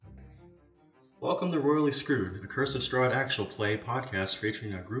Welcome to Royally Screwed, a Curse of Strahd actual play podcast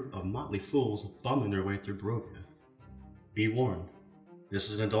featuring a group of motley fools bumming their way through Barovia. Be warned, this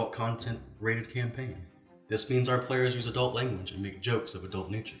is an adult content rated campaign. This means our players use adult language and make jokes of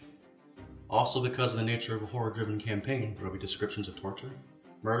adult nature. Also, because of the nature of a horror-driven campaign, there will be descriptions of torture,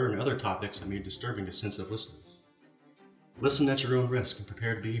 murder, and other topics that may be disturbing to sensitive listeners. Listen at your own risk and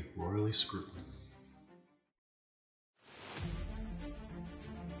prepare to be royally screwed.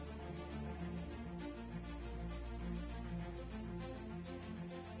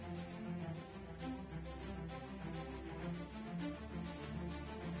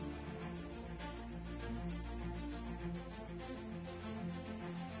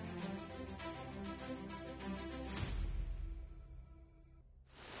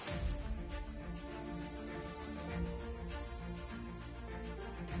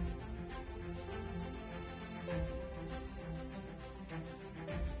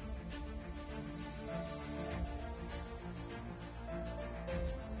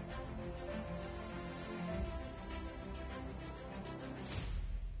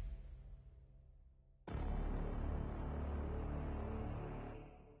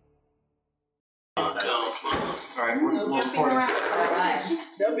 Alright, we'll record it.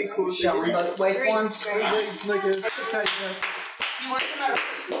 That'd be cool. Shall we both waveforms? Like a exciting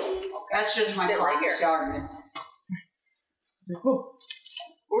That's just my clock. Shall we?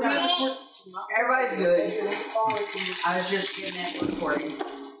 Everybody's good. I was just getting it recording.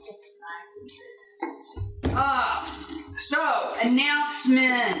 So,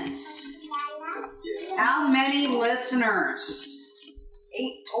 announcements. How many listeners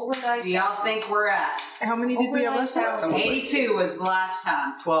 8 over 9. do y'all think we're at? How many did we have last time? 82 was last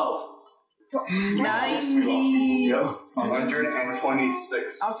time. 12. 90.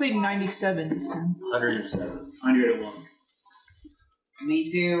 126. I'll say 97 this time. 107. 101. We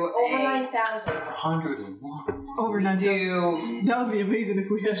do Over a 9,000. 101. Over we 90. do That would be amazing if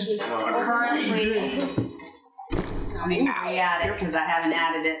we had. currently. Let me re-add it because I haven't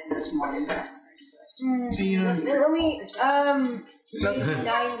added it this morning. Let me, That's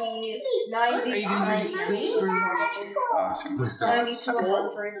 90 Are you gonna use this for 92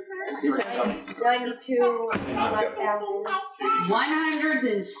 100. 92 1,000.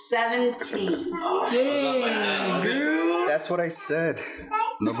 117. Dang, girl. That's what I said.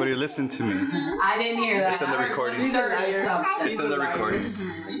 Nobody listened to me. I didn't hear that. It's in the recordings. He's a liar. It's in the recordings.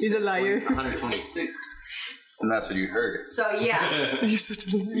 He's a liar. 126. And that's what you heard. So yeah, You're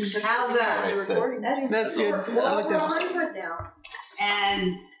such a liar. how's that? I said. That's good. I like We're that. 100 now.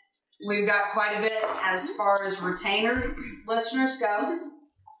 And we've got quite a bit as far as retainer listeners go,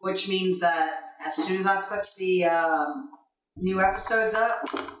 which means that as soon as I put the new episodes up,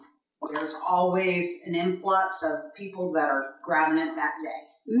 there's always an influx of people that are grabbing it that day.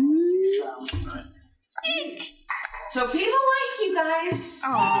 So people like you guys.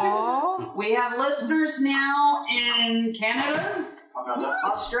 Aww. We have listeners now in Canada,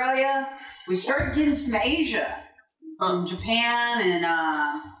 Australia. We started getting some Asia. From Japan and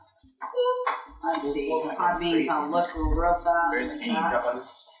let's see, Podbeans. I'll look real fast.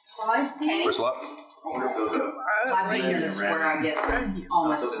 Okay. Where's what? Podbeans is where I get all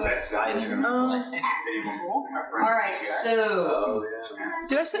my stuff. Alright, so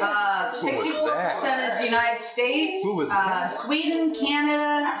Did I say? 64% is United States. Who was that? Sweden,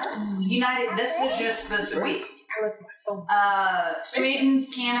 Canada, United. This is just this week. Sweden,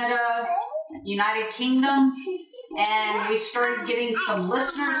 Canada, United Kingdom. And we started getting some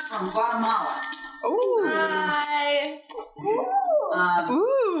listeners from Guatemala. Ooh. Hi.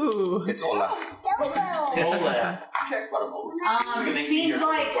 Ooh. It's Ola. It seems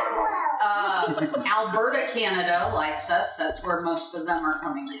like Alberta, Canada likes us. That's where most of them are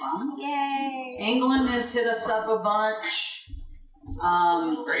coming from. Yay. England has hit us up a bunch.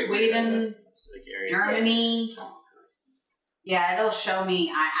 Sweden, Germany. Yeah, it'll show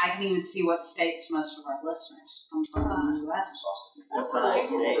me. I can even see what states most of our listeners come from in the US. What's the highest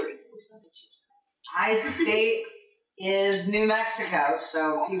state? Highest state is New Mexico,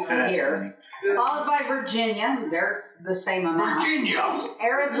 so people here. Followed by Virginia, they're the same amount. Virginia!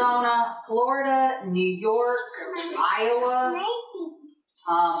 Arizona, Florida, New York, Iowa,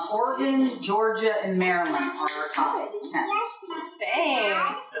 Oregon, Georgia, and Maryland are our top 10.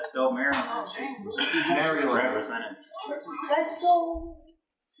 Dang. Let's go Maryland. Maryland represented. Let's go.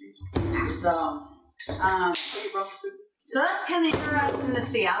 So that's kind of interesting to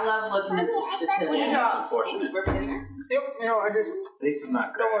see. I love looking at the statistics. Unfortunate. Yep. You know, At least it's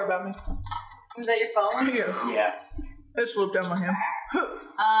not don't worry great. about me. Is that your phone? Here. Yeah. I slipped down my hand.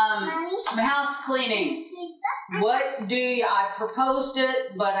 Some house cleaning. What do you, I proposed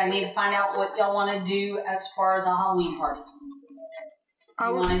it, but I need to find out what y'all want to do as far as a Halloween party.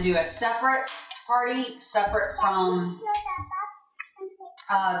 You want to do a separate party, separate from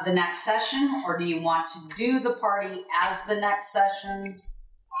the next session, or do you want to do the party as the next session?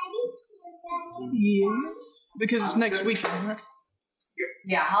 Yes. Because it's next weekend, right?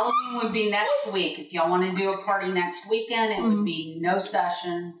 Yeah, Halloween would be next week. If y'all want to do a party next weekend, it would be no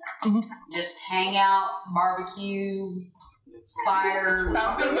session. Just hang out, barbecue, fire,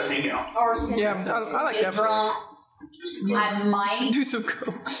 Sounds good. Yeah, I like get that. drunk. I might Do some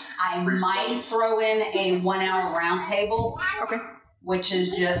coke. I might throw in a 1 hour round table, Okay. which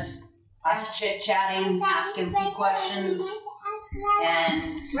is just us chit-chatting, asking a few questions,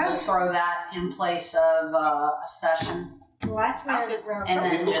 and we'll throw that in place of a session, Last minute. and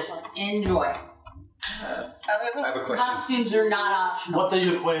then just enjoy. I have a question. Costumes are not optional. What is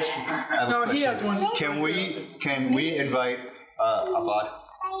your question? I have a No, he question. has one. Can we invite Abad?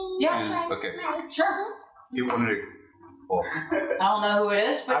 Yes, Okay. sure. He wanted to. Oh. I don't know who it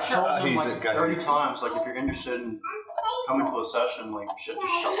is, but I've told sure. him He's like the guy. 30 times, like if you're interested in coming to a session, like shit,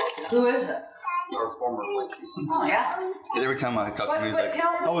 just show up. Who is it? Or former like Oh, yeah. Every time I talk to him, he's But like,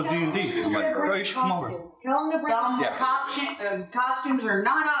 tell him. "How was D&D?" I'm like, "Bro, you should come over." Tell him to bring. Tell them Yeah. costumes are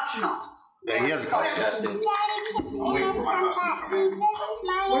not optional. Yeah, he has a costume. Wait for my costume to come in.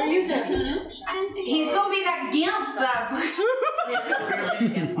 What are you doing? He's gonna be that gimp that.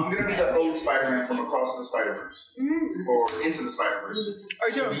 I'm gonna be the old Spider-Man from Across the Spider-Verse. Or Into the Spider-Verse.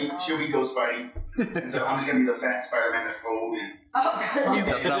 Are She'll be Ghost Spidey. And so I'm just gonna be the fat Spider-Man that's old. And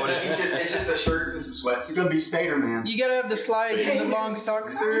That's not what it's it's. just a shirt and some sweats. It's gonna be Spader-Man. You gotta have the slides and the long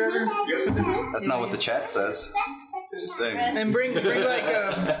socks or whatever. Yep. That's not what the chat says. Just saying. And bring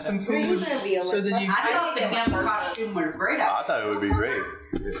like some food so that you. I thought the gimp costume was a great idea. I thought it would be great.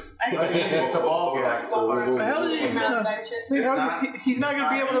 The ball gag. But how is he? Dude, how is he? He's not gonna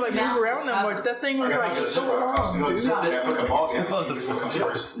be able to like move around that much. That thing was like so long, dude. Yeah, look, a ball game. Oh, this comes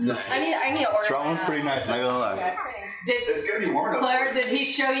first. I need to order. Strong one's pretty nice, not gonna lie. Did It's gonna be warm enough. Claire? Did he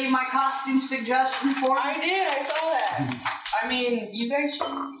show you my costume suggestion for me? I did. I saw that. I mean, you guys should.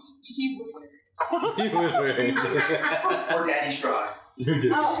 For Daddy Stride.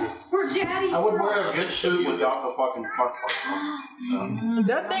 Oh, for Daddy's. I would wear a good suit without the fucking park parts.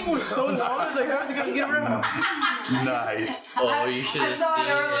 That thing was so long. I was like, how's he gonna get around? Nice. Oh, you should I have saw it seen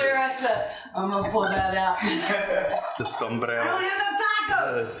earlier. I said, I'm gonna pull that out. The sombrero. I only have no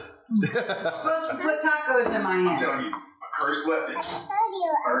tacos. I'm supposed to put tacos in my I'm hand. telling you, a cursed weapon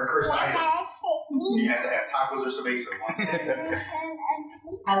or a cursed item. He has to have tacos or cerveza once a day.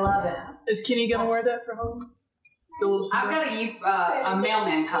 I love it. Is Kenny gonna wear that for Halloween? The little I've got a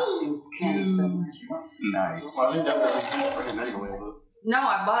mailman costume. Kenny somewhere. Nice. Well, I think that was for him anyway, but. No,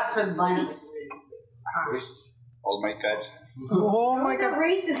 I bought it for the bunnies. Old mate guys. Oh my Those are god.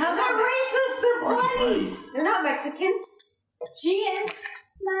 racist. How's that racist? They're bunnies. They're not Mexican. She is.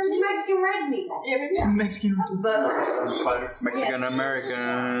 She's Mexican red meat. Mexican. But Spider. Mexican You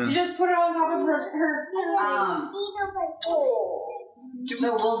American. just put it on top of her.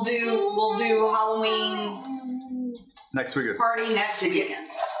 so we'll do Halloween Next weekend. party next weekend.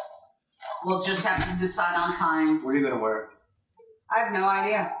 We'll just have to decide on time. What are you gonna wear? I have no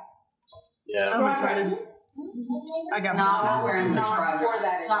idea. Yeah. I'm excited. I got No, I'm mine. not wearing this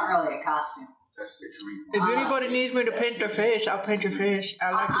dress. It's not really a costume. That's the dream. If anybody needs me to paint their fish, I'll paint your fish.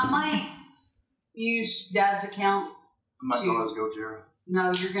 I like I might use Dad's account. I might go as Go Jerry.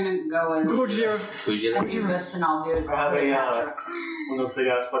 No, you're gonna go it. and Gojira. I'll do this and I'll do it. I have one of those big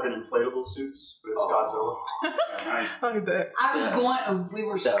ass fucking inflatable suits, but it's Godzilla. I bet. I was going. We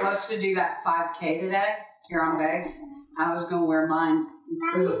were supposed to do that 5K today here on base. I was gonna wear mine.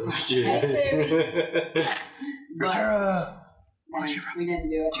 But we didn't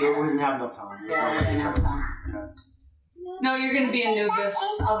do it. We didn't have enough time. Yeah, we didn't have time. No, you're gonna be Anubis.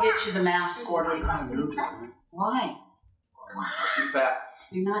 I'll get you the mask ordered. Why? Too fat.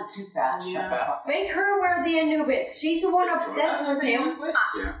 You're not too fat. Shut up. Make her wear the Anubis. She's the one obsessed with him.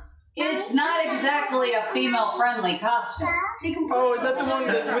 It's not exactly a female-friendly costume. She can. Oh, is that the one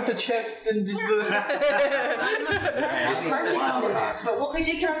with the chest and just the. But we'll take.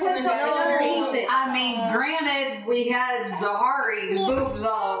 She can put something underneath it. I mean, granted, we had Zahari's boobs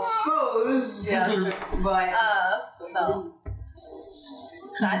all exposed. Yes. But No.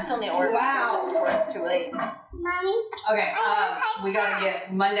 I still need to order. Wow. Before it's too late. okay, we gotta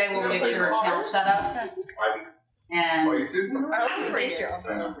get Monday. We'll get your account set up, and Oh, you too? I don't think so.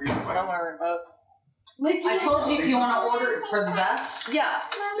 I don't worry about. I told you if you want to order it for the vest, Yeah.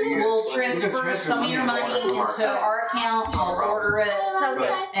 we'll transfer some of your money into our account. I'll order it Sounds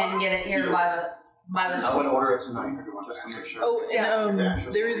good. and get it here by the I would order it tonight just to make sure. Oh, and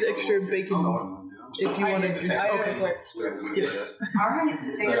there is extra bacon if you want to. Okay. Yes. All right.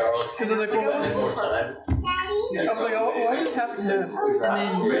 Because I was like, well, I was like, oh, I just have to have.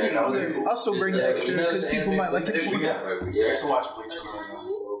 And then I'll still bring the extra because people might like it more. Just to watch Bleach.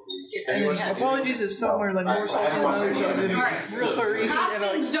 And then apologies if some are like more salty than others. I was in real hurry and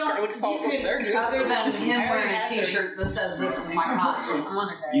Costumes like garlic salt. you could, other than him wearing a t-shirt that says this is my costume.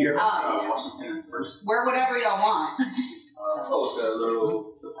 You Washington first. Wear whatever y'all want. The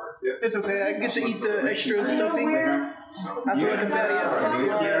park. Yep. It's okay. I get to eat the extra stuffing. I feel like a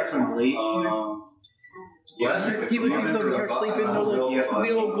fatty. From Bleach. He would keep some car sleeping. No, like be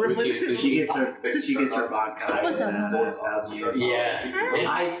a little gremlin. She gets her vodka. What's up? Yeah.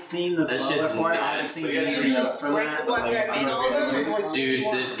 I seen the That spoiler shit's for it. I nuts. haven't seen the video for that. Dude,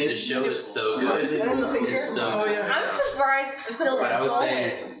 the show is so good. It's so Oh good. yeah. I'm surprised still. But I was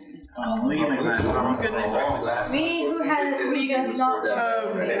saying, Let me get my glasses. Me, who do you guys not? Oh,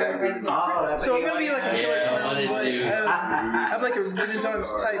 that's So I'm gonna be like a Yeah, killer I clown, wanted but to. I have like a Renaissance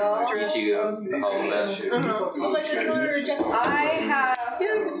type dress. Ichigo, the whole that shit. So like a color just. I have.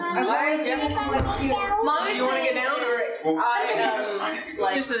 I've always seen this like cute. Mom, Do you want to get down or?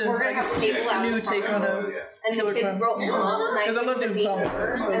 like Just a, we're gonna have a table out new take on a and the killer kids clown. roll them up. Because I love doing comics, so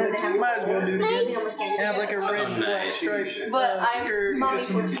and then they have might as well do it again. And have like a red and black Nice. stripe But skirt, Mommy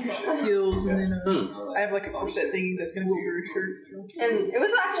just some heels, and then I have like a corset thingy that's gonna go over her shirt. and it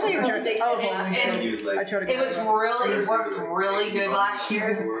was actually a really big I'll hit. hold And I try to It was really, it worked really good last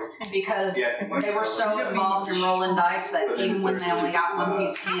year because they were so involved in rolling dice that even when they only got one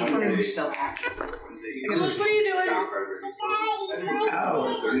piece of candy, they were still happy. Goose, what are you doing?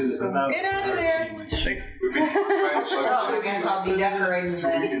 Get out of there. So I guess I'll be decorating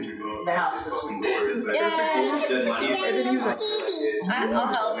the house this week. And then he was like, I'll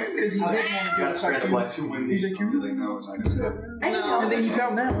help. because he didn't want to do it. So I said, Two he's like, you're good. I know. And then he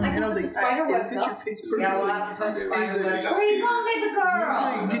found that one, and I was like, Spider it webs fits your up. face Yeah, perfectly. we'll have some And he's spider like, webs. Where you going, baby I was girl?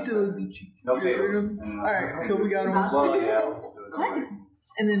 like, get to the beach. Alright, so we got him.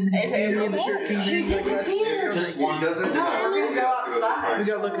 And then me and the shirt came in like last year. Just one. No, we're gonna go outside. We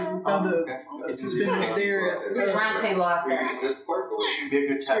got lucky. We found a suspenders there at Round table out there. Be a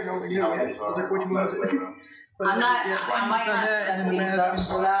good test to see how it is. I was like, which one was it? But I'm not, yeah, I might found not that, set and then the these mask up and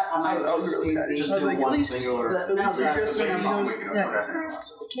for that. I I might was really just do excited. these. I was like, at one least singular. But no, they're just that's- like, knows that.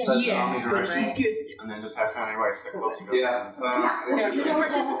 Yes, but she's good. And then just have everybody sit close together. Yeah.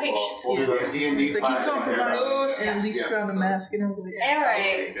 Participation. We'll do the D&D Like he compromised and at least found a mask and everything.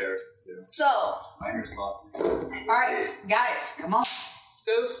 Alright. So, Alright, guys, come on.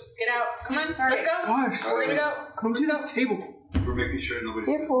 Ghost, get out. Come on, let's let's go. go. Gosh, we're gonna go. Come to the table. We're making sure nobody's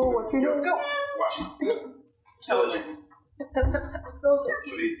Careful, what you're doing. Let's go. watching. Let's go.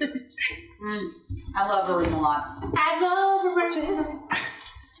 I love Arena a lot. I love Richard.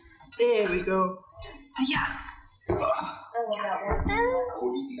 There we go. I love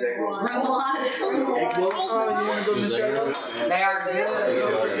that Roomlot. Oh, you wanna go, Miss Rayel? They are good. I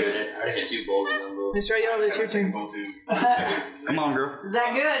already had 2 bowls of gumbo. Miss Rayel, it's your turn. Come on, girl. Is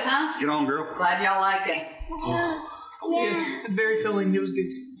that good, huh? Get on, girl. Glad y'all like it. Yeah, very filling. It was good.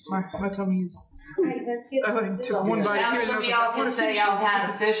 My tummy is. Alright, let's get I like took one bite Now here and I some of was y'all like, can say y'all have had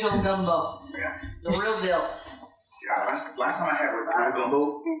official gumbo. The real deal. Yeah, last time I had Ricardo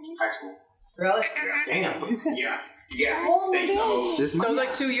gumbo, high school. Really? Damn. Yeah. Thanks. This that was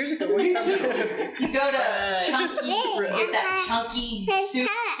like 2 years ago. What time? You go to Chunky, get that chunky soup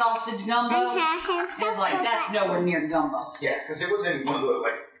sausage gumbo. It's like, that's nowhere near gumbo. Yeah, because it was in one of the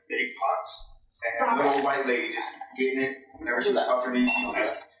like big pots, and the old white lady just getting it whenever she was talking to me. She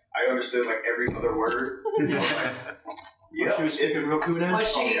like, I understood like every other word. Yeah, She was speaking real cool now. Was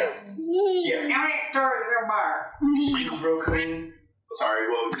she? Yeah. Now it throw your bar. She was real clean. Sorry,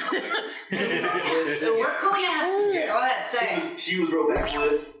 well, So we're clean. Yeah. Go ahead, say it. she was real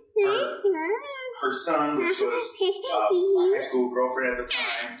backwoods. Her son, which was my high school girlfriend at the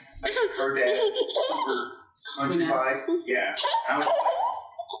time, like her dad, super country vibe. Yeah, I was like,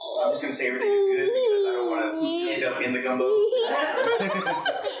 I'm just gonna say everything is good because I don't want to end up in the gumbo.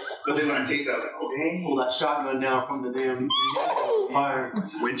 But then when I tasted it, I was like, oh dang. Pull that shotgun down from the damn fire.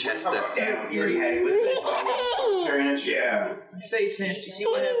 Winchester. Damn, you already had it with it. Carrying that shit. Yeah. Say it's nasty. See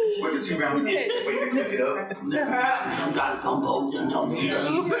what happens. With the 2 rounds in, just waiting to click it up.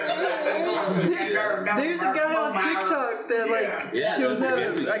 There's a guy on TikTok that like shows how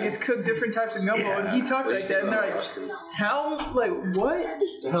to, I guess, cook different types of gumbo, and he talks like that, and they're like, how, like, what?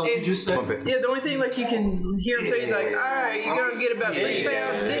 The hell did you just say? Yeah, the only thing like you can hear him say is like, all right, you're gonna get about 3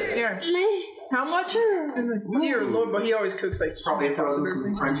 pounds of this. Yeah. How much? Dear Lord, but he always cooks like Probably throws in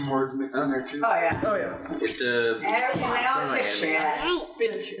some French words mixed in there too. Oh yeah. Oh yeah. It's a. Everything they all say shit. Yeah,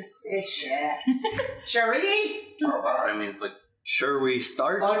 sure. It's shit. Cherie? I mean, it's like. Sure, we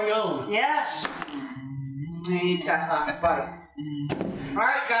start? Onion. Yes. We got bye.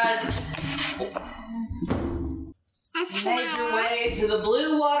 Alright, guys. You made your way to the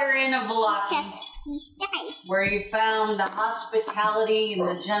Blue Water Inn of Valaki, where you found the hospitality and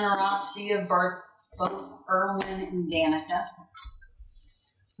the generosity of both Erwin and Danica,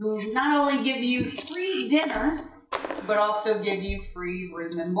 who not only give you free dinner, but also give you free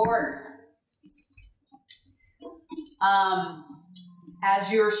room and board.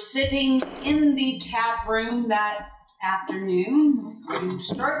 As you're sitting in the tap room that afternoon, you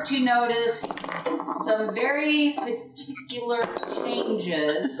start to notice some very particular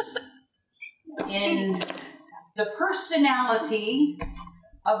changes in the personality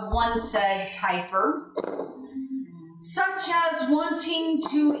of one said Typher, such as wanting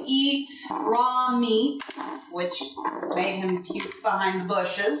to eat raw meat, which made him puke behind the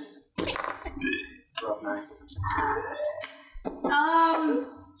bushes. Rough night.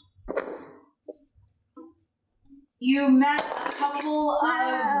 You met a couple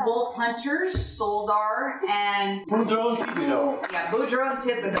of wolf hunters, Soldar and Boudreaux and Thibodeau. yeah, Boudreaux and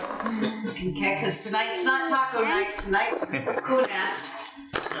Thibodeau. Okay, because tonight's not taco night, tonight's Kunas.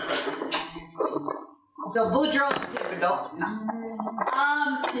 So Boudreaux and Thibodeau,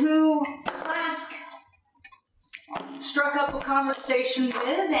 who Flask struck up a conversation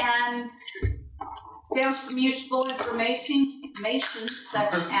with and found some useful information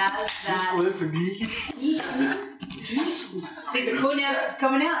such as that. See, the Kunas is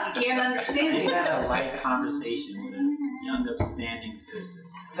coming out. You can't understand Just it. had a light conversation with a young, upstanding citizen.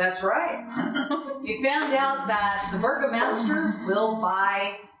 That's right. You found out that the Burgomaster will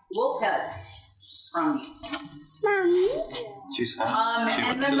buy wolf heads from you. She's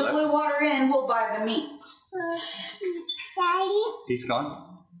And then the Blue Water Inn will buy the meat. He's gone?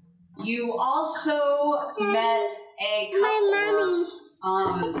 You also met a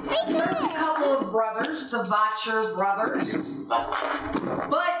couple of brothers, the Vacher brothers.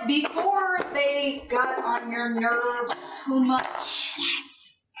 But before they got on your nerves too much,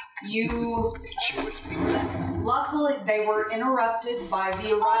 luckily they were interrupted by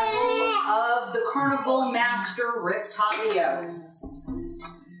the arrival of the carnival master, Rick Tavio,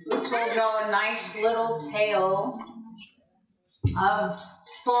 who told y'all a nice little tale of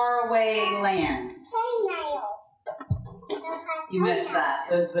faraway lands. You missed that.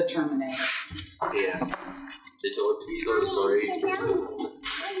 It was the Terminator. Yeah. He told a story.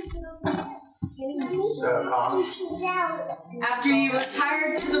 After you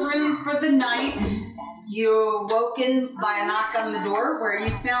retired to the room for the night, you were woken by a knock on the door where you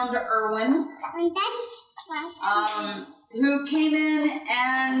found Erwin, who came in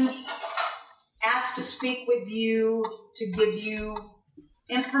and asked to speak with you to give you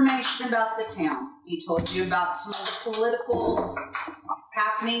information about the town. He told you about some of the political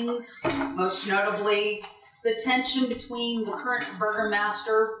happenings, most notably the tension between the current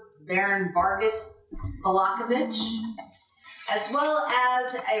burgomaster, Baron Vargas Valakovich, as well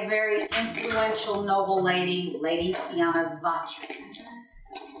as a very influential noble lady, Lady Fiona Vacher.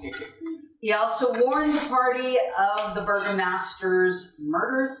 He also warned the party of the burgomaster's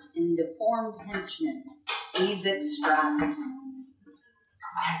murderous and deformed henchman, Isaac Strassen.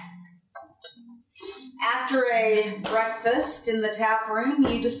 After a breakfast in the tap room,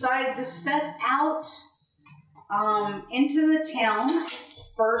 you decide to set out into the town,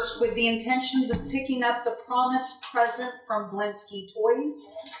 first with the intentions of picking up the promised present from Blinsky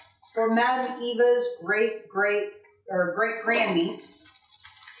Toys for Madame Eva's great-grandniece,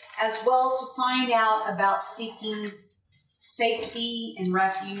 as well to find out about seeking safety and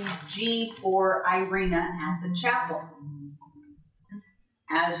refuge for Irina at the chapel.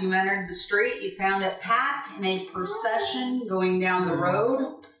 As you entered the street, you found it packed in a procession going down the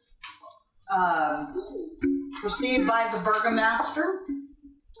road, preceded by the burgomaster.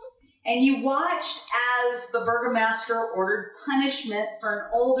 And you watched as the burgomaster ordered punishment for an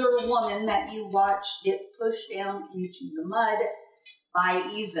older woman that you watched get pushed down into the mud by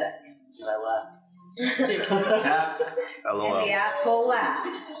Isaac. Did I laugh? LOL. And the asshole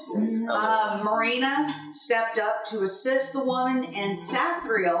laughed. Marina stepped up to assist the woman, and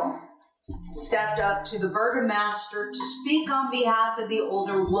Sathriel stepped up to the burgomaster to speak on behalf of the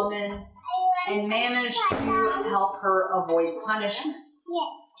older woman and managed to help her avoid punishment.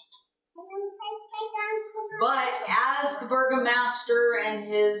 But as the burgomaster and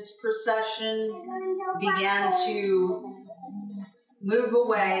his procession began to move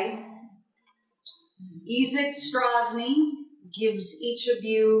away, Ezek Strozny gives each of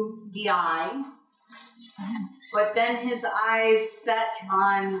you the eye, but then his eyes set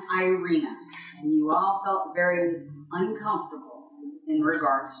on Irina, and you all felt very uncomfortable in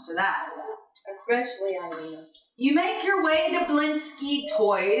regards to that. Especially Irina. You make your way to Blinsky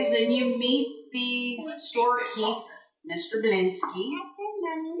Toys, and you meet the storekeep, Mr. Blinsky.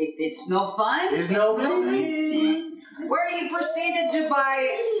 If it's no fun, There's no Blinsky. where you proceeded to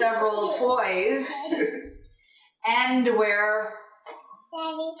buy several toys, and where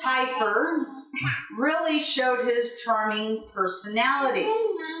Typher really showed his charming personality.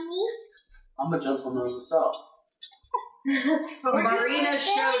 I'm a gentleman myself. Marina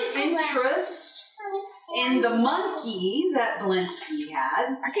showed interest in the monkey that Blinsky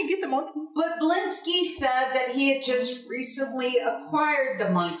had. I can get the monkey. But Blinsky said that he had just recently acquired the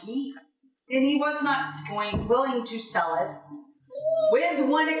monkey and he was not willing to sell it, with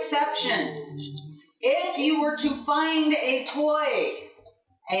one exception. If you were to find a toy,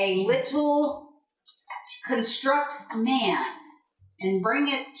 a little construct man, and bring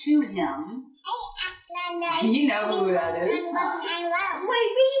it to him, you know who that is. My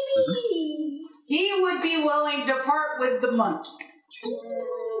baby! He would be willing to part with the monkey.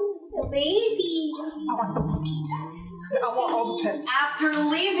 The baby! I want all the pets. After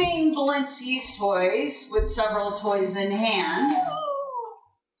leaving Blinsky's Toys with several toys in hand,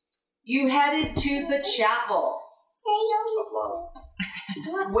 you headed to the chapel,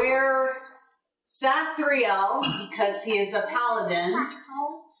 where Sathriel, because he is a paladin,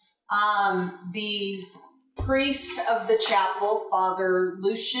 the priest of the chapel, Father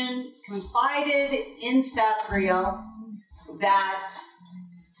Lucian, confided in Sathriel that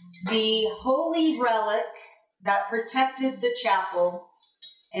the holy relic that protected the chapel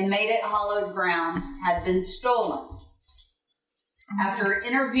and made it hallowed ground had been stolen. After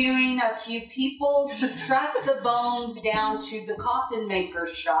interviewing a few people, you tracked the bones down to the coffin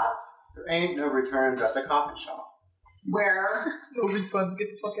maker's shop. There ain't no returns at the coffin shop. Where No refunds, get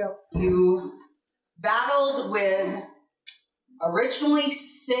the fuck out. you battled with originally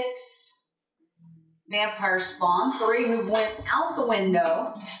 6 vampire spawn, 3 who went out the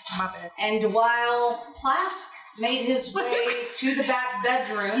window, My bad. and while Plask made his way to the back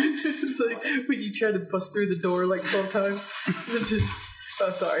bedroom, It's like when you try to bust through the door like 12 times. It's just, oh,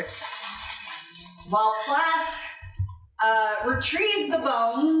 sorry. while Plask retrieved the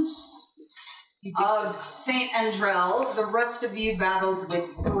bones of Saint Andrel, the rest of you battled with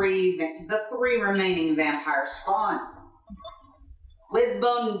the 3 remaining vampire spawn. With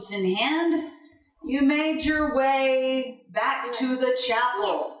bones in hand, you made your way back to the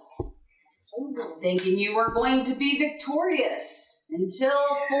chapel, thinking you were going to be victorious, until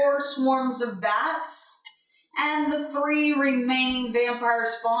 4 swarms of bats and the 3 remaining vampire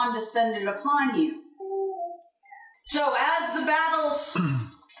spawn descended upon you. So as the battles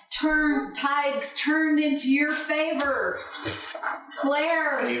tides turned into your favor,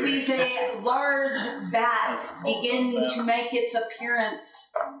 Claire sees a large bat begin to make its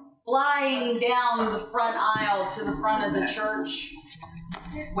appearance, flying down the front aisle to the front of the church,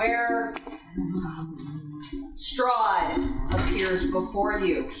 where Strahd appears before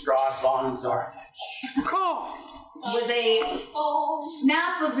you. Strahd von Zarvich. Call! With a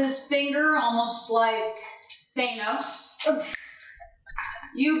snap of his finger, almost like Thanos,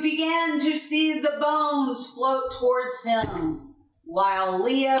 you began to see the bones float towards him, while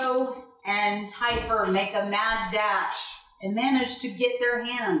Leo and Typher make a mad dash and manage to get their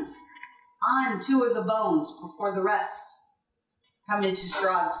hands on 2 of the bones before the rest come into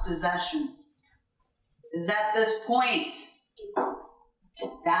Strahd's possession. It is at this point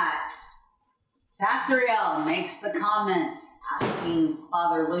that Sathriel makes the comment, asking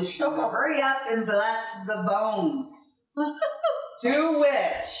Father Lucian to hurry up and bless the bones. To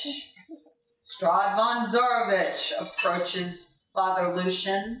which Strahd von Zarovich approaches Father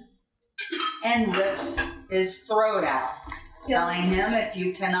Lucian and rips his throat out, telling him, if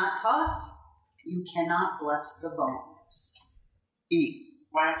you cannot talk, you cannot bless the bones. Eat.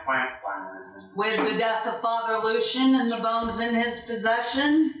 Whack, whack, whack. With the death of Father Lucian and the bones in his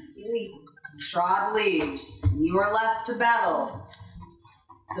possession, Strahd leaves. You are left to battle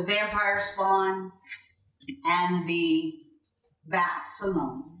the vampire spawn and the bats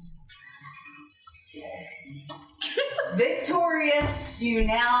alone. Victorious, you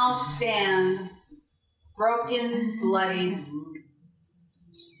now stand, broken, bloodied,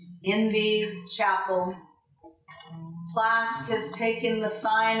 in the chapel. Plask has taken the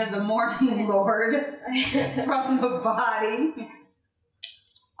sign of the Morning Lord from the body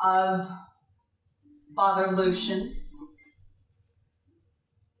of Father Lucian.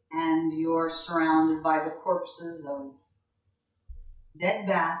 and you're surrounded by the corpses of dead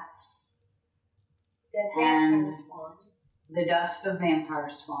bats and the dust of vampire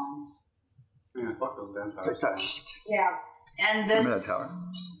spawns. Yeah, fuck those vampires. Yeah. And this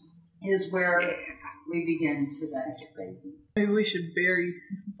is where we begin today. Maybe we should bury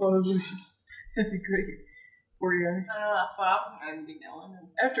Father Lucian. That'd be great. Poor guy. I know, that's what I'm going to be doing.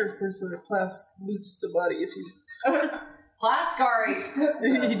 After, of course, the Plask loots the body if he's... Plaskari took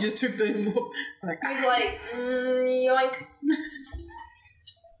he just took the... Like, he's like, yoink.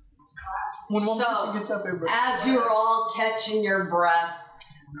 When one So, person gets up, everybody... as you're all catching your breath,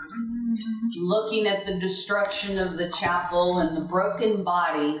 looking at the destruction of the chapel and the broken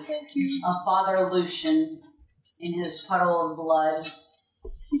body of Father Lucian in his puddle of blood,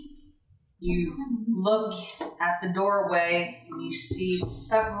 you look at the doorway and you see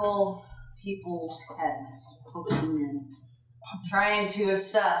several people's heads poking in, trying to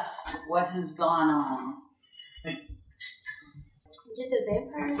assess what has gone on. Did the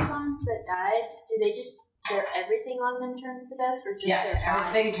vampire spawns that died, do they just, everything on them turns to dust? Or just Yes, their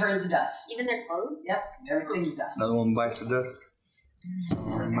everything eyes? turns to dust. Even their clothes? Yep, everything's dust. Another one bites the dust.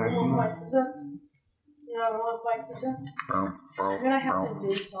 Everyone likes the dust. You know, everyone likes the dust. You're gonna have to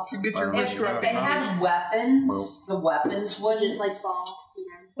do something. Get your wrist If wrapped they had weapons, the weapons would Just like fall.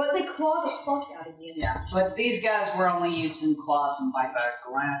 But they claw the fuck out of you. Yeah, but these guys were only using claws and bites.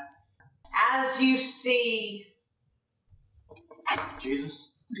 As you see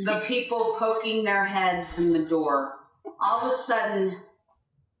Jesus? the people poking their heads in the door, all of a sudden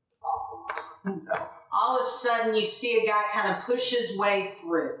you see a guy kind of push his way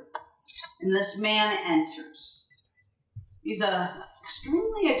through, and this man enters. He's a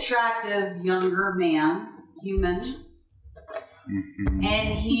extremely attractive younger human. And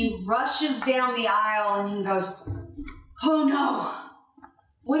he rushes down the aisle and he goes, "Oh no,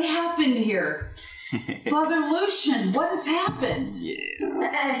 what happened here? Father Lucian, what has happened?"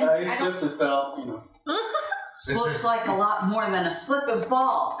 I slipped and fell, you know. This looks like a lot more than a slip and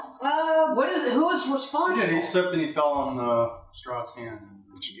fall. Who is responsible? Yeah, he slipped and he fell on Strahd's hand.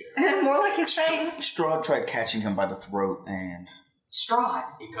 More like his fangs. Strahd tried catching him by the throat and... Strahd.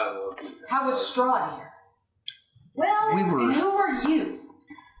 He cut a little bit. How was Strahd here? Well, we were... And who are you?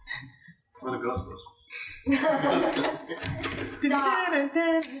 We're the Ghostbusters.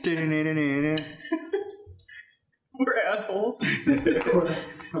 We're assholes.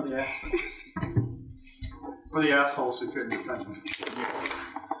 We're the assholes who couldn't defend him.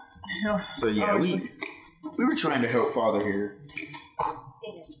 So yeah, we were trying to help Father here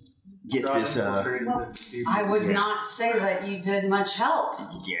get this. I would not say that you did much help.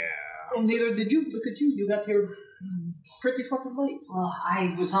 Yeah. Well, neither did you. Look at you. You got here pretty fucking late. Well,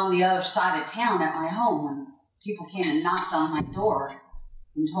 I was on the other side of town at my home when people came and knocked on my door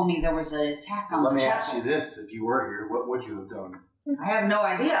and told me there was an attack on Let the me chapel. ask you this: if you were here, what would you have done? I have no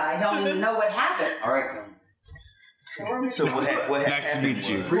idea. I don't even know what happened. All right then. So what Nice to meet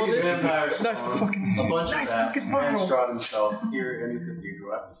you. Three vampires, nice to fucking a bunch nice of bats, fucking and vinyl. Strahd himself here in the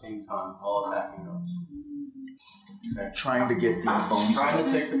cathedral at the same time, all attacking us. Okay. trying to get the bones Trying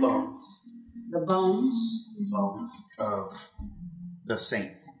to take the bones. The bones? of the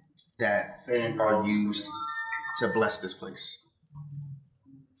saint that Saint are Ambrose. used to bless this place.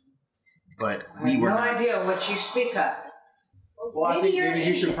 But I we have were no not. idea what you speak of. Well, I think maybe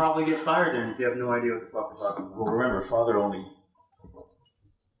you should probably get fired then if you have no idea what the fuck you're talking about. Well, remember, Father only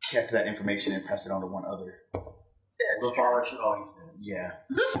kept that information and passed it on to one other. The father should. Oh, he's dead. Yeah.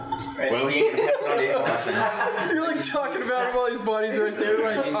 Well, he ain't gonna pass it on to anyone else. You're like talking about all these bodies right there.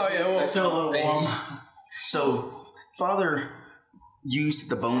 Like, oh yeah, well. It's still a little warm. So, Father used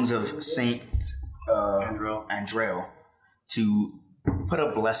the bones of Saint Andrel to put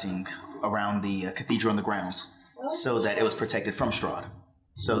a blessing around the cathedral and the grounds so that it was protected from Strahd.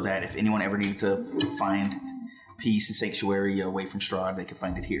 So that if anyone ever needed to find peace and sanctuary away from Strahd, they could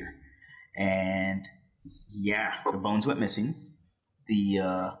find it here. And yeah, the bones went missing.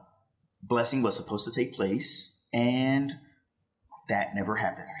 The blessing was supposed to take place, and that never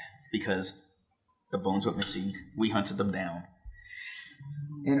happened because the bones went missing. We hunted them down,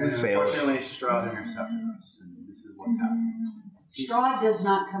 and we failed. Unfortunately, Strahd intercepted us, and this is what's happening. Strahd does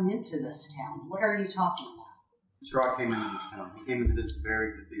not come into this town. What are you talking about? Strahd came into this town. He came into this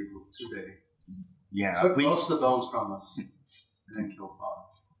very cathedral today. Yeah, Took most of the bones from us, and then killed Father.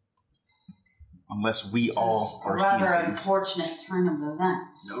 Unless we This all is a are rather seeing things. unfortunate turn of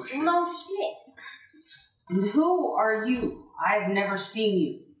events. No shit. No shit. And who are you? I've never seen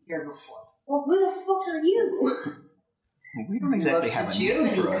you here before. Well, who the fuck are you? We don't He exactly looks have at a you name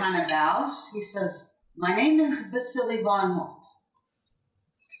and he for us. kind of bows. He says, "My name is Vasily von Holt."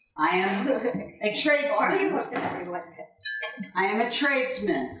 I am a Why are you tradesman. looking at me like that? I am a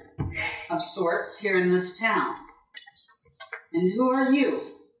tradesman of sorts here in this town. And who are you?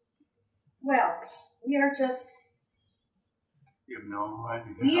 Well, we are just. You have no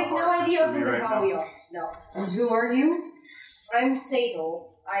idea. We have no idea who the hell we are. No. And who are you? I'm Sadel.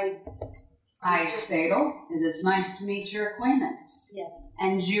 Hi, Sadel. It is nice to meet your acquaintance. Yes.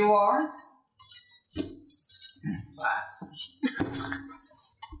 And you are? Class.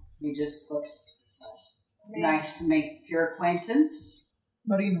 He just looks nice to make your acquaintance.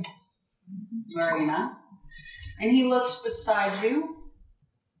 Marina. Marina. And he looks beside you,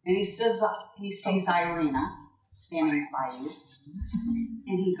 and he says he sees Irina standing by you,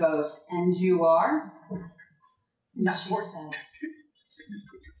 and he goes, "And you are?" And she says,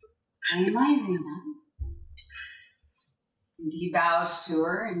 "I am Irina." And he bows to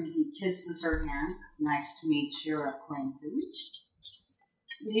her, and he kisses her hand. "Nice to meet your acquaintance."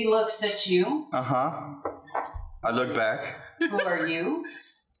 And he looks at you. I look back. Who are you?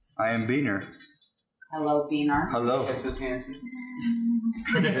 I am Beaner. Hello, Beaner. Hello. Kiss his hand too.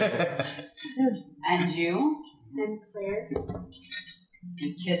 And you? I'm Claire.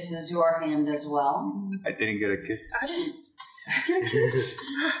 He kisses your hand as well. I didn't get a kiss.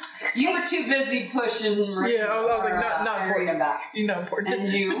 You were too busy pushing. Yeah, I was like, not important. Back. You're not important.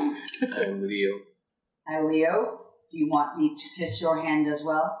 And you? I'm Leo. Hi, Leo. Do you want me to kiss your hand as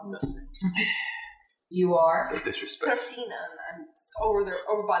well? No. You are? With disrespect. Christina, and I'm over there,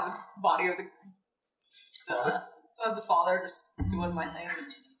 over by the body of the father, just doing my thing.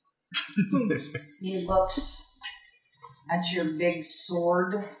 He looks at your big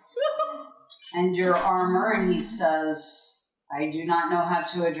sword and your armor, and he says, "I do not know how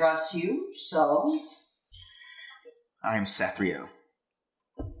to address you, so..." I am Sathriel.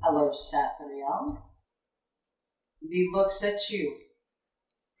 Hello, Sathriel. He looks at you.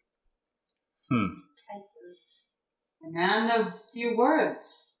 A man of few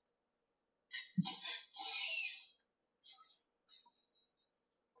words.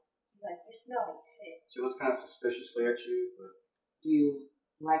 He's like, you smell like shit. She looks kind of suspiciously at you, but Do you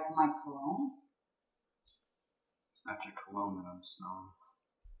like my cologne? it's not your cologne that I'm smelling.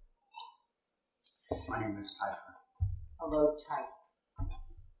 My name is Typhon. Hello, type.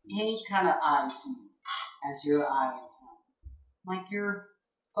 He kind of eyes you as you're eyeing him. Like you're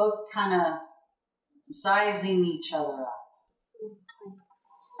both kind of sizing each other up.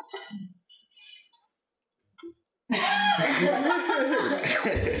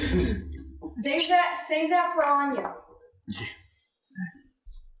 Save that for Anya.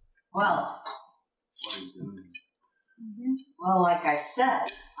 Well, What are you doing? well, like I said,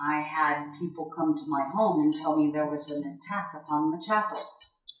 I had people come to my home and tell me there was an attack upon the chapel.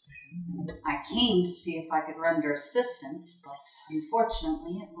 I came to see if I could render assistance, but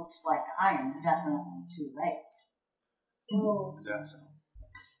unfortunately it looks like I am definitely too late. Oh. Is that so?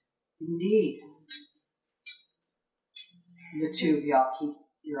 Indeed. The two of y'all keep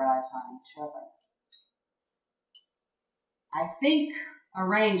your eyes on each other. I think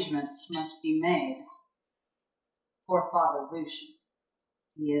arrangements must be made for Father Lucian.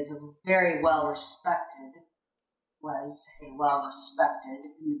 He is a very was a well-respected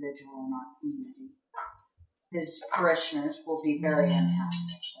individual in our community. His parishioners will be very unhappy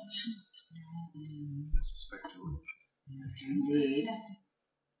with this. I suspect you would. Indeed.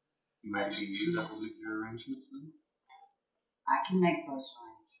 Might it be you that will make your arrangements then? I can make those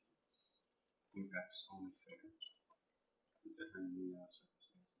arrangements. I think that's only fair, considering the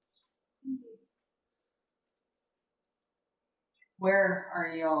circumstances. Indeed. Where are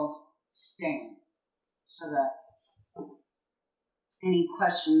y'all staying? So that any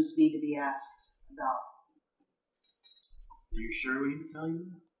questions need to be asked about. Are you sure we need to tell you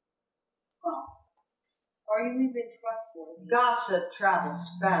that? Well, Are you even trustworthy? gossip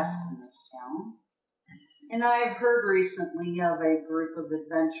travels fast in this town. And I've heard recently of a group of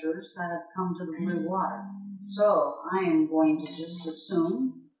adventurers that have come to the Blue Water. So I am going to just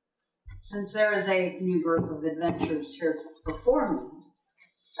assume, since there is a new group of adventurers here before me,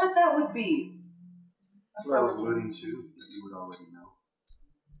 that would be you. That's what I was alluding to, that you would already know.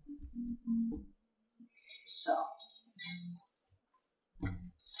 So,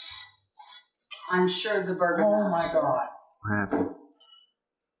 I'm sure the burgomaster. Oh my god. What happened?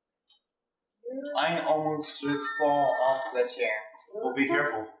 I almost just fall off the chair. Well, be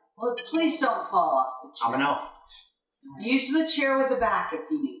careful. Well, please don't fall off the chair. I'm an elf. Use the chair with the back if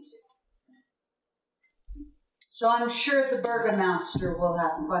you need to. So I'm sure the burgomaster will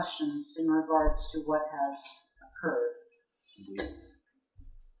have questions in regards to what has occurred.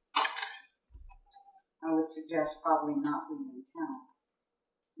 I would suggest probably not leaving town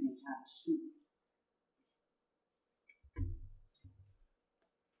anytime soon.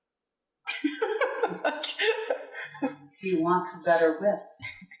 Do you want a better whip?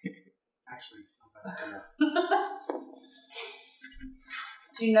 Actually, I'm better.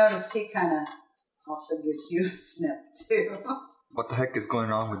 Do you notice he kind of also gives you a snip too? What the heck is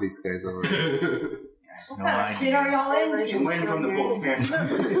going on with these guys over there? What kind of shit are y'all into? I'm waiting from the both parents.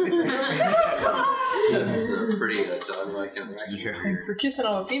 They're pretty dog-like interaction. Like, for kissing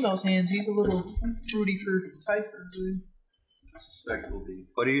on a female's hands, he's a little fruity for Typhor. I suspect we'll be.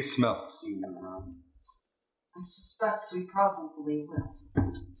 What do you smell? Seeing them around. I suspect we probably will.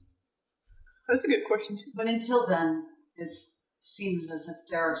 That's a good question. But until then, it seems as if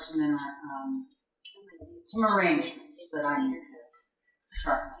there are some arrangements that I need to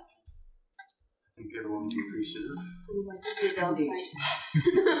start making. I think everyone will be appreciative. Indeed.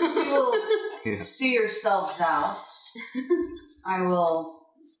 You will see yourselves out. I will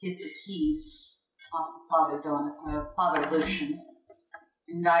get the keys off of Father Lucian,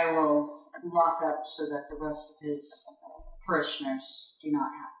 and I will lock up so that the rest of his parishioners do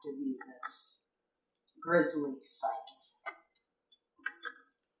not have to leave this grisly sight.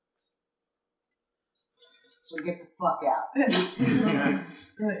 So get the fuck out.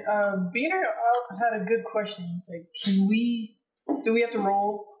 Beaner had a good question. It's like, do we have to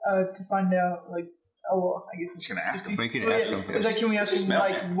roll to find out, like, I guess just gonna ask him. We can ask him. It's like, can we ask him,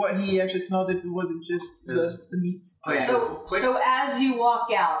 like, what he actually smelled if it wasn't just the meat? Oh, yeah. So as you walk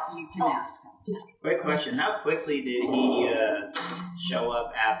out, you can ask him. Quick question. How quickly did he show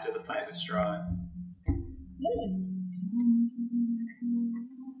up after the fight with Strahd?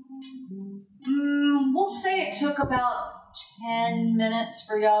 We'll say it took about 10 minutes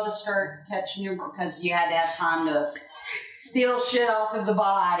for y'all to start catching your, because you had to have time to steal shit off of the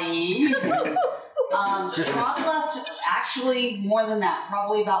body. Strahd left, actually more than that,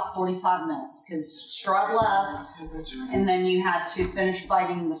 probably about 45 minutes, because Strahd left, and then you had to finish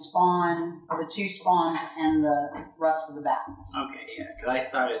fighting the two spawns, and the rest of the bats. Okay, yeah, because I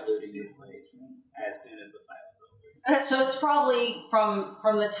started looting the place as soon as the fight was over. So it's probably from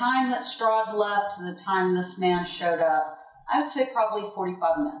the time that Strahd left to the time this man showed up, I would say probably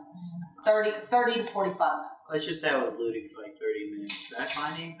 45 minutes. 30 to 45 minutes. Let's just say I was looting for like 30 minutes. Did I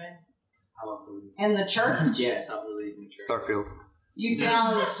find anything? How about looting? In the church? Yes, I'm looting in the church. Starfield. You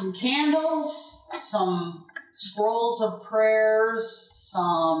found some candles, some scrolls of prayers,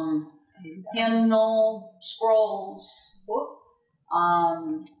 some hymnal scrolls.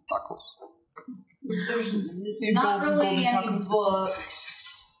 Tacos. There's not really any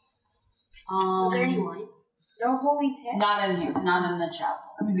books. Was there any wine? No holy text? Not in here. Not in the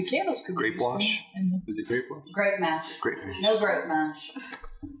chapel. I mean, the candles could Grape be wash? Is it grape wash? Grape mash. Grape mash. No grape mash.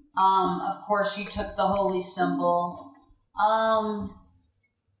 Of course, you took the holy symbol.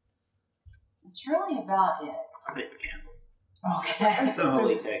 That's really about it. I'll take the candles. Okay. And some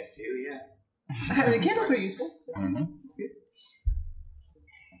holy text too, yeah. I mean, the candles are useful. Mm-hmm.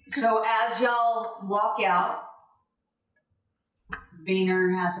 So as y'all walk out,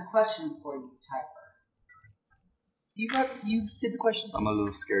 Beaner has a question for you, Typhor. You did the question. I'm a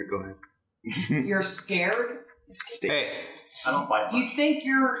little scared. Go ahead. You're scared? Hey. I don't bite much. You think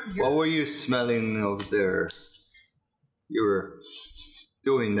you're What were you smelling over there? You were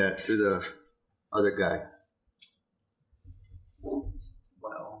doing that to the other guy.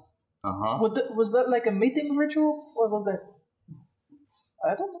 Well. Uh-huh. Was that like a mating ritual? Or was that...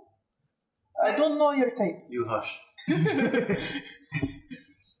 I don't know. I don't know your type. You hush.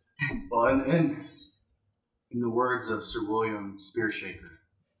 Well, in the words of Sir William Spearshaker,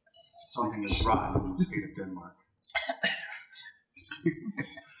 something is rotten in the state of Denmark.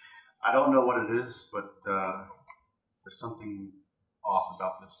 I don't know what it is, but there's something off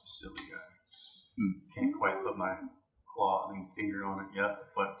about this Vasily guy. Can't quite put my finger on it yet,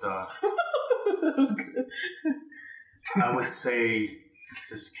 but That was good. I would say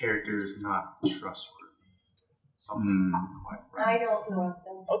this character is not trustworthy. Something not quite right. I don't trust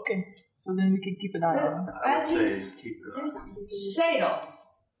them. Okay, so then we can keep an eye on him. I would say keep it up. Sadel.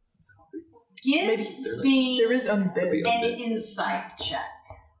 Give me there is undead. an insight check.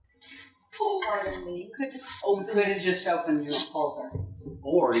 Pardon me. You could have just opened your folder.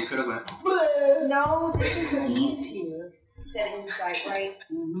 Or you could have went. No, this is easier. It said insight, right?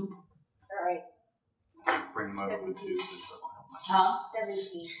 Mm-hmm. Alright. Bring my 17. Huh?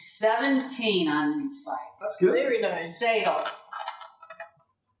 17. 17 on insight. That's good. Very nice. Sadel.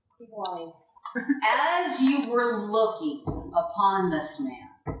 He's lying. As you were looking upon this man,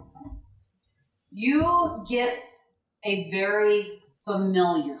 you get a very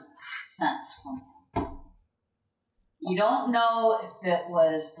familiar sense from him. You don't know if it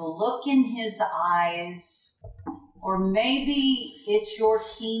was the look in his eyes, or maybe it's your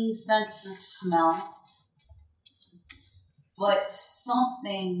keen sense of smell, but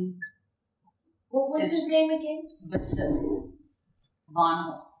something. What was his name again? Vasily Von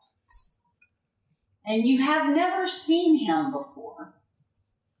Holt. And you have never seen him before,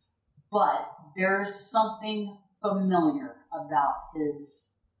 but there's something familiar about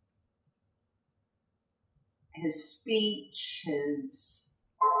his speech, his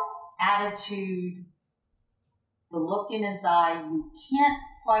attitude, the look in his eye. You can't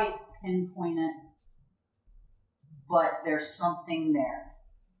quite pinpoint it, but there's something there.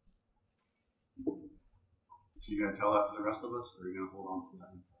 You gonna tell that to the rest of us, or are you gonna hold on to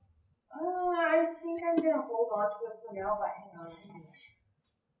that? I think I'm gonna hold on to it for now, but hang on.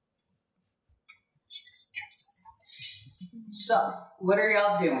 She doesn't trust us. So, what are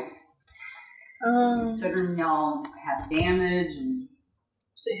y'all doing? Considering y'all have damage and.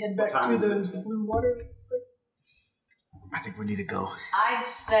 Say head back to the blue water. I think we need to go. I'd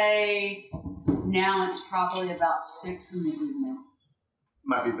say now it's probably about 6 in the evening.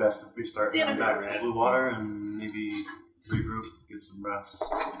 Might be best if we start going back to Blue Water and maybe regroup, get some rest.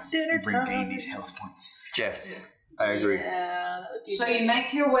 Regain these health points. Yes, I agree. Yeah, so you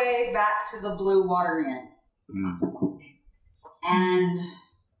make your way back to the Blue Water Inn. And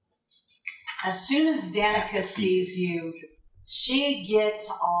as soon as Danica sees you, she gets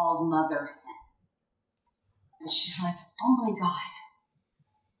all mother hen. And she's like, oh my God.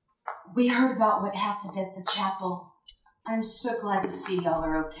 We heard about what happened at the chapel. I'm so glad to see y'all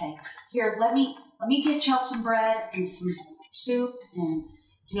are okay. Here, let me get y'all some bread and some soup. And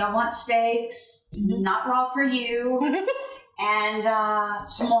do y'all want steaks? Not raw for you. And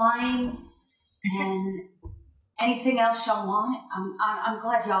some wine and anything else y'all want. I'm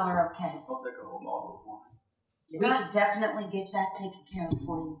glad y'all are okay. I'll take a whole bottle of wine. We could definitely get that taken care of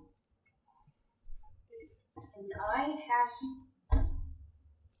for you. And I have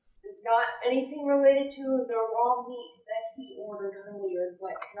not anything related to the raw meat that he ordered earlier,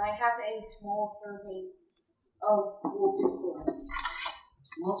 but can I have a small serving of wolf's blood?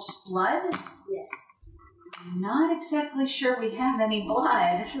 Wolf's blood? Yes. I'm not exactly sure we have any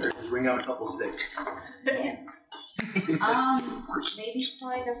blood. Sure, just ring out a couple steaks. Yes. Maybe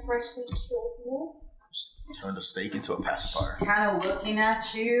find a freshly killed wolf? Turn the steak into a pacifier. Kind of looking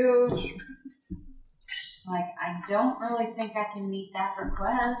at you. She's like, I don't really think I can meet that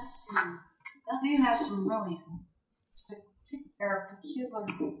request. They do have some really peculiar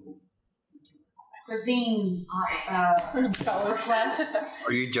cuisine requests.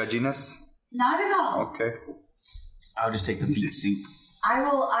 Are you judging us? Not at all. Okay. I'll just take the beet soup. I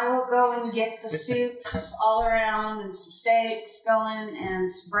will go and get the soups all around and some steaks going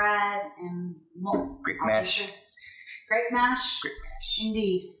and some bread and more. Great mash. Great mash. Great mash.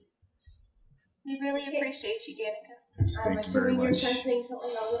 Indeed. We really appreciate you, Danica. I'm assuming you're sensing something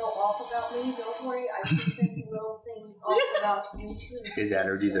a little off about me. Don't worry, I can sense a little thing off about you too. His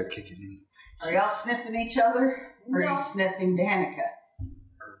allergies are kicking in. Are y'all sniffing each other? Or are you sniffing Danica?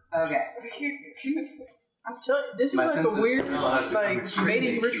 Okay. I'm telling you, this is like a weird, like,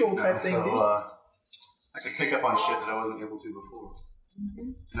 mating ritual type thing. So, I can pick up on shit that I wasn't able to before.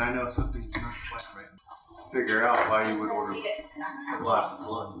 And I know something's not quite right. Figure out why you would order a glass of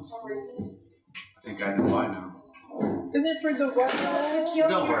blood. I think I know why now. Is it for the what?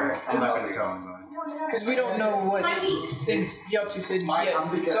 Don't worry, I'm not going to tell anybody. Because we don't know what things y'all two said yet.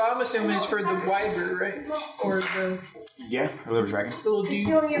 So I'm assuming it's for the wyvern, right? Or the... Yeah, a little dragon. The little dude.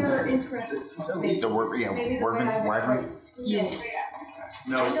 Feel your interest. The wyvern. Yeah.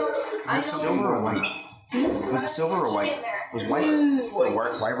 No, silver or white? Was it silver or white? It was white.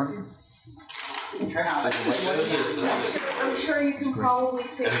 Wyvern? I'm sure you can probably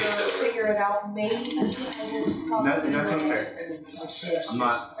figure it out. Maybe. That's okay. I'm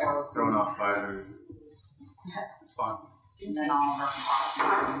not thrown off by it. Or... It's fine.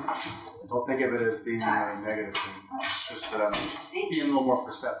 Don't think of it as being a negative thing. Just that I'm being a little more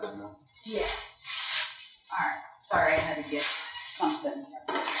perceptive now. Yes. Alright. Sorry, I had to get something.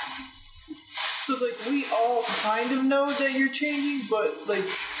 So it's like we all kind of know that you're changing, but like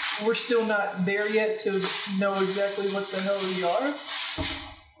we're still not there yet to know exactly what the hell you are.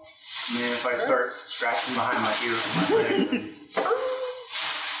 I mean, if I start scratching behind my ears and my leg,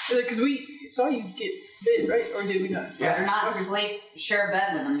 because we saw you get bit, right? Or did we not? Yeah. Better not sleep, share a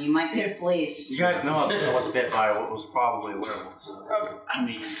bed with them. You might get police. you guys know I was bit by what was probably a werewolf. So. Okay. I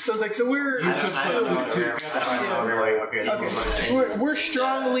mean, so it's like we're okay. So we're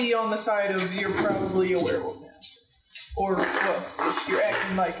strongly on the side of you're probably a werewolf now. Or, well, you're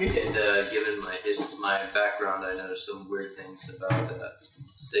acting like it. And given my background, I know some weird things about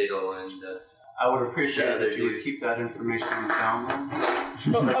Zadel and. I would appreciate it if you dude. would keep that information down there,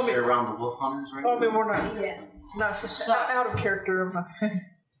 especially around the wolf hunters, right? I mean, we're not, Yes. not out of character. I'm not.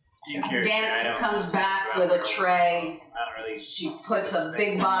 Danica comes back with a tray. She puts a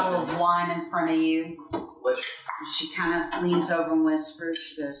big bottle of wine in front of you. She kind of leans over and whispers.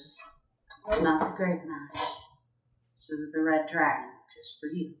 She goes, "It's not the grape mash. This is the red dragon, just for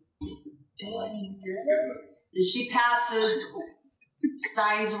you." And she passes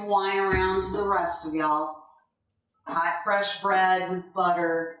steins of wine around to the rest of y'all. Hot fresh bread with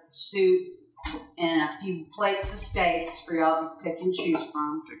butter, soup, and a few plates of steaks for y'all to pick and choose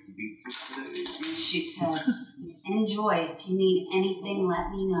from. And she says, "Enjoy. If you need anything,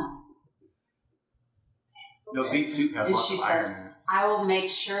 let me know." No, beet soup has And lots she of says, iron in it. "I will make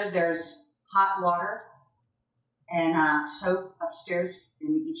sure there's hot water and soap upstairs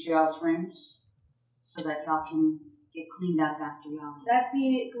in each of y'all's rooms so that y'all can get cleaned up after y'all eat." That'd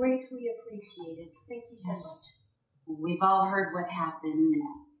be greatly appreciated. Thank you so Yes. We've all heard what happened.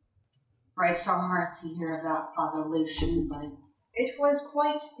 It breaks our heart to hear about Father Lucian, but much. It was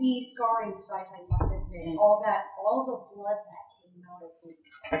quite the scarring sight, I must admit. All the blood that came out of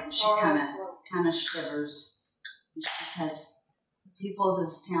his she kind of shivers. And she says, "The people of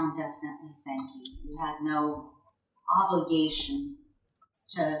this town definitely thank you. You had no obligation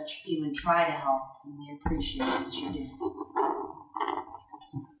to even try to help, and we appreciate what you do."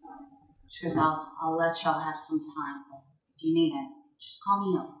 She goes, I'll let y'all have some time. If you need it, just call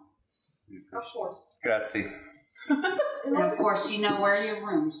me over. Of course. Grazie. And of course, you know where your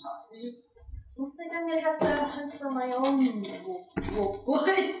rooms are. Looks like I'm gonna have to hunt for my own wolf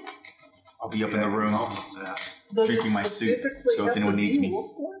blood. I'll be up in the room Does it drinking my soup, specifically so have if anyone to needs be me.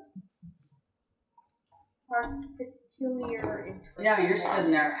 wolf blood? Peculiar and twisted. Yeah, you're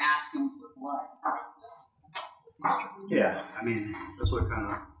sitting there asking for blood. Yeah, I mean, that's what kind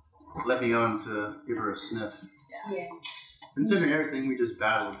of led me on to give her a sniff. Yeah. Considering everything we just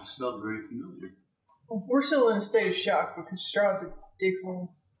battled, it smelled very familiar. We're still in a state of shock because Strahd's a dickhole.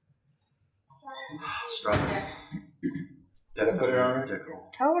 Strahd. That put it on her.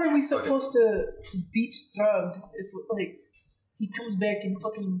 How are we supposed to beat Strahd if, like, he comes back and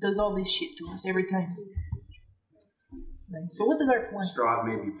fucking does all this shit to us every time? So what is our plan? Strahd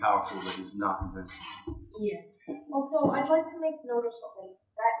may be powerful, but he's not invincible. Yes. Also, I'd like to make note of something.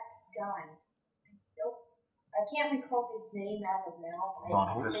 That guy. I can't recall his name as of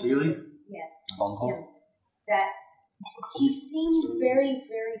now. Vasily? Yes. Von Holt? Him. That he seemed very,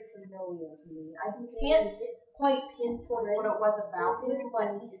 very familiar to me. I can't quite pinpoint what it was about him,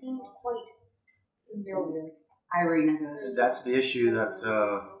 but he seemed quite familiar. Irina goes, That's the issue that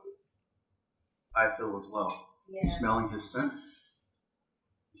I feel as well. Yes. Smelling his scent.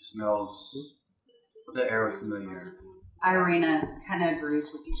 He smells the air of familiarity. Irina kind of agrees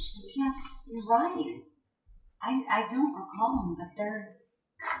with you. She goes, "Yes, you're right. I don't recall him, but there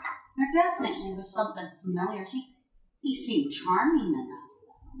definitely was something familiar. He seemed charming enough.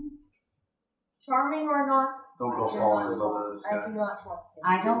 Charming or not, Don't go falling in love with this I guy. do not trust him.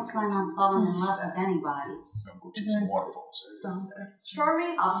 I don't plan on falling in love with anybody.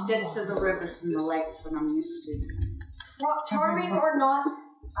 Charming, I'll stick to the rivers and the lakes that I'm used to." charming or not,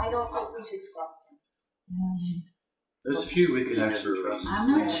 I don't think we should trust him. There's a few we can actually trust. I'm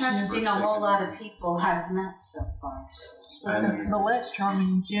not trusting a whole lot of people I've met so far. The last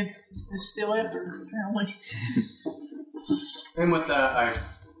charming gent is still after us, apparently. And with that, I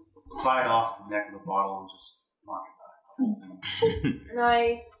bite off the neck of the bottle and just knock it back. And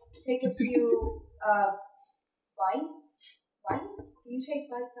I take a few bites. Bites? Do you take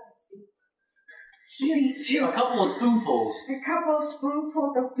bites out of soup? Beet soup. A couple of spoonfuls. A couple of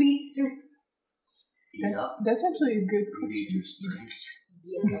spoonfuls of beet soup. That's actually a good question.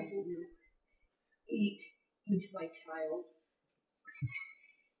 Yes, I do. Eat, my child.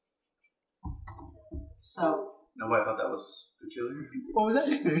 So, No, I thought that was peculiar. What was that?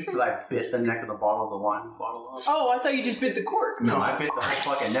 Did I bit the neck of the bottle, the wine bottle off? Oh, I thought you just bit the cork. No, I bit the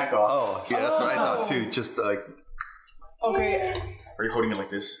whole fucking neck off. Oh, yeah, that's what I thought too. Just like. Okay. Are you holding it like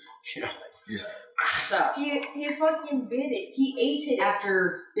this? Yeah. so He fucking bit it. He ate it.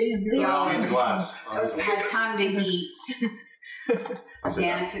 after Damn, y'all In the glass. had time to eat,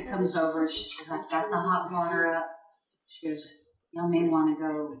 Danica comes over. She says, "I've got the hot water up." She goes, "Y'all may want to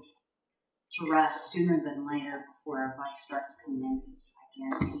go to rest sooner than later before everybody starts coming in, because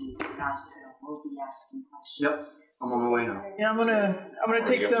I guarantee you gossip will be asking questions. Yep, I'm on my way now. Yeah, I'm gonna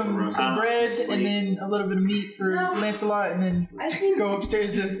take some bread and then a little bit of meat for Lancelot, and then go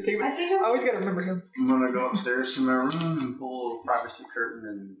upstairs to take. I always gotta remember him. I'm gonna go upstairs to my room and pull a privacy curtain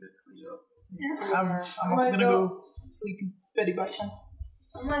and get cleaned up. I'm also gonna go sleepy Betty by time.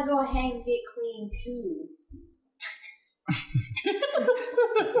 I'm gonna go ahead and get clean too.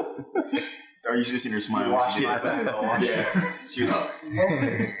 Or you should have seen her smile. Wash She my did. back. I'll wash Yeah. She loves.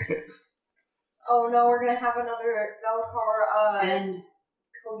 Oh no, we're gonna have another Velcar And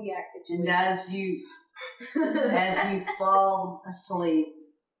Kodiak situation. And as you fall asleep,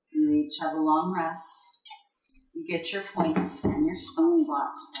 you each have a long rest. You get your points and your spell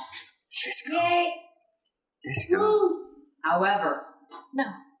slots back. Let's go. Yay! Let's go. However, No.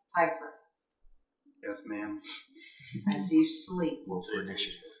 Piper, Yes, ma'am. as you sleep, Roll for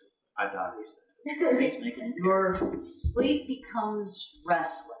initiative. I died. your sleep becomes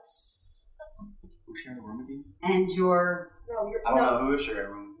restless, Who's sharing a room with you? and your No, you're I don't know who is sharing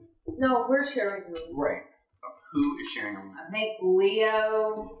a room. No, we're sharing rooms. Right. Who is sharing a room? I think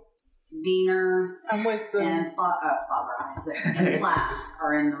Leo, Wiener, I'm with the and Father Isaac and Flask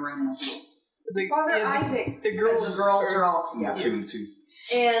are in the room with you. Father Isaac. The girls are all together. Two.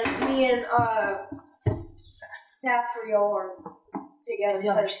 And me and Sathriel are together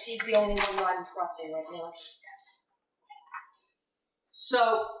because she's the only one I'm trusting right now.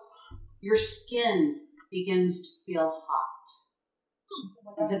 So, your skin begins to feel hot,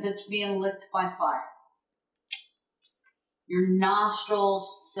 as if it's being licked by fire. Your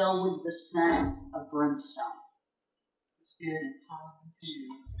nostrils fill with the scent of brimstone. It's good.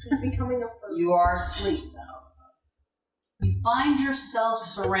 He's becoming a fur. You are asleep, though. You find yourself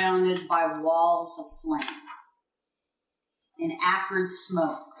surrounded by walls of flame and acrid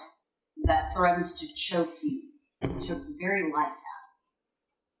smoke that threatens to choke the very life out.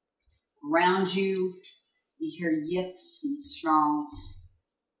 Around you, you hear yips and snarls.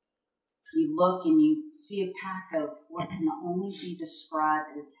 You look and you see a pack of what can only be described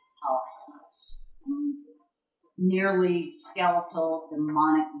as hellhounds. Nearly skeletal,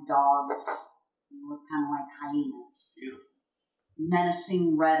 demonic dogs. They look kind of like hyenas. Beautiful.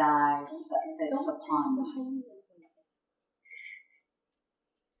 Menacing red eyes that fix upon you.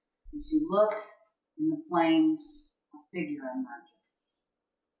 As you look in the flames, a figure emerges.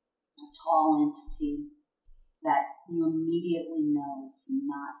 A tall entity that you immediately know is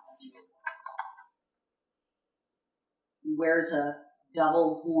not of your world. He wears a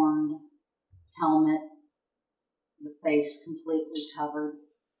double-horned helmet, the face completely covered,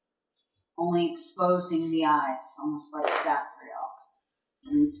 only exposing the eyes, almost like Sathriel.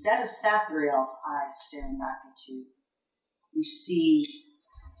 And instead of Sathriel's eyes staring back at you, you see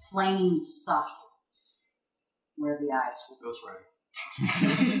flaming sockets where the eyes will go. Ghost Rider.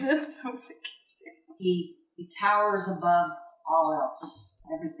 That's Jose. He towers above all else,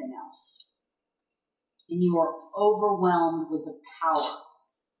 everything else. And you are overwhelmed with the power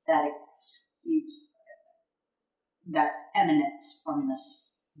that emanates from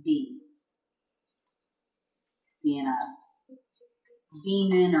this being. Being a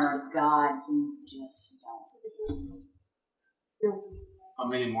demon or a god, you just don't. I'm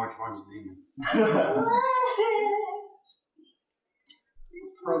leaning more towards the demon. He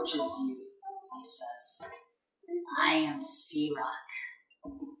approaches you. He says, I am Searock,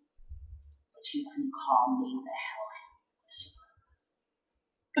 but you can call me the Hellhound Whisperer.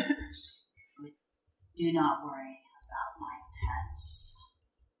 But do not worry about my pets.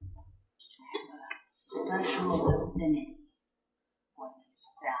 I have a special affinity for these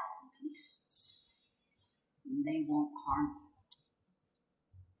foul beasts. And they won't harm you.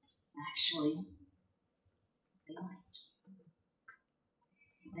 Actually, they like you.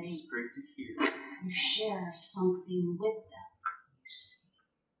 It's great to hear. You share something with them, you see.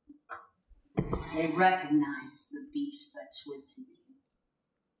 They recognize the beast that's within you.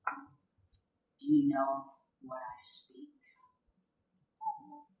 Do you know what I speak?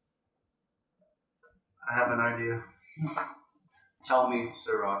 I have an idea. Tell me,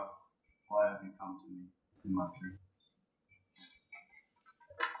 Sirach, why have you come to me in my dream?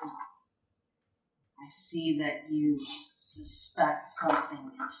 I see that you suspect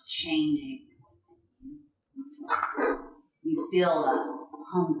something is changing within you. You feel a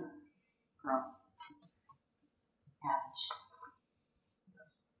hunger growing. Haven't you?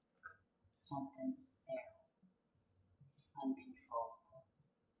 Something there. Uncontrollable.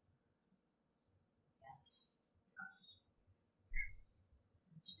 Yes.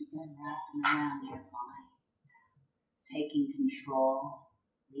 It's begun wrapping around your mind, taking control,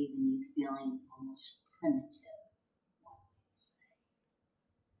 leaving you feeling almost primitive.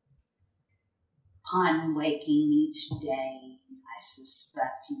 Upon waking each day, I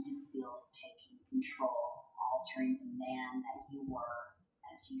suspect you can feel it taking control, altering the man that you were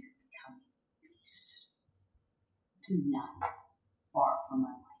as you're becoming a beast. To none, far from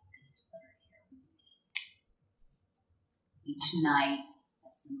unlike these that are here with me. Each night,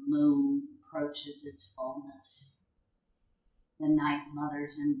 as the moon approaches its fullness, the night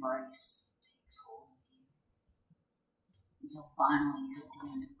mother's embrace takes hold of you, until finally you're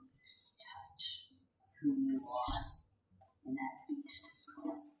going to lose touch of who you are, and that beast is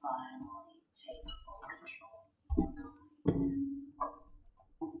going to finally take full control.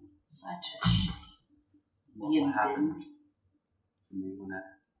 Such a shame. What will happen to me when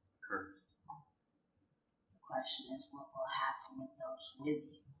that occurs? The question is, what will happen with those with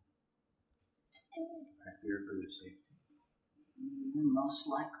you? I fear for your safety. You're most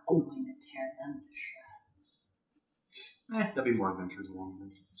likely going to tear them to shreds. There'll be more adventures along the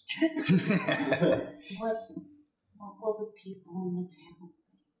way. What will the people in the town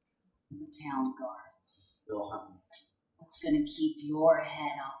think? The town guards? They'll hunt me. What's going to keep your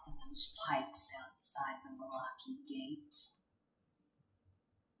head off of those pikes outside the Malaki gate?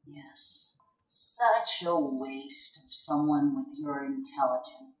 Yes, such a waste of someone with your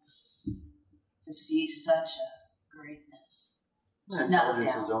intelligence to see such a greatness. My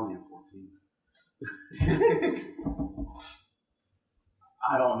intelligence is only a 14.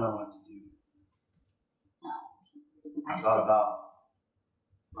 I don't know what to do. No. I thought about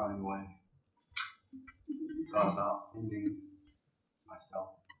running away. Thought about ending myself.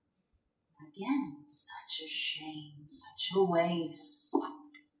 Again, such a shame, such a waste.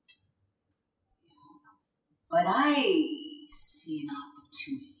 But I see an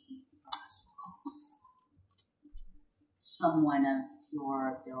opportunity for us both. Someone of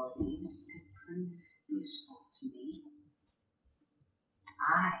your abilities could prove useful to me.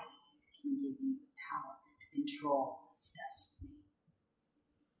 I can give you the power to control this destiny,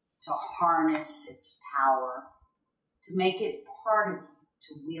 to harness its power, to make it part of you,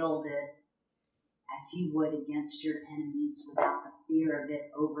 to wield it as you would against your enemies without the fear of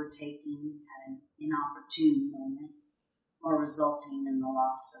it overtaking at an inopportune moment or resulting in the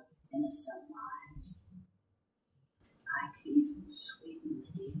loss of innocent lives. I could even sweeten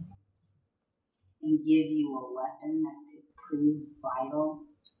with you and give you a weapon that could prove vital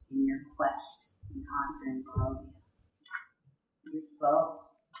in your quest in conquering Barovia. Your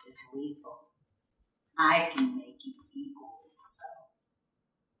foe is lethal. I can make you equally so.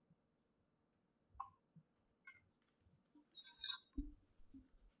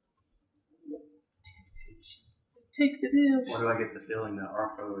 Take the deal. Why do I get the feeling that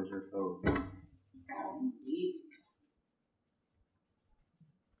our foe is your foe? Indeed.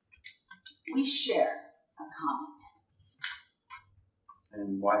 We share a common enemy.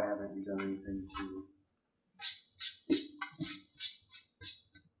 And why haven't you done anything to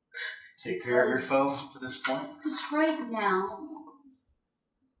take care of your foe to this point? Because right now,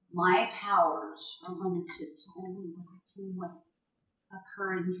 my powers are limited to only what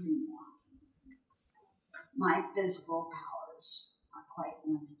occur in dreamwalking. My physical powers are quite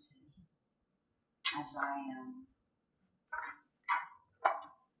limited, as I am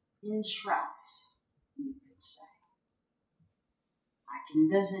entrapped, you could say. I can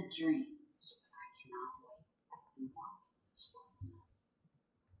visit dreams, but I cannot wait and walk this world.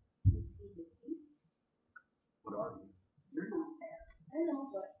 What are you? You're not there. I know,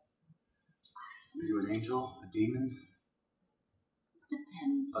 but Are you an angel? A demon?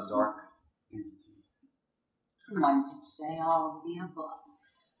 Depends. A dark entity? One could say all of the above.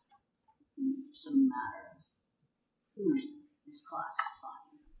 It's a matter of who is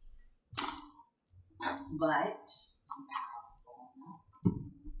classifying. But I'm powerful enough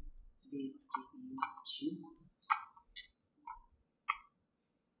to be able to give you what you want.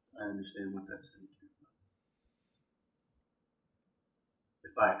 I understand what's at stake here.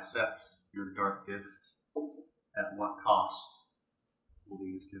 If I accept your dark gift, at what cost will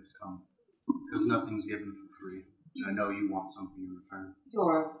these gifts come? Because nothing's given for free. I know you want something in return. You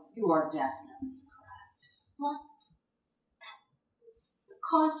are definitely correct. But the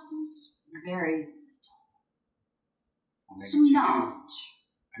cost is very little. I'll make Some it to knowledge.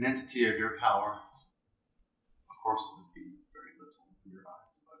 you an entity of your power. Of course, it would be very little in your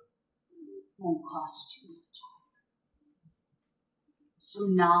eyes, but It won't cost you much.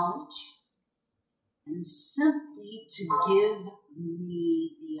 Some knowledge, and simply to give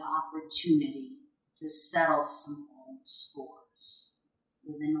me the opportunity to settle some old scores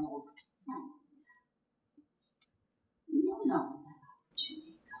with an old friend. You don't know when that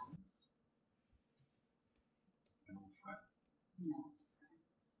opportunity comes. an old friend. An old friend.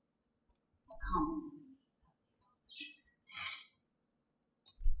 A common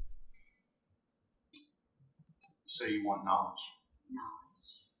say you want knowledge.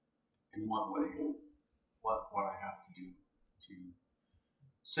 Knowledge. In what way? What I have to do to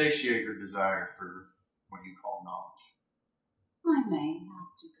satiate your desire for what you call knowledge? I may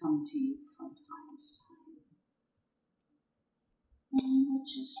have to come to you from time to time. And you will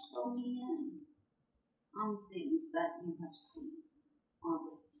just fill me in on things that you have seen or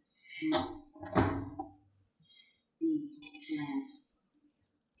witnessed. The land.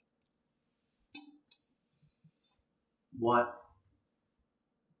 What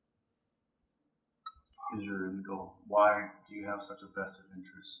is your end goal? Why do you have such a vested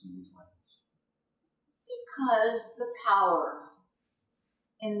interest in these lands? Because the power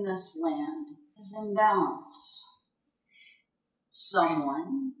in this land is imbalanced.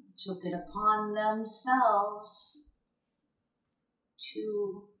 Someone took it upon themselves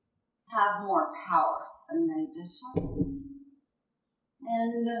to have more power than they deserve.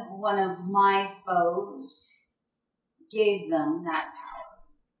 And one of my foes gave them that power.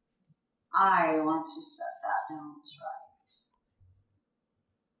 I want to set that balance right.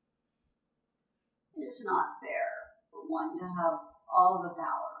 It is not fair for one to have all the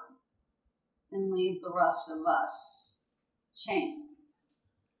power and leave the rest of us chained,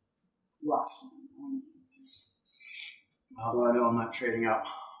 watching on How do I know I'm not trading out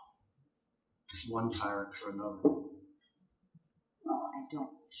one tyrant for another? Well, I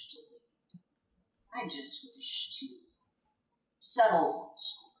don't wish to lead. I just wish to settle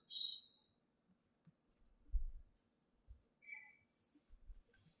scores.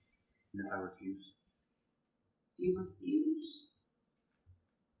 And if I refuse? If you refuse,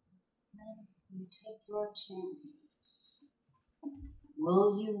 then you take your chances.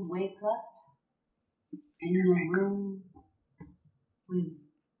 Will you wake up in a room with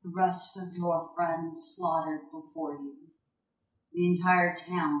the rest of your friends slaughtered before you? The entire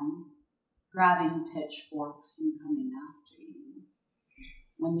town grabbing pitchforks and coming after you,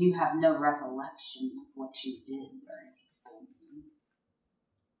 when you have no recollection of what you did during the full moon?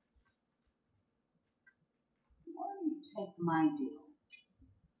 Why don't you take my deal?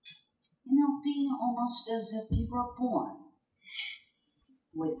 And it'll be almost as if you were born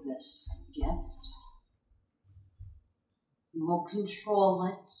with this gift. You will control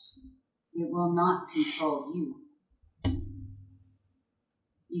it. It will not control you.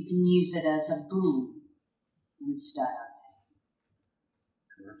 You can use it as a boon instead of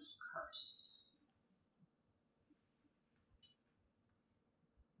a curse.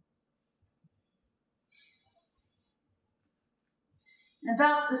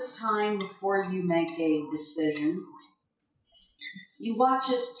 About this time, before you make a decision, you watch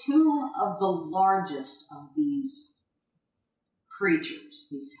as two of the largest of these creatures,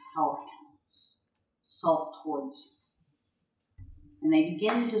 these hellhounds, salt towards you. And they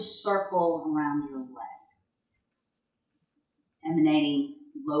begin to circle around your leg, emanating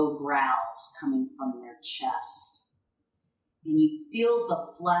low growls coming from their chest. And you feel the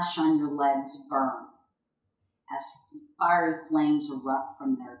flesh on your legs burn as fiery flames erupt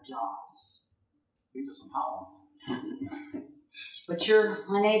from their jaws. These are some hot ones. But you're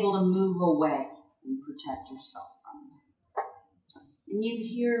unable to move away and protect yourself from them. And you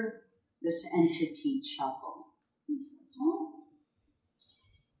hear this entity chuckle. He says, well,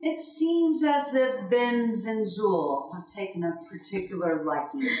 it seems as if Ben Zenzul have taken a particular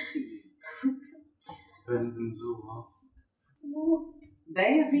liking to you. Ben Zenzul, huh? Well,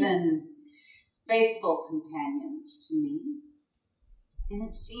 they have been faithful companions to me, and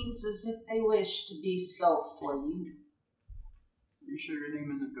it seems as if they wish to be so for you. Are you sure your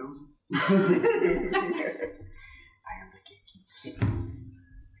name isn't Gozen? I am the gatekeeper.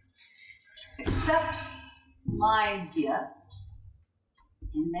 Accept my gift,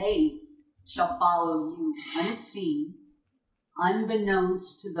 and they shall follow you unseen,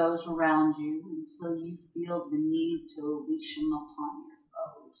 unbeknownst to those around you, until you feel the need to unleash them upon your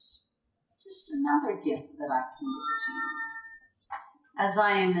foes. Just another gift that I can give to you, as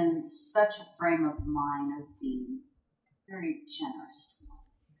I am in such a frame of mind of being very generous to one of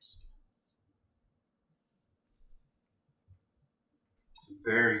your skills. It's a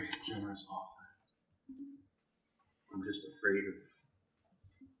very generous offer. I'm just afraid of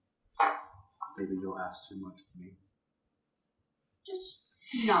maybe you'll ask too much of me. Just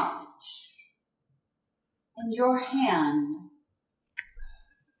knowledge, and your hand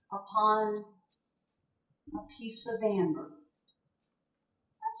upon a piece of amber.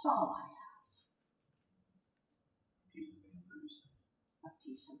 That's all I ask. Piece of amber, you said. A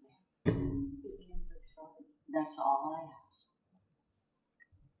piece of amber. That's all I ask.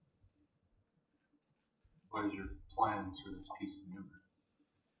 What is your plans for this piece of amber?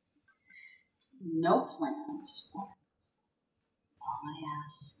 no plans for it. All I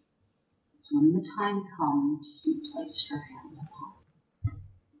ask is when the time comes, you place your hand upon it.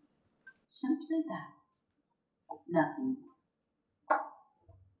 Simply that. Nothing more.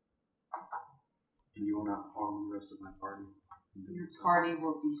 And you will not harm the rest of my party? Your party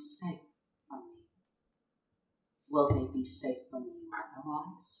will be safe from me. Will they be safe from you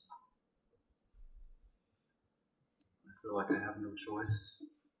otherwise? I feel like I have no choice.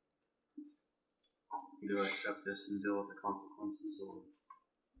 Do I accept this and deal with the consequences, or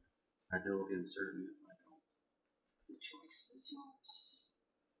I deal with the uncertainty if I don't? The choice is yours.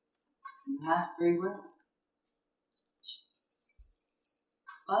 You have free will.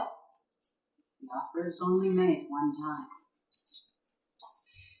 But the offer is only made one time.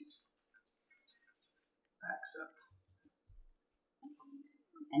 I accept.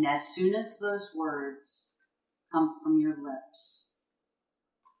 And as soon as those words come from your lips,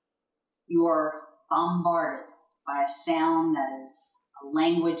 you are bombarded by a sound that is a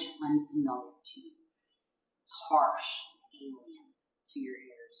language unfamiliar to you. It's harsh, alien to your ears.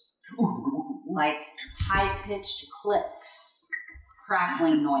 Like high-pitched clicks,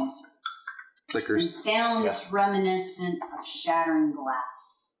 crackling noises, Clickers. and sounds reminiscent of shattering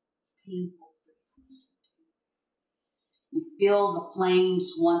glass. It's painful for you to listen to. You feel the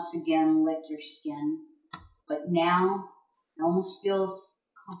flames once again lick your skin, but now it almost feels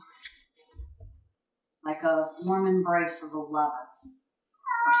comforting, like a warm embrace of a lover,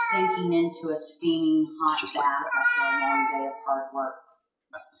 or sinking into a steaming hot bath after a long day of hard work.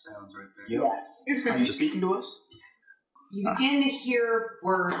 That's the sounds right there. Yes. Are you speaking to us? You begin to hear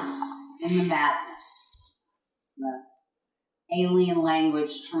words in the madness. The alien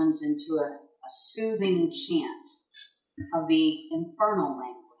language turns into a soothing chant of the infernal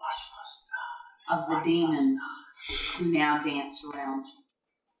language of the demons who now dance around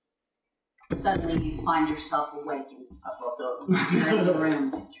you. Suddenly you find yourself awakened. I fucked up. You're in the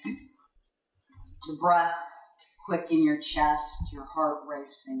room. Your breath quick in your chest, your heart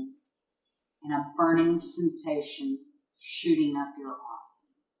racing, and a burning sensation shooting up your arm.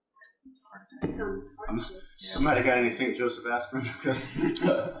 Somebody got any St. Joseph aspirin?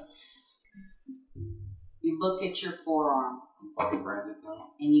 You look at your forearm. I'm fucking branded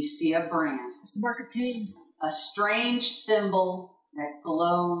now. And you see a brand. It's the mark of Cain. A strange symbol that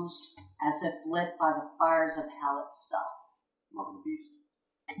glows as if lit by the fires of hell itself. Mark of the beast.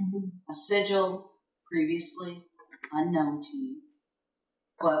 A sigil previously unknown to you,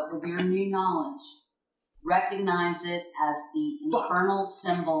 but with your new knowledge, recognize it as the infernal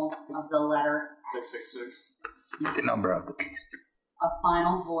symbol of the letter 666. The number of the beast. A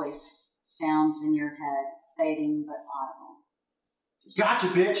final voice sounds in your head, fading but audible. Gotcha,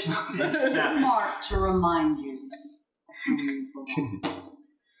 bitch! Just mark to remind you of who you belong.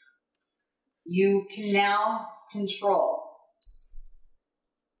 You can now control.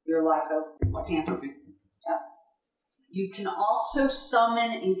 You're like a panther. Yep. You can also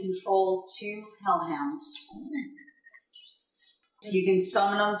summon and control 2 hellhounds. You can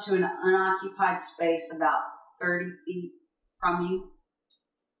summon them to an unoccupied space about 30 feet from you,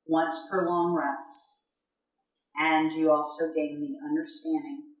 once per long rest. And you also gain the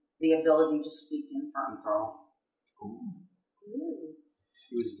understanding, the ability to speak infernal.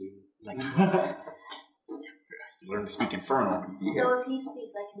 He was doing like learn to speak infernal. So if he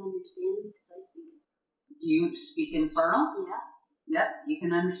speaks, I can understand him because I speak. Do you speak infernal? Yeah. Yep, you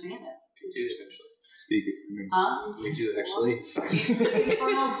can understand it. We do actually. Speak it. Huh? We do actually. You speak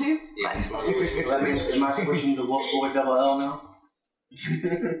infernal too? Yes. That means, am I switching to Wolf Boy Double L now?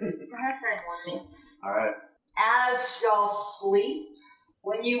 Alright. As y'all sleep,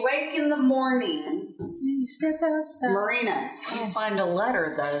 when you wake in the morning, You step outside. Marina, you find a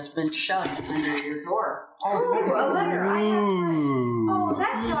letter that has been shoved under your door. Oh, a letter. I have friends. Oh,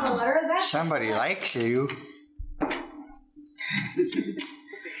 that's not a letter. That's Somebody likes you.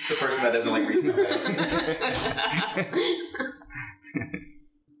 The person that doesn't like reading.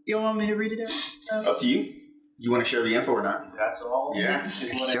 You want me to read it out? Up to you. You want to share the info or not? That's all? Yeah.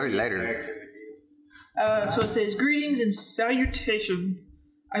 Share the letter. So it says, greetings and salutations.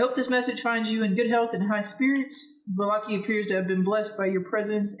 I hope this message finds you in good health and high spirits. Balaki appears to have been blessed by your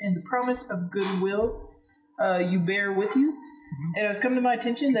presence and the promise of goodwill you bear with you. It has come to my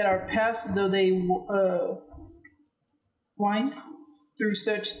attention that our paths, though they wind through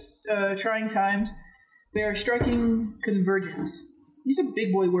such trying times, bear striking convergence. These are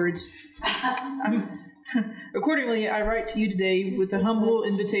big boy words. Accordingly, I write to you today with a humble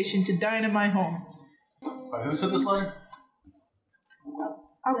invitation to dine in my home. Who sent this letter?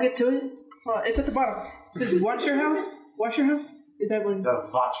 I'll get to it. It's at the bottom. It says, watch your house. Wash your house. Is that what? The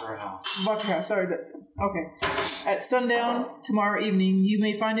Vacher House. Vacher House, sorry. Okay. At sundown tomorrow evening, you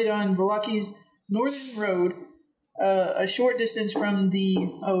may find it on Valaki's Northern Road, a short distance from the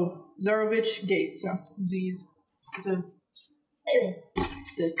Zarovich Gate. So, Z's. It's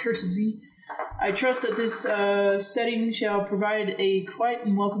the curse of Z. I trust that this setting shall provide a quiet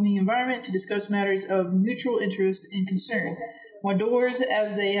and welcoming environment to discuss matters of mutual interest and concern. My doors,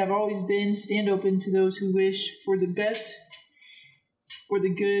 as they have always been, stand open to those who wish for the best for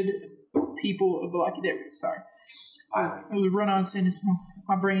the good people of Valaki. Sorry. It was a run-on sentence,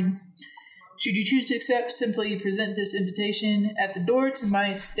 my brain. Should you choose to accept, simply present this invitation at the door to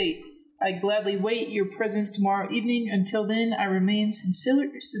my estate. I gladly wait your presence tomorrow evening. Until then, I remain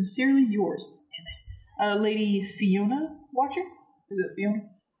sincerely yours. Lady Fiona Watcher? Is it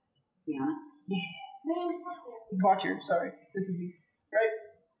Fiona? Fiona? Yeah. Watcher, sorry. It's a V, right?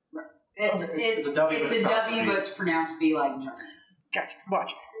 It's a W, but it's pronounced V like German. Gotcha.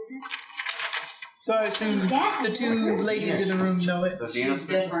 Watcher. So I assume the two ladies in the room know it. She's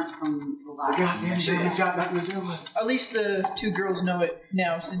different from the last. Goddamn, German's got nothing to do with it. At least the two girls know it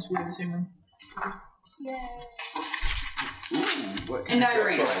now, since we're in the same room. And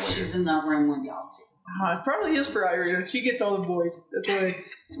Irene, she's in the room with y'all too. It probably is for Irene. She gets all the boys. That's why.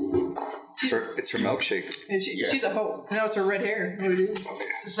 It's her milkshake. She's a hoe. Now it's her red hair. What it is.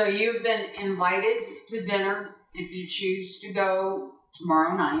 So you've been invited to dinner if you choose to go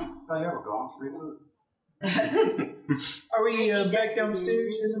tomorrow night. Oh yeah, we're going free food. Are we back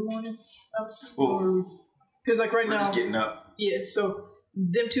downstairs in the morning? Because like right we're now, just getting up. Yeah. So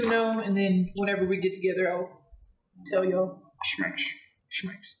them two know, and then whenever we get together, I'll tell y'all. Schmecks.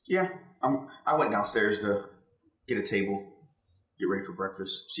 Yeah. I went downstairs to get a table, get ready for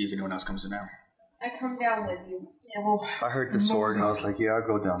breakfast, see if anyone else comes in now. I come down with you. Yeah, well, I heard the sword and I was like, yeah, I'll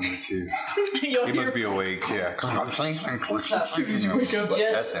go down there too. He must be awake, yeah. Just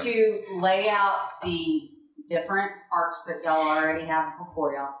to lay out the different arcs that y'all already have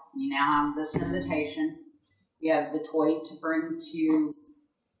before y'all. You now have this invitation. You have the toy to bring to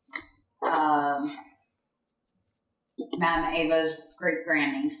Madame Ava's great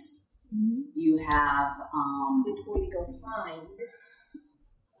grandniece. Mm-hmm. You have the toy to go find.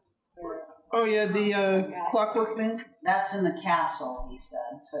 Oh yeah, the Clockwork Man. That's in the castle, he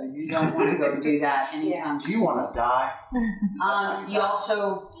said. So you don't want to go do that anytime soon. Do you want to die? You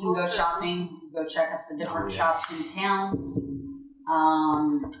also can go shopping. Go check out the different shops in town.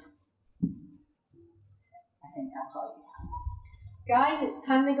 I think that's all you have. Guys, it's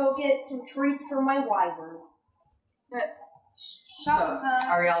time to go get some treats for my wyvern. So,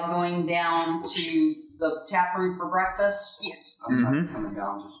 are y'all going down to the tap room for breakfast? Yes. I'm not coming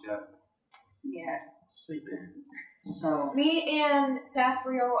down just yet. Yeah. Sleeping. So me and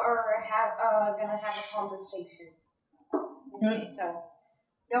Sathriel are gonna have a conversation. Okay, so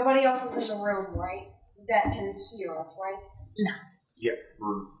nobody else is in the room, right? That can hear us, right? No. Yep,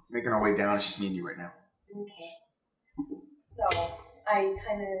 we're making our way down. It's just me and you right now. Okay. So I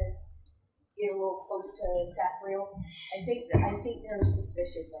kind of get a little close to Sathriel. I think they're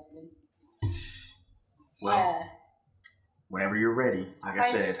suspicious of me. Well, whenever you're ready, like I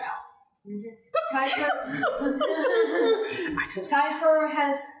said. Cypher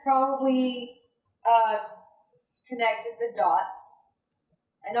has probably connected the dots.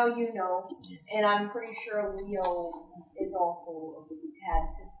 I know you know, and I'm pretty sure Leo is also a tad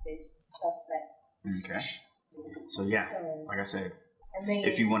suspect. Okay. So yeah, like I said, I mean,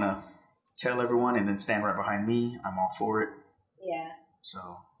 if you want to tell everyone and then stand right behind me, I'm all for it. Yeah.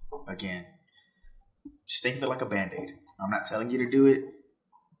 So again, just think of it like a Band-Aid. I'm not telling you to do it,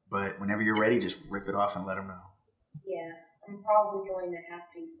 but whenever you're ready, just rip it off and let them know. Yeah, I'm probably going to have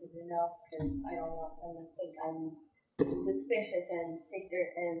to soon enough because I don't want them to think I'm suspicious and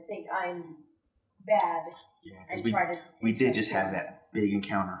think I'm bad. Yeah, because we did just have that big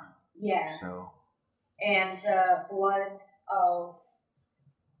encounter. Yeah. So. And the blood of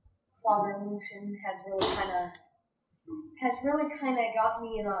Father Lucian has really kind of got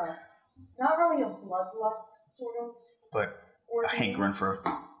me in a not really a bloodlust sort of. But a hankering for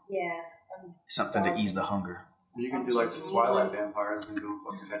something to ease the hunger. You can do like the Twilight vampires and go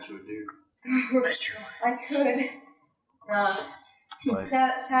fucking fetch you a dude. That's true. I could.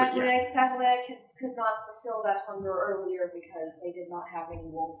 Sadly, I could not fulfill that hunger earlier because they did not have any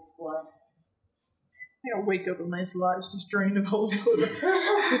wolf's blood. I gotta wake up and my saliva just drained of whole blood.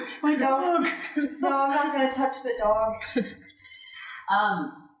 My dog. No, I'm not gonna touch the dog.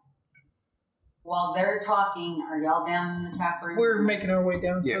 While they're talking, are y'all down in the tap room? We're making our way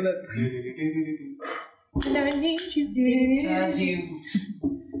down so that. And I need you. So as you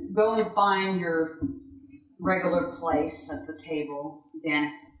go and find your regular place at the table.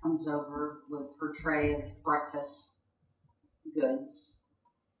 Danica comes over with her tray of breakfast goods.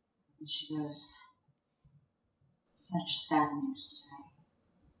 And she goes, such sad news today.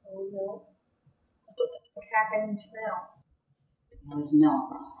 Oh no. What happened now? It was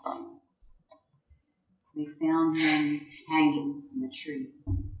Milrock. They found him hanging from a tree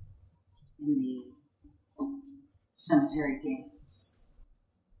in the cemetery gates.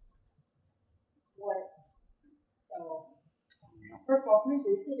 What? So, first of all,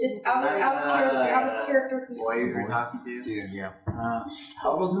 just out of character. Warrior hockey dude. Yeah.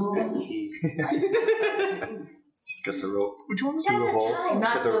 How was the recipe? Just got the rope. Which one was through the hole.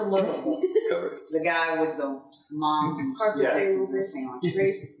 Not the little, Cover it. the guy with the mom who's addicted to the sandwich.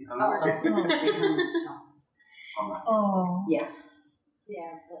 Oh. Yeah.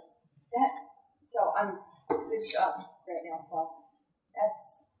 Yeah, but that. So it's us right now. So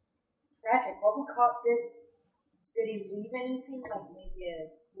that's tragic. What we caught? Did he leave anything? Like maybe a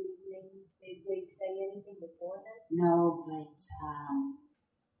reasoning? Did they say anything before then? No, but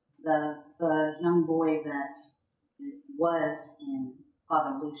the young boy that was in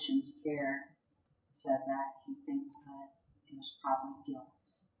Father Lucian's care said that he thinks that it was probably guilt.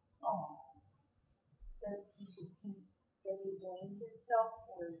 Oh. Does he blame himself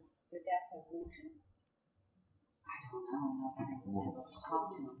for the death of Lucian? I don't know. Nobody was able to talk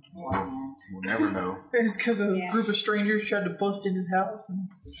to him beforehand. We'll never know. It's because a group of strangers tried to bust in his house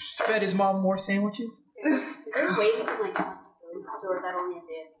and fed his mom more sandwiches. Is there a way we can like talk to ghosts, or is that only if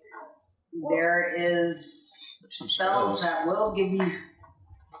they have your house? There is spells that will give you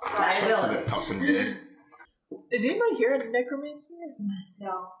that ability. Talk to the dead. Is anybody here a necromancer?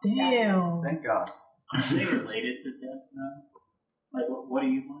 No. Damn. Thank God. Are they related to death now? Like, what do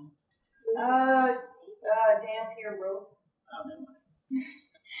you want? Dampier rope. Oh, never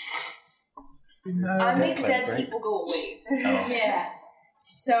mind. I make Death dead Clan, people go away. Oh. Yeah.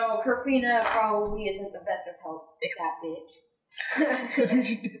 So Kerfina probably isn't the best of help. That bitch.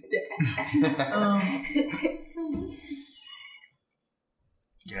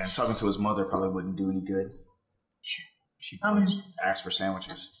 Yeah, talking to his mother probably wouldn't do any good. She'd probably just ask for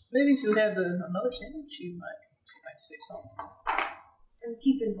sandwiches. Maybe if you had another sandwich, you might say something. And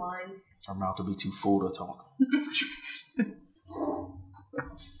keep in mind, Her mouth would be too full to talk.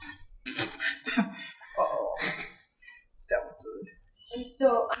 Oh, that was good. I'm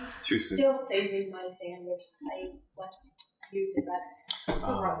still Too soon. saving my sandwich. I must use it at the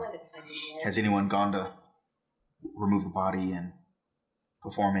right time. Has anyone gone to remove the body and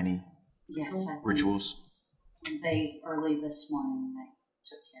perform any Yes, I think rituals? they early this morning they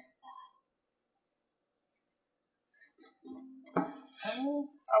took care of that.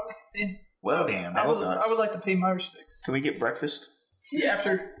 Well, damn, that was us. I would like to pay my respects. Can we get breakfast? Yeah,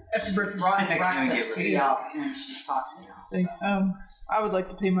 after breakfast. Breakfast to y'all when she's talking to y'all. I would like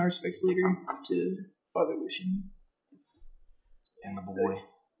to pay my respects later to Father Lucian. And the boy.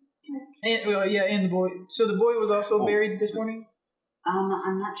 And the boy. So the boy was also buried this morning?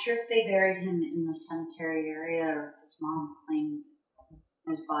 I'm not sure if they buried him in the cemetery area or if his mom claimed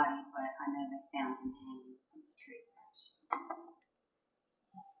his body, but I know they found him hanging from the tree.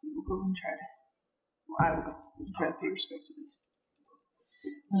 We'll go and try to. Well, I will go and try to pay respect to this.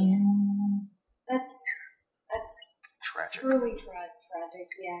 That's tragic. Truly tragic.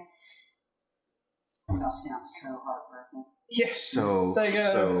 Yeah. That sounds so heartbreaking. Yes. So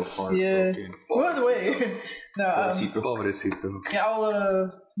heartbroken. Yeah. By the way, Pobrecito. yeah,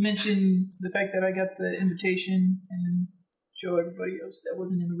 I'll mention the fact that I got the invitation and then show everybody else that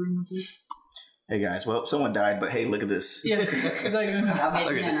wasn't in the room with me. Hey guys, well, someone died, but hey, look at this. Yeah, it's like it's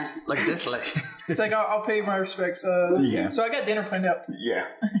like I'll pay my respects. Yeah. So I got dinner planned out. Yeah.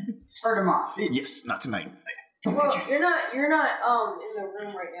 For tomorrow. Yes, not tonight. Well, you're not in the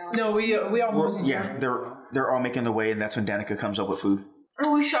room right now. No, we all yeah, they're all making their way, and that's when Danica comes up with food.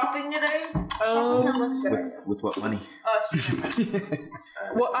 Are we shopping today? With what money?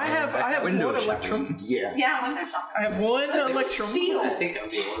 Well, I have one electrum. Yeah. Yeah, window shopping. I have one electrum. I think I'm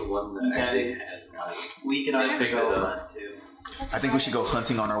the only one that actually has money. We can also go hunt too. I think we should go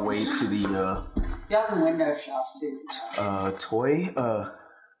hunting on our way to the Y'all can window shop too. toy to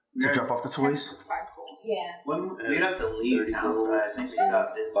drop off the toys. Yeah. We'd have to leave town for that. I think we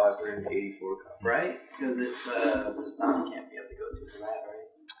stopped this 584 right? Because it's the stomach camp you have to go to for that, right?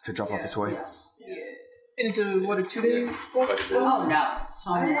 To drop off the toy. Yes. Yeah. And it's a 2-day walk? Oh no, it's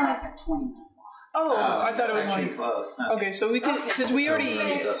only like a 20-minute walk. Oh, I thought it was actually like close. Okay, so we could since we already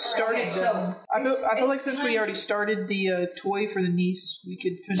started. So I feel like since we already started the toy for the niece, we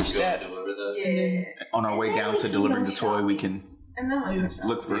could finish that. Deliver that. And then, On our way down to delivering the toy, we can And then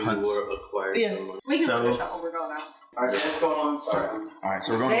look for huts. Yeah. We can So- look a shot when we're going out. Alright, what's going on? Sorry. Alright,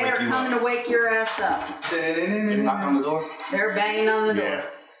 so we're going They to are wake you coming up. to wake your ass up. They knock on the door. They're banging on the door. Yeah.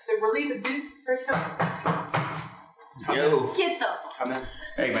 So we're leaving, dude. Hurry up. Yo. Get them. Come in.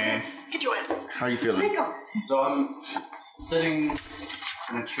 Hey, man. Get your ass. How you feeling? So I'm sitting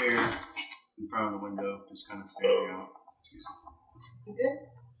in a chair in front of the window, just kind of staring out. Excuse You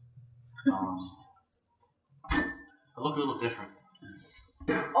good? me. I look a little different.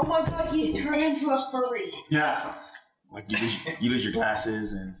 Oh my god, he's turned into a furry. Yeah. Like you lose your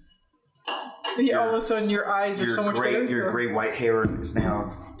glasses and Yeah, all of a sudden your eyes are so much better. your gray white hair is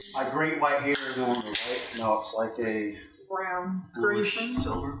now My great white hair is no longer white. No, it's like a brown, bluish gray.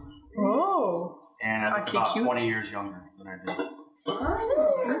 silver. Oh. And I look Okay, about cute. 20 years younger than I did.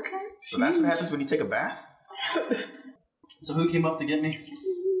 Okay. So that's what happens when you take a bath? So who came up to get me?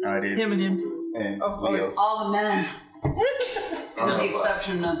 I did. Him and him. And Oh, Leo. All the men. With the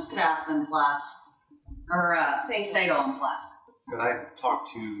exception of Seth and Plas. Or, Sadal and Plas. Could I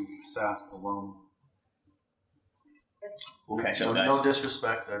talk to Saf alone? We'll catch up, No, guys. no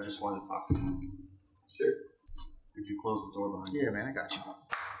disrespect, I just wanted to talk to him. Sure. Could you close the door behind you? Yeah, man, I got you.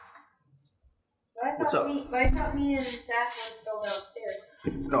 I What's thought up? I thought me and Zach were still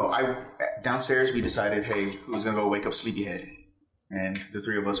downstairs. No, downstairs we decided, hey, who's gonna go wake up Sleepyhead? And the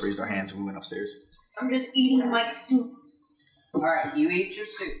three of us raised our hands and we went upstairs. I'm just eating my soup. Alright, you eat your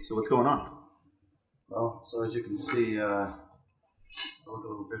soup. So what's going on? Well, so as you can see, I look a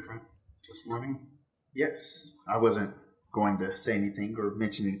little different this morning. Yes. I wasn't going to say anything or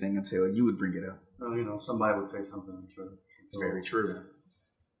mention anything until you would bring it up. Well, you know, somebody would say something, I'm sure. It's very true.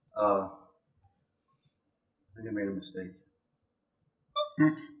 I think I made a mistake.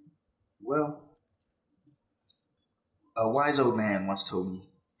 Well, a wise old man once told me,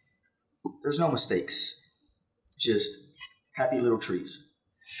 there's no mistakes, just happy little trees.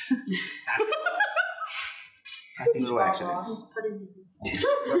 Happy little accidents.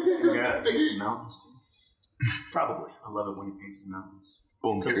 You got paste the mountains too. Probably. I love it when you paste the mountains.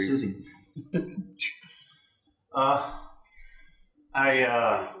 Boom So trees. soothing.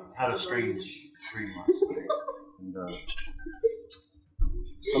 I had a strange dream last night, and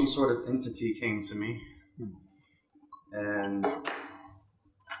some sort of entity came to me, and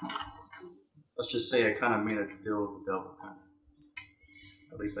let's just say I kind of made a deal with the devil. Kind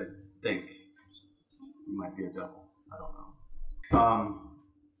of. At least I think he might be a devil. I don't know.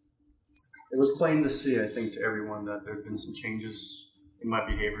 It was plain to see, I think, to everyone that there had been some changes in my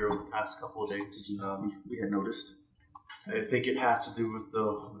behavior over the past couple of days. We had noticed. I think it has to do with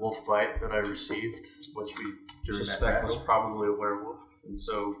the wolf bite that I received, which we During that suspect was battle? probably a werewolf. And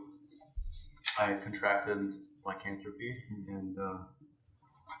so I contracted lycanthropy, and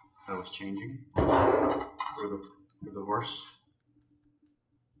I was changing for the worse.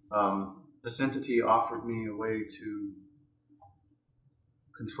 This entity offered me a way to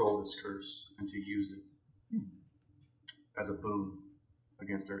control this curse and to use it as a boon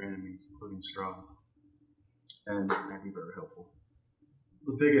against our enemies, including Strahd. And that'd be very helpful.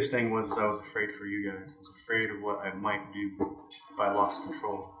 The biggest thing was I was afraid for you guys. I was afraid of what I might do if I lost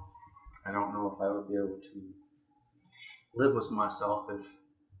control. I don't know if I would be able to live with myself if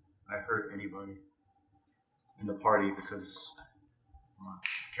I hurt anybody in the party, because I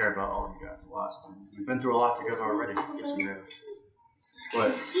care about all of you guys a lot. We've been through a lot together already. Yes, we have.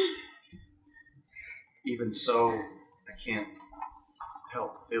 But even so, I can't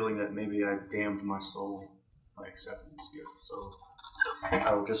help feeling that maybe I damned my soul by accepting this gift. So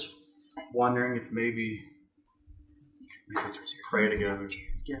I was just wondering if maybe we could pray together.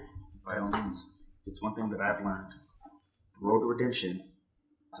 Yeah, by all means. It's one thing that I've learned. The road to redemption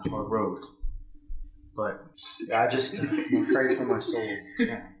is a hard road. But I'm afraid for my soul.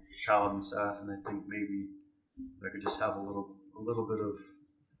 Yeah. Shalom and Saf, and I think maybe I could just have a little bit of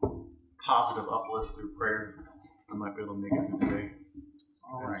positive uplift through prayer. I might be able to make it through the day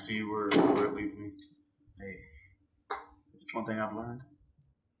and see where it leads me. Hey, if it's one thing I've learned.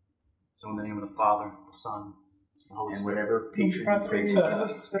 So in the name of the Father, the Son, and the Holy And Spirit. whatever patron you pray to.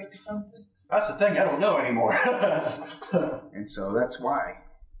 That's the thing, I don't know anymore. And so that's why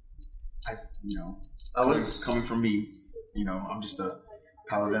coming from me, I'm just a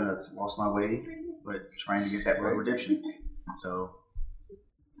paladin that's lost my way, but trying to get that road of redemption. So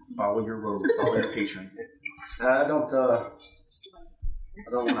follow your road, follow your patron. I don't want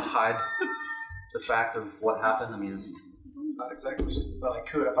to hide the fact of what happened. I mean, not exactly, but I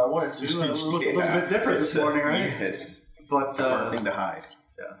could if I wanted to. It would look a little bit different this morning, right? Yes. But it's a hard thing to hide.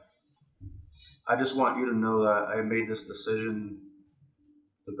 Yeah. I just want you to know that I made this decision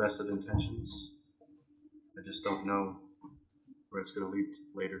the best of intentions. I just don't know where it's going to lead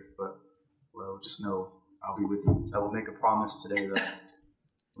later. But, well, just know I'll be with you. I will make a promise today that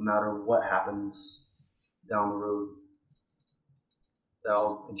no matter what happens down the road, that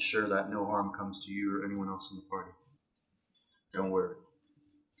I'll ensure that no harm comes to you or anyone else in the party. Don't worry.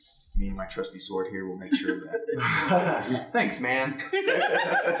 Me and my trusty sword here will make sure of that. Thanks, man.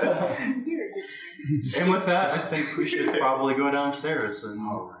 And with that, I think we should probably go downstairs and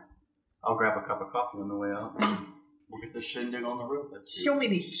I'll grab a cup of coffee on the way out. We'll get this shindig on the road. Show me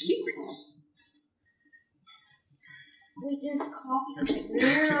the secrets. Wait, there's coffee.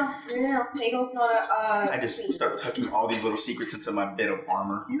 No. Sagel's not I just start tucking all these little secrets into my bit of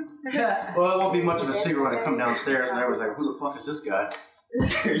armor. Well, it won't be much of a secret when I come downstairs and everyone's like, who the fuck is this guy?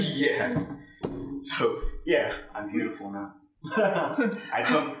 Yeah. So, yeah. I'm beautiful now.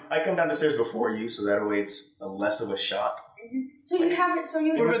 I come down the stairs before you, so that way it's less of a shock. So you haven't. So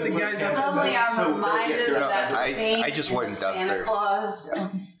you. What about the guys Suddenly I'm reminded of that scene I just in went the Santa downstairs. Claus.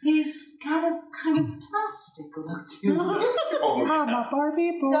 He's got a kind of plastic look to him. Oh, I'm a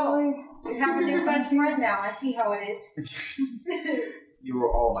Barbie boy. So you have a new best friend now. I see how it is. You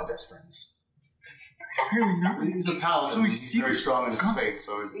were all my best friends. He's a paladin. So he's very strong in his faith,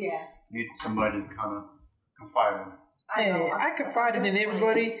 so Yeah. need somebody to kind of confide in. Hey, I confided in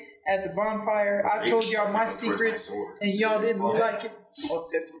everybody at the bonfire. I told y'all my secrets, and y'all didn't like it. Well,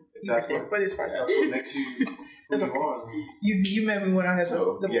 except That's you did, but it's fine. That's what makes you who It's you okay. are. You met me when I had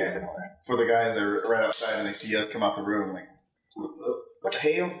So, the yeah. voice and all that. For the guys that are right outside and they see us come out the room, like, what the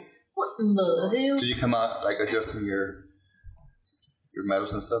hell? What in the hell? Did you come out like adjusting your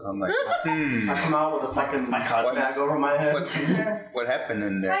medals and stuff? I'm like, I come out with a fucking My cotton bag over my head. what happened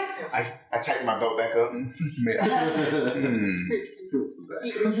in there? I tightened my belt back up.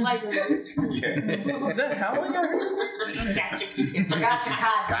 Yeah. Is that howling? Forgot your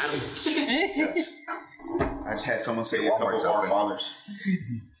copies. I just had someone say a couple of our fathers.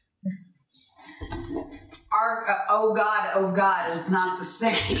 Our oh God is not the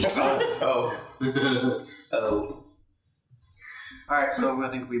same. Oh. Alright, so I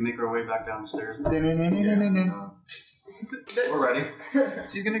think we make our way back downstairs. We're ready.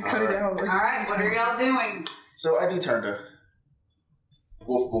 She's gonna cut it out. Alright, what are y'all doing? So I do turn to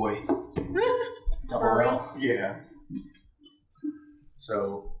Wolf Boy. For real? Yeah.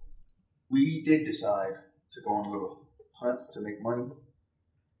 So we did decide to go on little hunts to make money.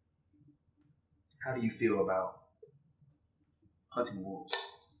 How do you feel about hunting wolves?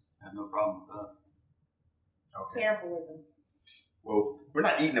 I have no problem with that. Okay. Cannibalism. Well, we're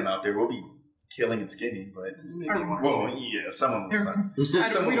not eating them out there. We'll be killing and skinning, but well, yeah, some of them.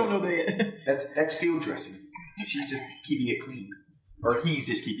 We don't know that yet. That's field dressing. She's just keeping it clean, or he's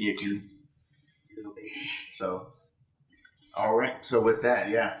just keeping it clean. So, all right. So with that,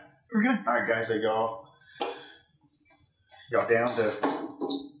 yeah. Okay. All right, guys, are y'all down to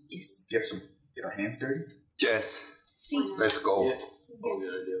get our hands dirty? Yes. Let's go. Yeah. Oh,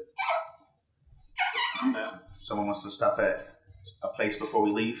 good idea. Someone wants to stop at a place before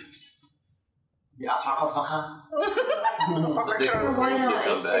we leave. Yeah, I think we're going to come back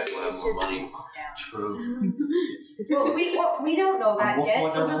when I have more money. True. Well, we don't know that Wolf yet.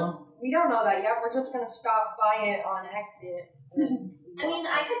 Boy We don't know that yet. We're just gonna stop by it on accident. I mean,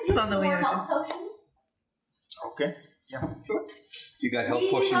 I could use some more health potions. Okay. Yeah. Sure. You got health We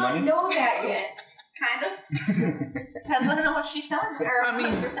do potion not money? know that yet. Kind of. Depends on how much she's selling them. Or I how mean,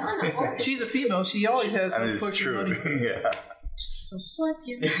 much they're selling them for. she's a female. She always has I mean, some it's pushing true. money. Yeah. So slap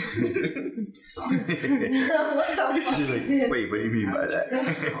you. What the fuck? She's like, wait, what do you mean by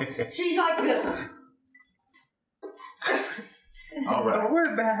that? She's like this. All right. Don't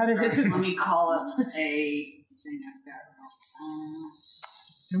worry about it. Let me call up a thing I've got real fast.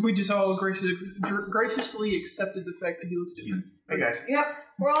 And we just all graciously accepted the fact that he looks different. Hey guys. Yep.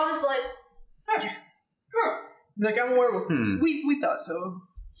 We're all just like, He's like, I'm a werewolf. We thought so.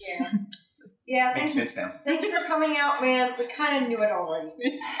 yeah. Yeah, Makes sense now. thanks for coming out, man. We kind of knew it already.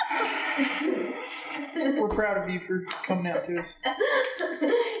 We're proud of you for coming out to us.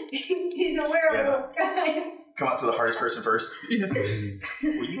 He's a werewolf, guys. Come out to the hardest person first. Yeah.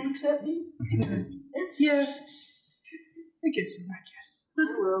 Will you accept me? Yeah. I guess.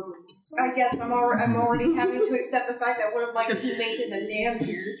 I guess I'm already having to accept the fact that one of my teammates is a damn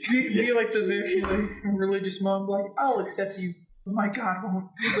dude. You're like the very like, religious mom, like, I'll accept you, but my God won't.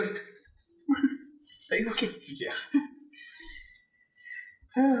 He's like, okay. Yeah.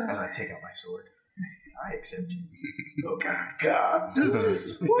 As I take out my sword, I accept you. Oh God. Of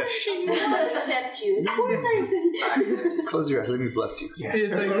course I accept you. Of course I accept you. Close your eyes. Let me bless you. Yeah.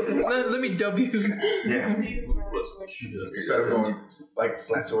 It's like, let me dub you. Yeah. Instead of going like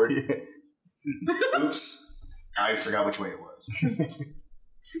flat sword. Oops. I forgot which way it was. was.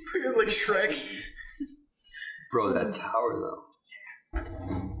 Pretty like Shrek. Bro, that tower though.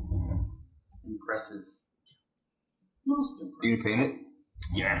 Impressive. Most impressive. You can paint it?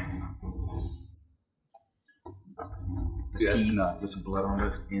 Yeah. Dude, that's Teeth nuts. with some blood on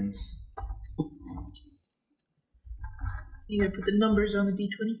the ends. You gotta put the numbers on the D20.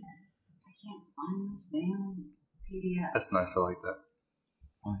 I can't find this damn PDF. That's nice. I like that.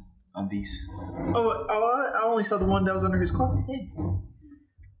 On these. I only saw the one that was under his clock. Yeah. Oh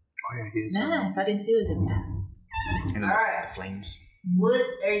yeah, he is. Nice. I didn't see those in there. And Alright. the flames. What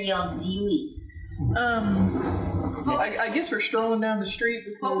are y'all doing? I guess we're strolling down the street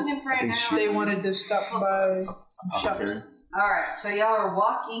because Hoping and praying now. they wanted to stop by some shops. Alright, so y'all are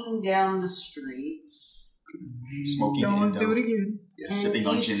walking down the streets. Smoking Don't and do it again. yeah, And sipping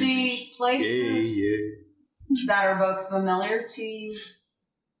on you gin and see juice. places that are both familiar to you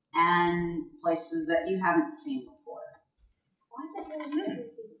and places that you haven't seen before. Why the hell are you doing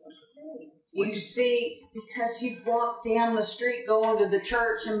things so familiar? You see, because you've walked down the street going to the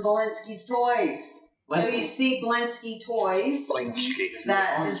church and Belinsky's Toys. So you see Blinsky Toys.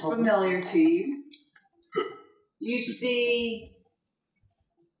 That is familiar to you. You see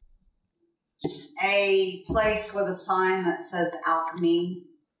a place with a sign that says alchemy.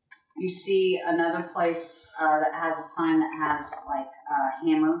 You see another place that has a sign that has like a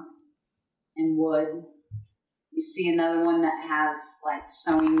hammer and wood. You see another one that has like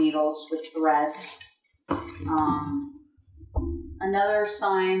sewing needles with thread. Another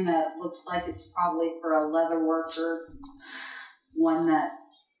sign that looks like it's probably for a leather worker. One that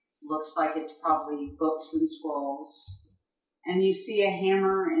looks like it's probably books and scrolls. And you see a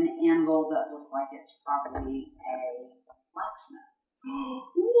hammer and anvil that look like it's probably a blacksmith.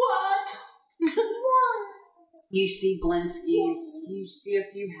 What? You see Blinsky's, you see a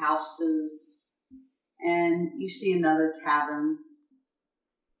few houses, and you see another tavern.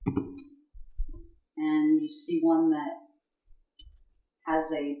 And you see one that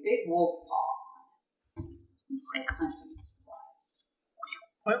has a big wolf paw. It says hunting supplies.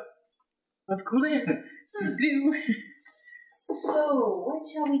 Well, let's go there. Do. So, what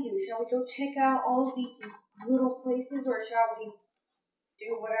shall we do? Shall we go check out all of these little places, or shall we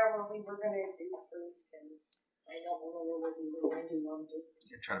do whatever we were going to do first? And I don't remember what we were going to do on this.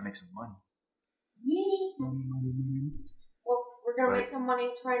 Try to make some money. Yay! Well, we're going to make some money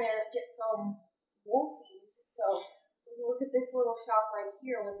trying to get some wolfies. So, look at this little shop right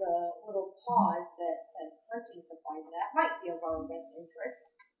here with a little pod that says hunting supplies. That might be of our best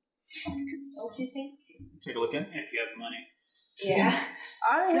interest. Don't you think? Take a look in. If you have money. Yeah.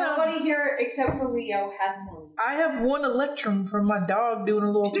 Nobody here except for Leo has money. I have one electrum from my dog doing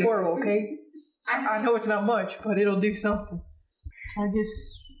a little twirl, okay? I know it's not much, but it'll do something. So I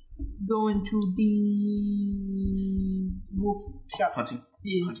guess going to the wolf shop. Hunting.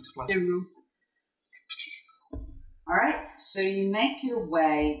 Yeah. Hunting supplies. There we go. Alright, so you make your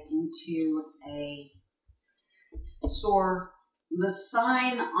way into a store. The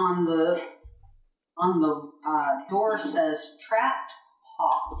sign on the door says Trapped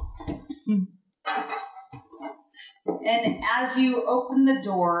Paw. And as you open the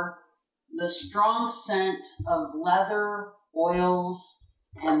door, the strong scent of leather, oils,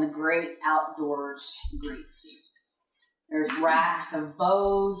 and the great outdoors greets you. There's racks of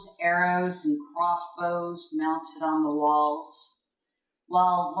bows, arrows, and crossbows mounted on the walls,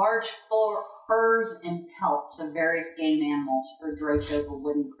 while large furs and pelts of various game animals are draped over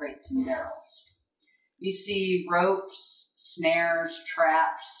wooden crates and barrels. You see ropes, snares,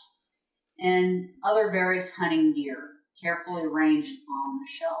 traps, and other various hunting gear carefully arranged on the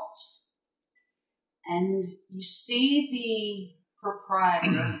shelves. And you see the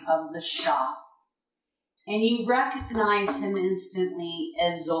proprietor of the shop, and you recognize him instantly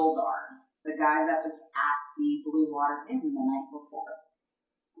as Zoldar, the guy that was at the Blue Water Inn the night before.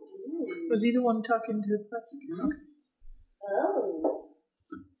 Was he the one talking to Plex? Okay. Oh.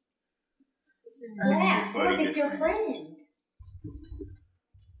 Yes, look, it's your friend.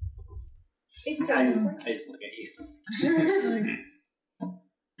 It's your friend. I just look at you.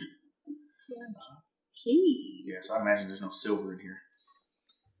 Key. Yeah, so I imagine there's no silver in here.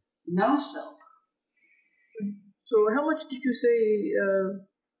 No silver. So how much did you say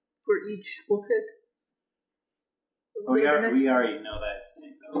for each wolf head? We already know that's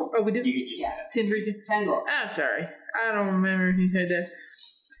 10 gold. Oh, we did? You could just ask. 10 region. 10 gold. I'm sorry. I don't remember if he said that.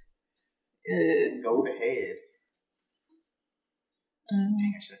 Gold ahead.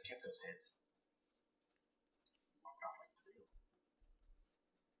 Dang, I should have kept those heads.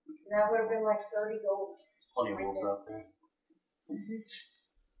 That would have been like 30 gold. There's plenty of wolves out there.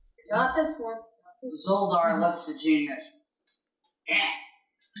 Not this one. Zoldar looks at Junius.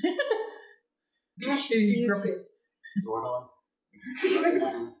 He's grumpy. Zordon.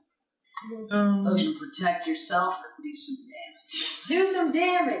 Looking to protect yourself or do some damage? Do some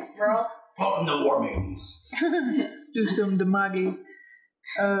damage, bro. Welcome to War Maidens. Do some damage.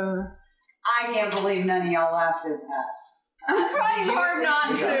 I can't believe none of y'all laughed at that. I'm trying hard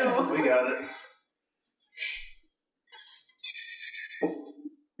not to. We got it.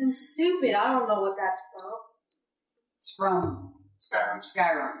 I'm stupid. I don't know what that's from. It's from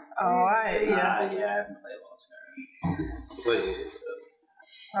Skyrim. Oh, I yeah, I haven't played a lot of Skyrim. Wait,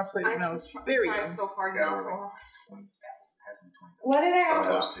 I played it when I was very young. So hard not to. Let it out.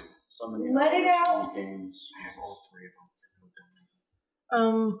 Let it out. Games. All three of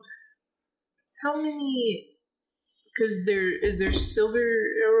them. How many? Because there silver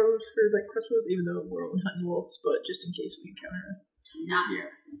arrows for like crossbows, even though we're only hunting wolves, but just in case we encounter them. Not here.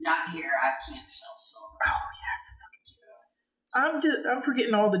 Not here. I can't sell silver. Oh yeah, I'm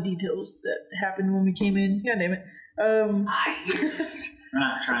forgetting all the details that happened when we came in. God damn it. I hear. We're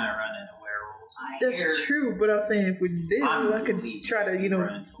not trying to run into werewolves. That's true, but I was saying if we did, I could try to, No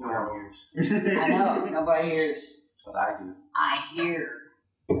one hears. I know. Nobody hears. But I do. I hear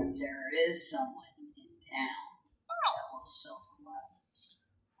that there is someone in town that will sell weapons.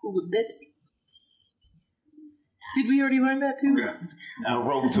 Who would that be? Did we already learn that too? Okay. I'll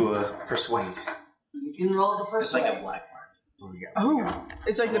roll to persuade. You can roll to It's persuade. like a black mark. What do we got? Oh,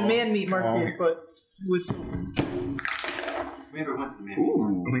 it's like the man meat market, but with silver. We never went to the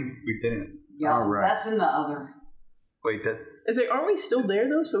man. We didn't. Yeah, All right. that's in the other. Wait, that. It's like, aren't we still there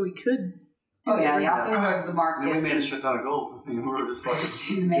though? So we could. Oh yeah, y'all can go to the market. We made a shit ton of gold. We were just See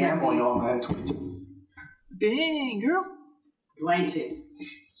the fucking man gambling meat. all night. 22. Dang, girl. 22.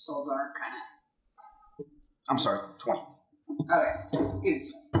 Soldar kind of. I'm sorry, 20. Okay.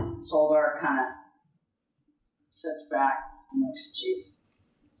 It's Soldar kind of sits back and looks at you.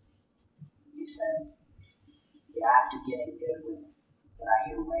 He said, "You have to get in good with it, but I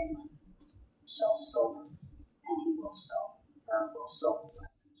hear Wayland sells silver, and he will sell silver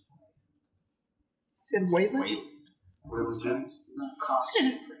weapons for you. Said Wayland? What was James? It's gonna cost you a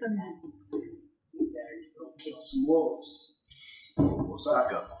pretty penny. You better go kill some wolves. We'll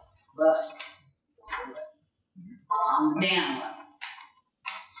stock up. But I'm down low.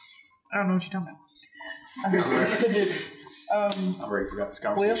 I don't know what you're talking about. I already forgot this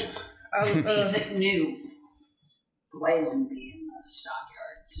conversation. Is it new? Wayland be in the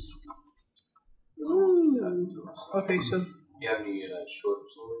stockyards. Ooh. Okay, so You have any short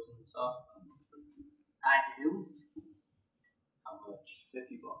swords and stuff? I do. How much?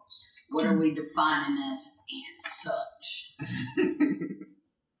 $50. What are we defining as and such?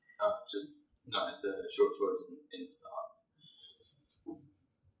 No, it's short swords in stock.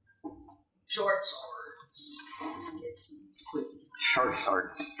 Short swords. Get some quick Short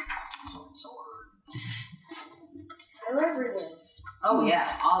swords. short swords. They're everywhere. Oh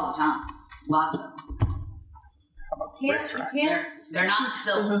yeah, all the time. Lots of them. They're not that's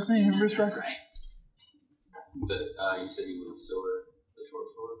silver. what I was saying. Wrist rack. Right. But you said you would silver the short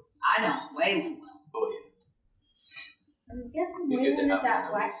swords? I don't. Wayland will. Oh, yeah. I'm guessing We get to Wayland is have that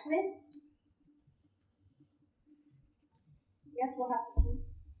one. blacksmith. Guess we'll have to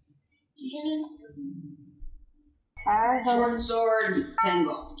see. Short sword, 10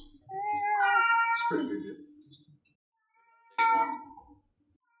 gold. It's pretty good.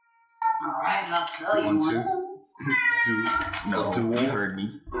 Alright, I'll sell you One, one. two. No, you heard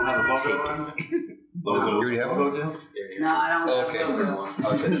me. Don't have a logo on it? You already have one? Logo? No, I don't have Okay. silver.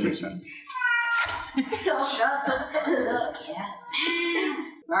 Okay, that makes sense. Shut the fuck up, cat.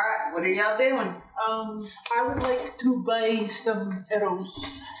 Alright, what are y'all doing? I would like to buy some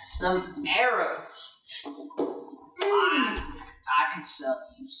arrows. Some arrows. I could sell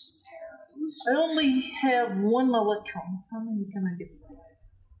you some arrows. I only have one electron. How many can I get?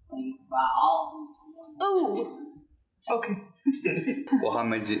 Well, you can buy all of them for one. Oh, okay. Well, how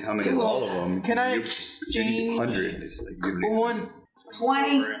many is all of them? Can I You- exchange 100. Just like give it. one?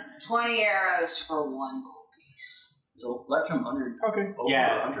 20 arrows for 1 gold piece. So Electrum under. Okay.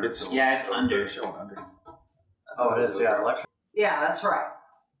 Yeah, under. it's under. Oh, it is, yeah. Electrum. Yeah, that's right.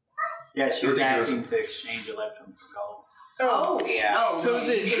 Yeah, she was Ridiculous. asking to exchange Electrum for gold. Oh, yeah. Oh, So is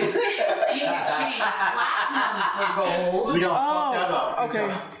it? platinum for gold. We don't fuck that Oh, up. okay.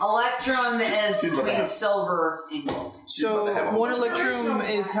 Electrum is Choose what they between have. silver and gold. So one electrum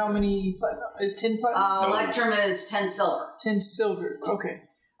is how many? Is 10 platinum? Electrum is 10 silver. 10 silver. Okay.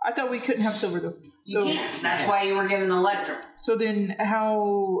 I thought we couldn't have silver though. So You can't. That's why you were given Electrum. so then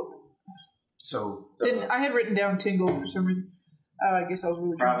how? So, Then I had written down 10 gold for some reason. I guess I was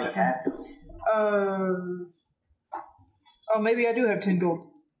really Probably drunk. half. Oh, maybe I do have 10 gold.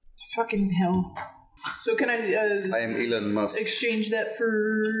 Fucking hell. So can I am Elon Musk. exchange that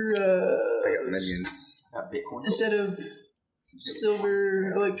for I got millions. Bitcoin. instead of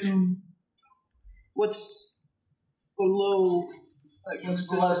silver, electrum? What's below? Like What's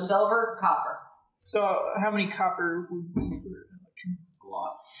below silver? Copper. So how many copper would be for electrum? A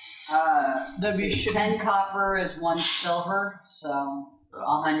lot. That'd be shit. 10 copper is 1 silver, so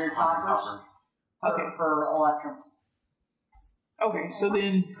 100 coppers per electrum. Okay, so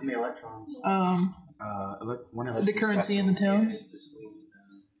then How many electrons? the currency in the town.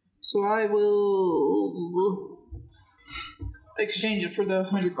 So I will exchange it for the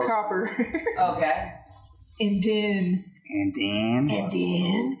 100 copper. Okay. And then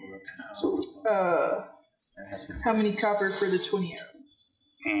how many copper for the 20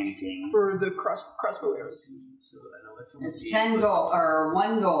 arrows? For the crossbow arrows. It's 10 gold, or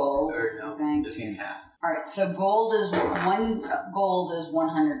 1 gold, I think. 10. Alright, so gold is 1 gold is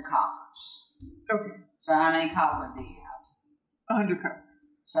 100 coppers. Okay. So how many copper do you have? 100 copper.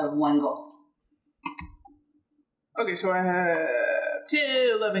 So 1 gold. Okay, so I have 10,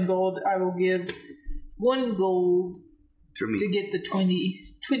 11 gold. I will give 1 gold to get the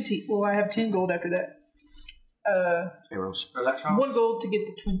 20. Well, I have 10 gold after that. Arrows. Electron? 1 gold to get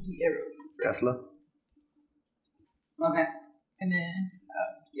the 20 arrows. Tesla. Okay. And then,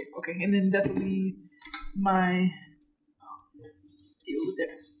 yeah, okay. And then that will be my deal with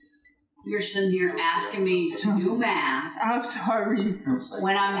that. You're sitting here asking me to do math. I'm sorry.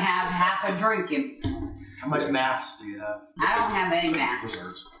 When I'm have half a drink in. How much maths do you have? I don't have any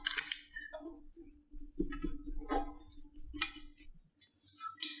maths.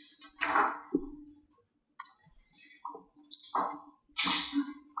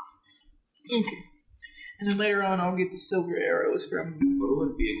 Okay. And then later on, I'll get the silver arrows from. What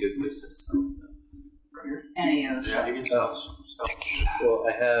would be a good place to sell stuff? Any of those. Yeah, you can sell stuff. Well,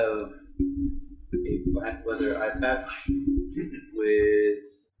 I have a black leather eye patch with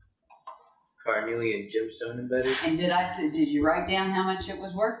carnelian gemstone embedded. And did you write down how much it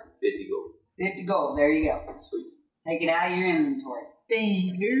was worth? 50 gold. 50 gold. There you go. Sweet. Take it out of your inventory.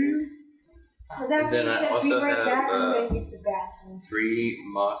 Dang, girl. Well, that And then means I that also we right have, back and then use the bathroom. 3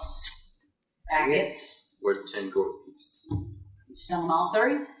 moss Agates. worth 10 gold apiece. You selling all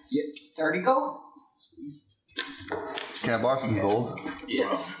 3? Yep. 30 gold? Sweet. Can I borrow some gold?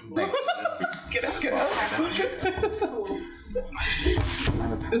 Yes. Thanks. Get out.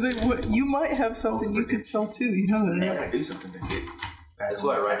 Is it what you might have something you could sell too? You know that. Do something to get. That's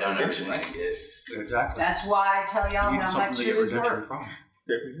why I write down everything I get. Exactly. That's why I tell y'all You need how something much to it get is redemption worth. from.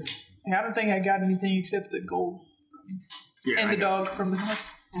 I don't think I got anything except the gold and the dog from the house.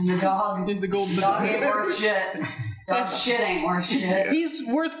 And the dog. And the gold. Dog ain't worth shit. Dog shit ain't worth shit. He's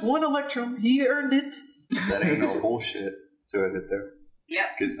worth 1 electrum. He earned it. That ain't no bullshit. So is it there? Yep.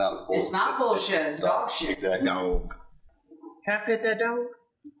 It's not bullshit. It's not bullshit. It's dog shit. Exactly. Dog. Can I pet that dog?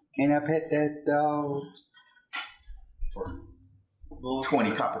 Can I pet that dog? For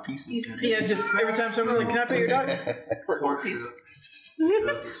 20 copper pieces. Yeah, just every time someone's like, "Can I pet your dog?" For a gold piece.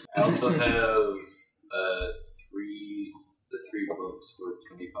 I also have the 3 books worth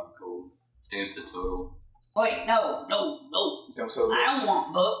 25 gold. I think it's the total. Wait, no. Don't sell those. I don't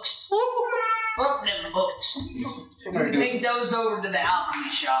want books. Fuck them books. Somebody Take those over to the alchemy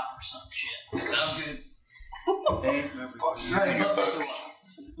shop or some shit. Sounds good. Read books.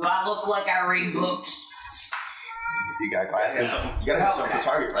 Do I look like I read books? You got glasses. You gotta have some for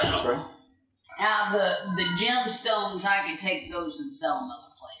target practice, right? Now the gemstones, I could take those and sell them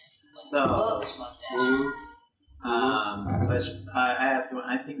other places. But So- the books, fuck that shit. So I asked him,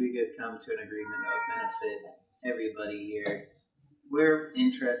 I think we could come to an agreement of benefit everybody here. We're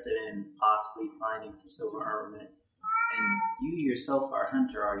interested in possibly finding some silver armament. And you yourself are a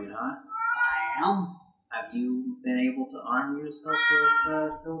hunter, are you not? I am. Have you been able to arm yourself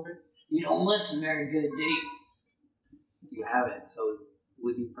with silver? You don't listen very good, do you? You haven't, so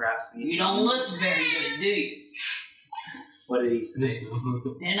would you perhaps be... You don't listen very good, do you? What did he say?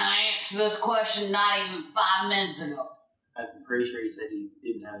 Didn't I answer this question not even 5 minutes ago? I'm pretty sure he said he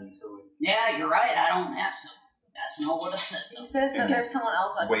didn't have any silver. Yeah, you're right. I don't have some. That's not what I said. He says that there's someone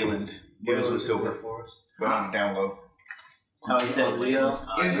else on Wayland. Give us with silver for us. But on the down low. Oh, he said Leo?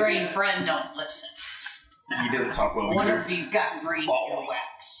 Your green friend don't listen. He didn't talk well I wonder either. if he's got green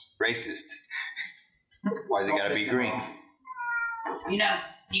earwax. Racist. Why's it gotta be green? You know,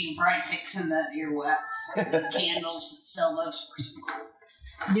 you can probably take some of that earwax, make candles, and sell those for some gold.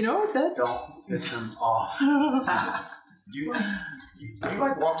 You know what that? Don't piss him off. You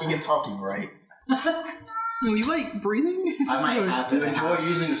like walking and talking, right? No, you like breathing? I might happen You enjoy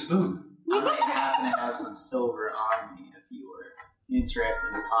using a spoon. I might happen to have some silver on me if you interested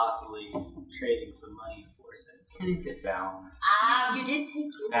in possibly trading some money for it, so we get down. You did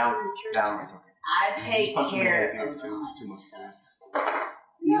take care Down, of the church. down. It's okay. I take Punch him in the care head if of he was too much. stuff.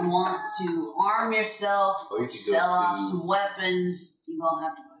 You want to arm yourself, Or you could go sell off to- some weapons, you're going to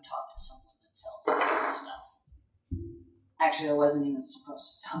have to go talk to someone that sells that stuff. Actually, I wasn't even supposed to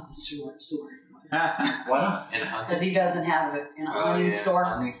sell the sword. Why not? And hunting. Because he doesn't have it in a hunting store.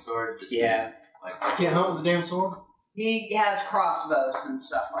 Hunting sword. Just Yeah. Like You can't hunt with a damn sword? He has crossbows and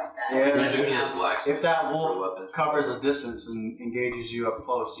stuff like that. If that wolf covers a distance and engages you up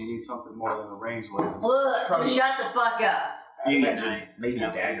close, you need something more than a ranged weapon. Look, shut the fuck up. Maybe a knife, maybe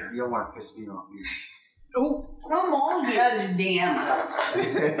a dagger. You don't want to piss me off either. Oh, come on, you guys are damn.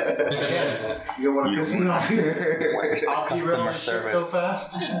 You don't want to piss me off either. Where's the I'll be customer real shit service? so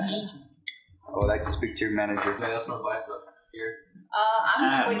fast. I would like to speak to your manager. Yeah, that's no buy stuff here. I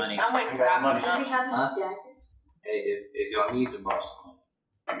have I'm money. waiting for I got that. money. Does he have any Huh? daggers? Hey, if y'all need to borrow something,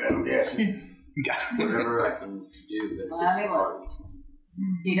 I got no gas. whatever I can do, but Well, it's I mean, party.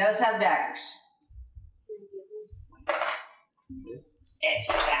 He does have daggers. If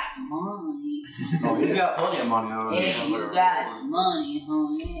you got money. Oh, he's got plenty of money already. If you got money,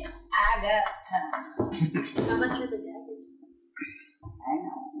 honey, I got time. How much are the daggers? Hang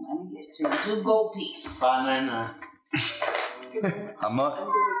on, let me get to it. 2 gold pieces. $5.99. How much?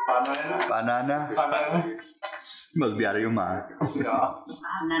 $5.99. Banana? You must be out of your mind. Yeah.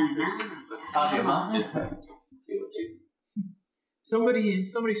 $5.99. Your mom? somebody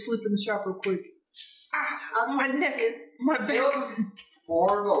slip in the shop real quick. My neck, my back.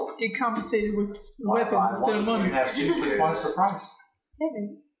 4 gold. Get compensated with weapons instead of money. You have 2 for twice the price. Hey,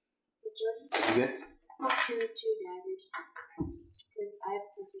 babe. Would yours You good? I'll two daggers. Because I have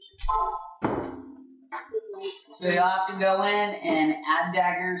proficiency with light. So you'll have to go in and add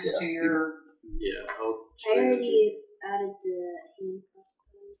daggers to your. Yeah, I already added the hand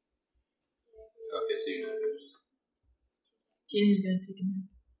crossbow. Okay, so you know there's. Kenny's gonna take a nap.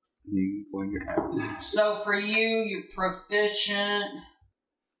 You going your hat. So for you, you're proficient.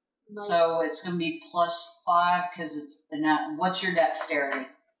 So it's going to be +5 because it's not. What's your dexterity?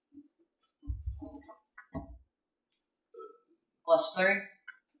 +3?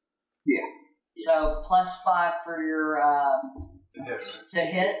 Yeah. So +5 for your to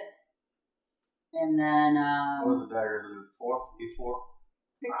hit. And then What was the dagger? Is it 4? D4?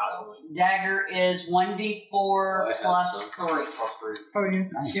 dagger is 1d4 plus 3. Plus 3. Oh yeah,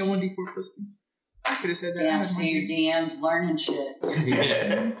 yeah, 1d4 plus 3. I could have said that. I Damn, had see your DM's learning shit.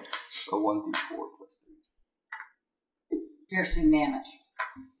 Yeah. A 1d4 plus 3. Piercing damage.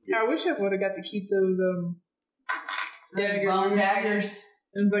 I wish I would have got to keep those daggers. Bone daggers.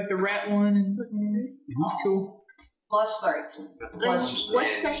 And like the rat one and cool. +3. What's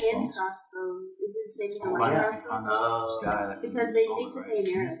the hand crossbow? Is it the same as a light crossbow? Because they take the same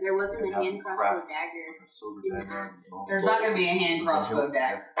arrows. There wasn't a hand crossbow dagger. There's not going to be a hand crossbow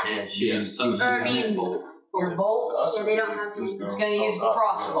dagger. And she has some. I mean, Your bolts. yeah, they don't have hand. It's going to use the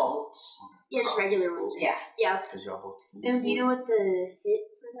cross bolts. Yeah, just regular ones. Yeah. Yeah. And do you know what the hit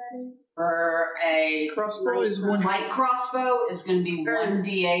for that is? For a crossbow is 1 light crossbow is going to be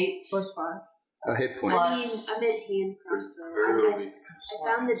 1d8 +5. A hit point. I meant hand crossbow. I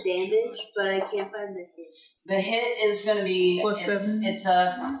found the damage, but I can't find the hit. The hit is going to be +7. It's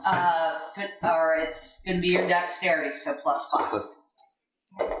it's going to be your dexterity, so +5.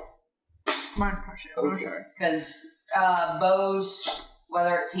 Mine, okay. Because bows,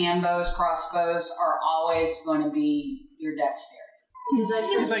 whether it's hand bows, crossbows, are always going to be your dexterity.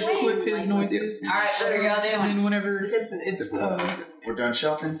 Just like clip his noises. All right, what are y'all doing? And then whenever it's We're done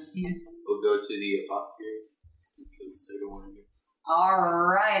shopping? Yeah. We'll go to the apothecary because they don't want to do.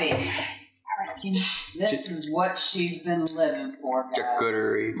 Alrighty. Alright, Kenny. This is what she's been living for, guys.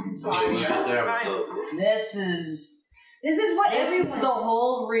 Charcuterie. This is what the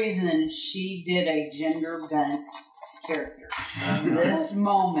whole reason she did a gender bent character. This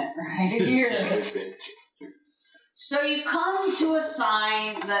moment right here. So you come to a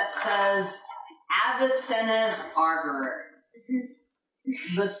sign that says Avicenna's Artery.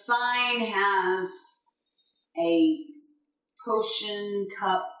 The sign has a potion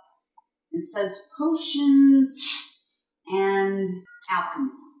cup. It says potions and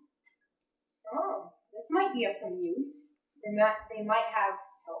alchemy. Oh, this might be of some use. They might have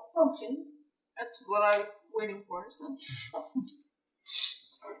health potions. That's what I was waiting for. So.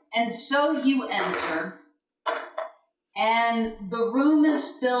 And so you enter, and the room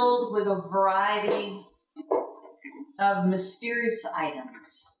is filled with a variety of mysterious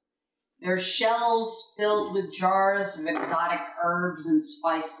items. There are shelves filled with jars of exotic herbs and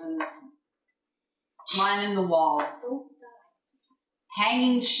spices lining the wall.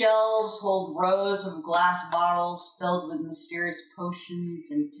 Hanging shelves hold rows of glass bottles filled with mysterious potions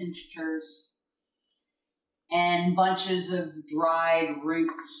and tinctures, and bunches of dried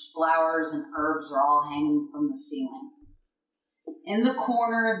roots, flowers, and herbs are all hanging from the ceiling. In the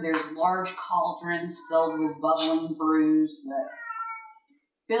corner, there's large cauldrons filled with bubbling brews that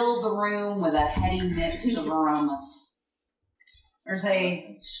fill the room with a heady mix of aromas. There's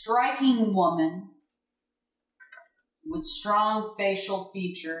a striking woman with strong facial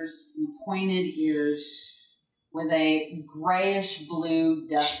features and pointed ears, with a grayish-blue,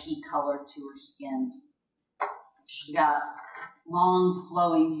 dusty color to her skin. She's got long,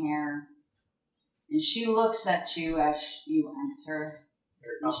 flowing hair, and she looks at you as you enter,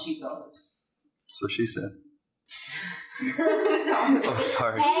 and she goes. That's what she said. Oh,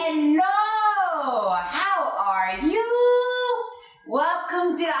 sorry. Hello! How are you?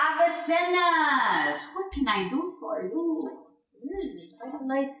 Welcome to Avicenna's. What can I do for you? What a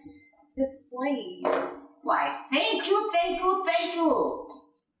nice display. Why, thank you.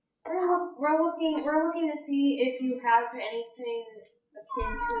 We're looking to see if you have anything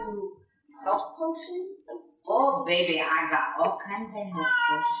akin to health potions of sorts. Oh, baby, I got all kinds of health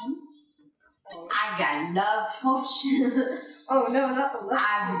potions. I got love potions. Oh, no, not the love.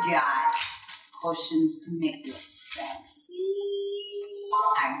 I've got potions to make you sexy.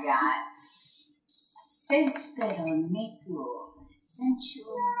 I got scents that'll make you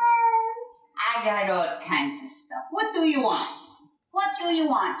sensual. I got all kinds of stuff. What do you want?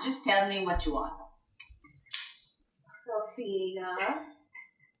 Just tell me what you want. Rufina,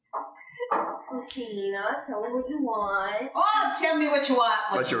 tell me what you want. Oh, tell me what you want.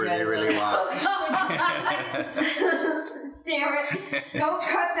 What you really want. Damn it. Don't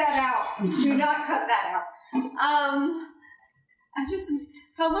cut that out. Do not cut that out.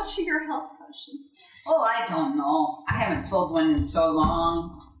 How much are your health potions? Oh, I don't know. I haven't sold one in so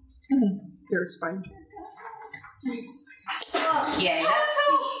long. They're expired. Okay, let's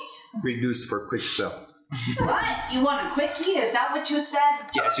see. Reduced for quick sell. What? You want a quickie? Is that what you said?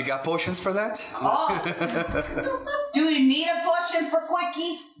 Yes, you got potions for that? Oh. Do you need a potion for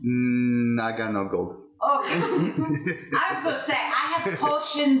quickie? I got no gold. Okay. I was going to say, I have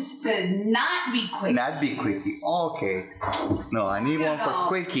potions to not be quickie. Not be quickie. Okay. No, I need one for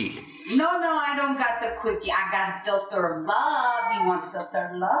quickie. No, I don't got the quickie. I got a filter of love. You want a filter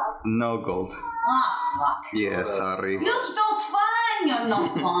of love? No gold. Oh, fuck. Yeah, sorry. You're so fun. You're no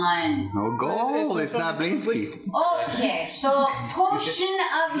fun. No gold. It's not Blinsky. Okay, so potion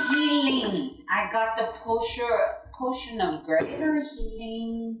of healing. I got the potion of greater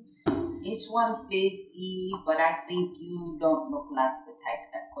healing. It's 150, but I think you don't look like the type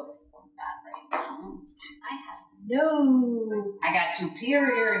that could afford that right now. I got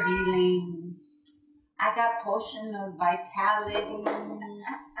superior healing. I got potion of vitality.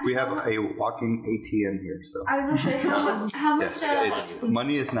 We have a walking ATM here, so. I will say, how much? Yes,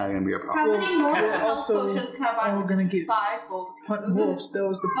 money is not going to be a How problem. many more health also, potions can I buy? we're gonna get 5 gold Hunt pieces. wolves. That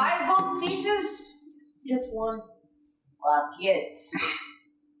was the 5 gold pieces? Just one. Fuck it.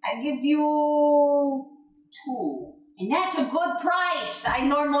 I give you 2. And that's a good price. I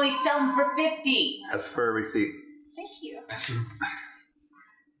normally sell them for 50. As for a receipt. Thank you.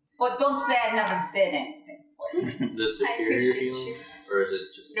 But don't say I never bid anything for you. The superior appreciate healing? you. Or is it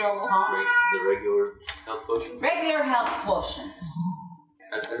just No. the regular health potion? Regular health potions.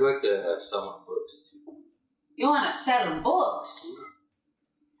 I'd like to have some books too. You want to sell books?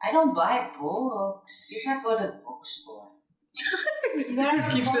 I don't buy books. You gotta go to the bookstore.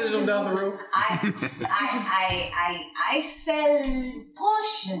 Keep sending them down the road. I sell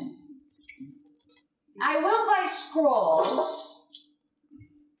potions. I will buy scrolls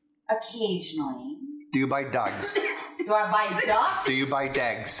occasionally. Do you buy dogs? Do I buy ducks? Do you buy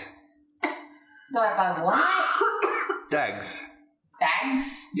dags? Do I buy what? Dags.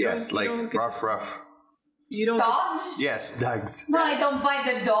 Bags? Yes, like rough. You don't. Dogs? Yes, dags. No, I don't buy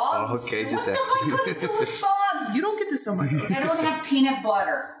the dogs. Oh, okay, just what am I going to do with dogs? You don't get to sell my dog. I don't have peanut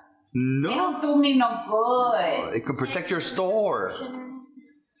butter. They No. don't do me no good. It can protect your store.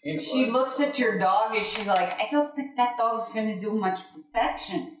 She looks at your dog and she's like, I don't think that dog's going to do much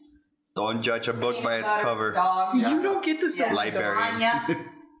protection. Don't judge a book by its Peanut butter cover. Dog. You don't get to sell my dog. Librarian. Anya.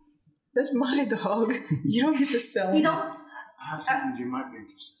 That's my dog. You don't get to sell. You don't. I have something you might be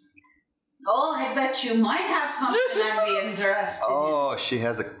interested in. Oh, I bet you might have something I'd be interested in. Oh, she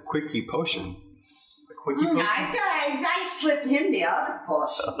has a quickie potion. A quickie potion? I slip him the other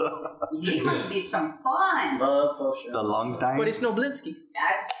potion. He would be some fun. Love potion. The long time? But it's no Blinsky's.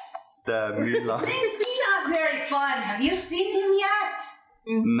 The Mulan. Blinsky not very fun. Have you seen him yet?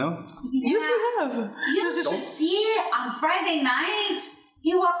 No. Yes, we have. You should see it on Friday nights.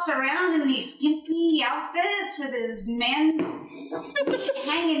 He walks around in these skimpy outfits with his men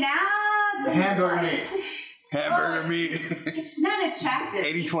hanging out. Hamburger meat. Hamburger meat. It's not attractive.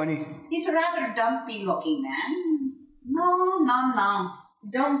 80-20. He's a rather dumpy looking man. No.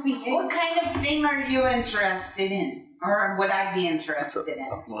 Dumpy. What kind of thing are you interested in? Or would I be interested in?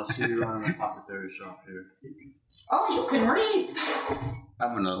 Well, I see you around the apothecary shop here. Oh, you can read.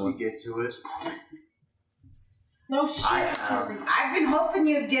 I'm another one. We get to it. No shit. I've been hoping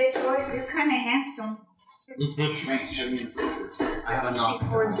you'd get to it. You're kind of handsome. Thanks, show me the picture. I have a She's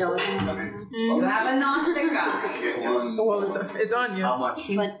more jealous. You have a Gnostic eye. Well, it's on you. How much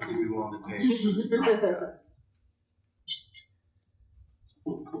do you want to pay?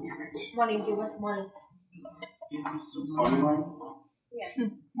 Money, give us money. Give me some money. Yes.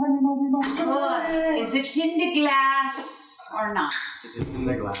 Good. Is it in the glass or not? It's in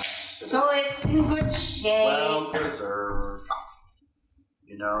the glass. So it's in good shape. Well preserved.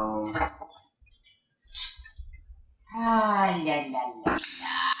 You know. La.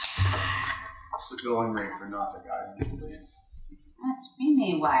 What's the going rate for not the guy, please? It's been a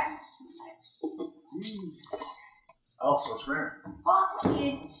while since I've seen. Oh, so it's rare. Fuck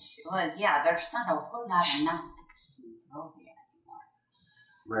it. Well, yeah, there's not a whole lot of Gnostics in Barovia anymore.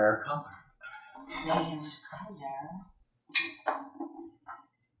 Rare color. Rare color.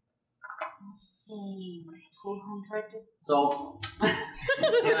 Let's see. 200. So.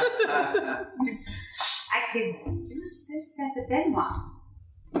 I could use this as a Benoit.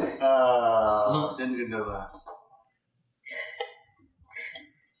 Didn't even know that.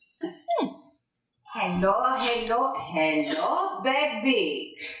 Hello,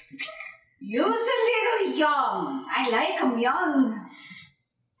 baby. You're a little young. I like him young.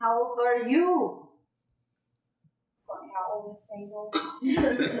 How old are you? How old is Sable? You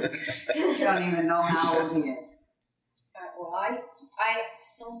don't even know how old he is. Well, I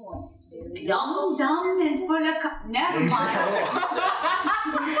somewhat do. Young, dumb, and full of... Never mind.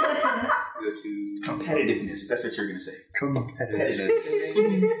 Go to Competitiveness. That's what you're going to say. Competitiveness.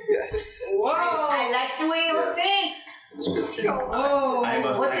 Yes. Whoa! I like the way you think. description. Whoa!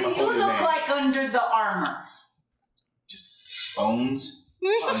 What do you look like under the armor? Just bones,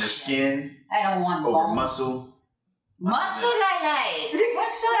 under skin, I don't want over bones. muscle. Muscle I like.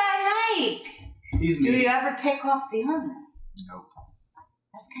 What's what I like? Do you ever take off the armor? Nope.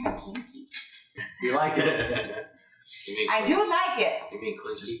 That's kind of kinky. You like it? I do like it. You mean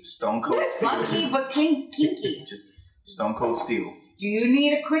clinky? Just stone cold steel. Funky but kinky. Just stone cold steel. Do you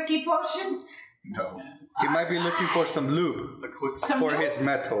need a quickie potion? No. He might be looking for some lube for his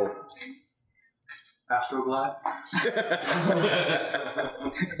metal. Astroglide?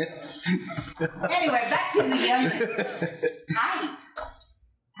 Anyway, back to the youngin. Hi.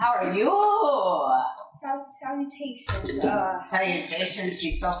 How are you? Salutations. Salutations,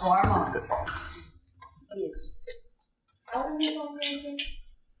 he's so formal. Yes. How old is on again?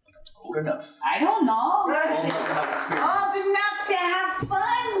 Old enough. I don't know. Old enough to have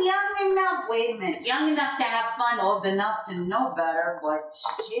fun. Young enough. Wait a minute. Young enough to have fun. Old enough to know better. But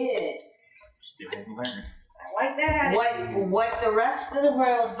shit. Still haven't learned. I like that attitude. What the rest of the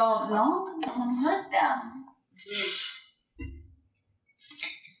world don't know, don't hurt them.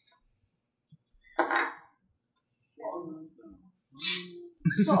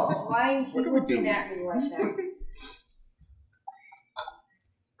 So, why are you looking at me like that?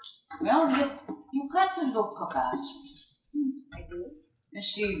 Well, you got to look about you. I do. And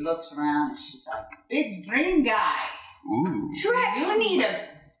she looks around and she's like, big green guy. Ooh. Shrek, you need a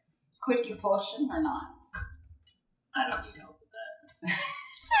quickie potion or not? I don't need help with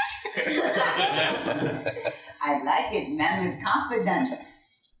that. I like it, man, with confidence.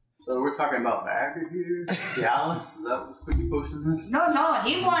 So we're talking about Viagra here? Cialis? Is that what this quickie potion is? No,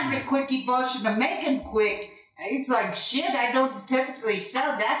 he wanted a quickie potion to make him quick. He's like, shit, I don't typically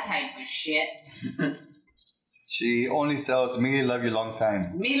sell that type of shit. She only sells me love you long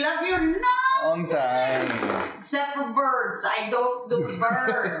time. Me love you long time. Except for birds. I don't do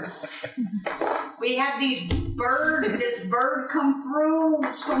birds. We had this bird come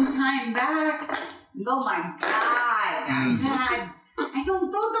through some time back. Oh my God. I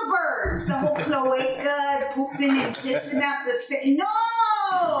don't do the birds. The whole cloaca, pooping and kissing out the city. No!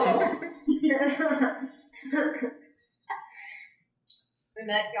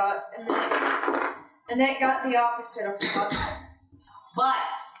 Annette got the opposite of fuck. But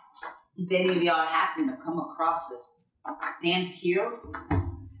if any of y'all happen to come across this Dhampir.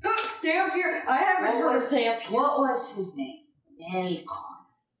 Dhampir? I haven't heard of Dhampir. What was his name? Velkar.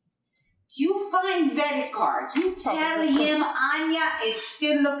 You find Vedekar. You tell him Anya is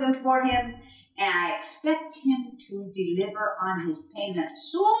still looking for him, and I expect him to deliver on his payment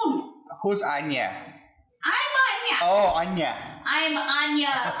soon. Who's Anya? I'm Anya. Oh, Anya. I'm Anya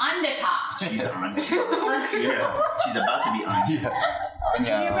Undertop. She's Anya. Yeah. She's about to be Anya.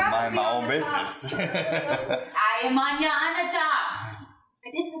 Anya, mind my own business. I am Anya Undertop. I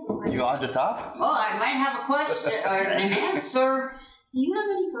did have a question. You on the top? Oh, I might have a question or an answer. Do you have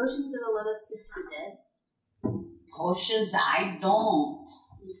any potions that'll let us speak to the dead? Potions? I don't.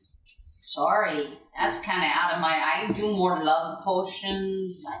 Sorry. That's kind of out of my... I do more love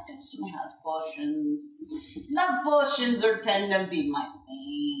potions. I do some health potions. Love potions tend to be my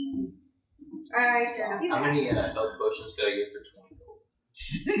thing. Alright, How many health potions could I get for 20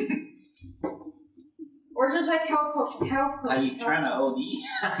 gold? Or just like health potion. Are you trying to OD?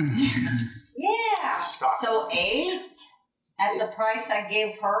 Yeah. So 8 at the price I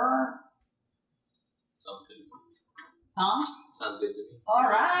gave her. Sounds good. Huh? Sounds good to me. All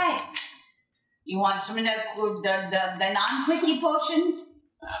right. You want some of the non-quickie potion?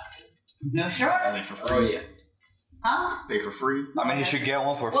 No, sure. Are they for free? Oh, yeah. Huh? They for free? I mean, he should get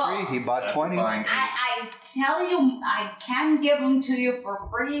one for Well, free. He bought 20. I tell you, I can give them to you for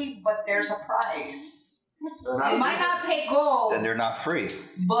free, but there's a price. You might not pay gold, Then they're not free.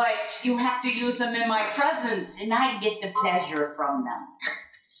 but you have to use them in my presence, and I get the pleasure from them.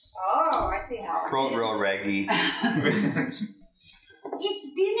 Oh, I see how it is. Real raggy. It's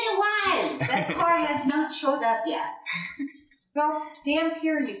been a while. That car has not showed up yet. Well, damn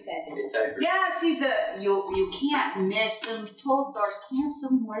pure, you said. Yes, he's a... You can't miss him. Tall, dark,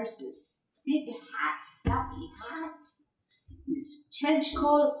 handsome. Where's this big hat? Fluffy hat. This trench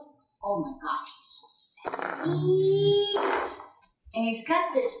coat. Oh my God, he's so sexy. And he's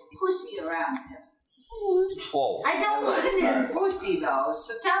got this pussy around him. Whoa. I don't want his pussy, though,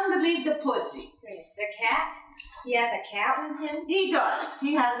 so tell him to leave the pussy. The cat? He has a cat with him? He does.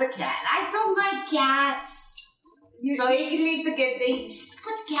 He has a cat. I don't like cats. So he can leave the cat. They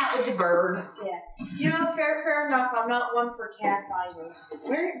put the cat with the bird. Yeah. You know, fair enough. I'm not one for cats either.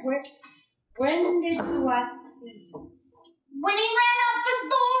 When did you last see him? When he ran out the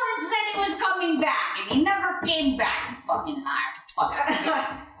door and said he was coming back, and he never came back. Fucking liar.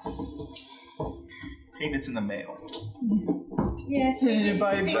 Payments in the mail. Yes.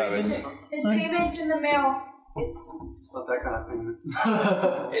 By Travis. His payment's in the mail. It's not that kind of payment.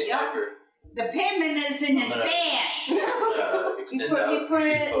 Hey, Tucker. The payment is in his pants. He put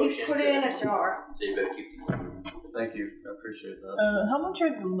it in a jar. So you better keep it. Thank you. I appreciate that. How much are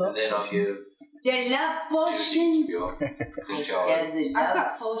the love And then I'll give The love potions. I said the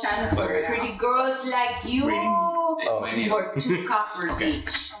love potions for pretty girls like you were 2 coppers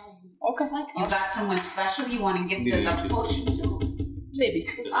each. Okay. You got someone special you want to give the love potion to? Maybe.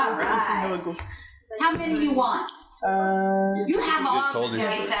 All Let's see how right. it goes. How many you want? You have all the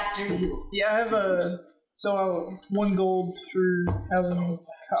guys after you. Yeah, I have so 1 gold for having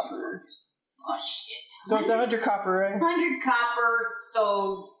copper. Oh shit. So it's 100 copper, right? 100 copper.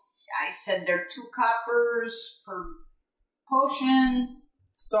 So I said they're 2 coppers per potion.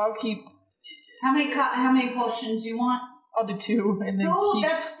 So I'll keep. How many potions you want? I'll do 2 and then No, keep.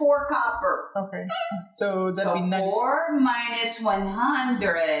 that's 4 copper. Okay. So that'd be 96. 4 minus 100.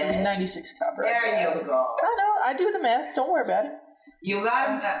 So it'd be 96 copper. There you go. I know. I do the math. Don't worry about it. You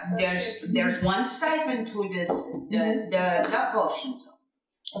got there's 1 stipend to this the love potions.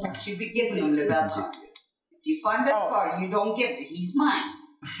 Okay. Should be giving him the love card. If you find that card, you don't give it. He's mine.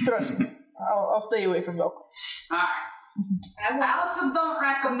 Trust me. I'll stay away from Velcro. Alright. I also don't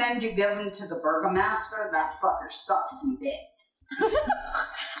recommend you give him to the burgomaster. That fucker sucks in bed.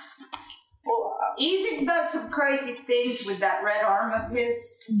 Easy does some crazy things with that red arm of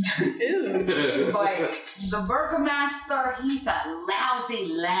his. Ew. But the burgomaster, he's a lousy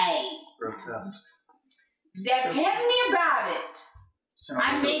lay. Grotesque. Tell me about it.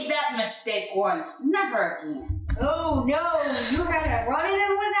 I made that mistake once. Never again. Oh no, you had a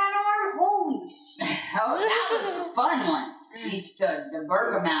run-in with that arm? Holy shit. Oh, that was a fun one. It's the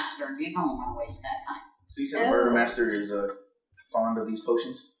burgomaster. You don't want to waste that time. So you said the burgomaster is fond of these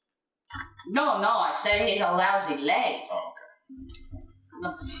potions? No, I said he's a lousy leg. Oh, okay.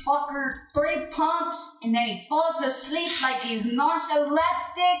 The fucker 3 pumps and then he falls asleep like he's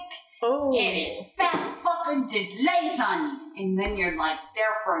narcoleptic. Oh. And his fat fucker just lays on you. And then you're like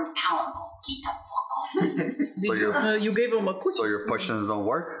there for an hour. Get the fuck off. So you gave him a quick. So your potions don't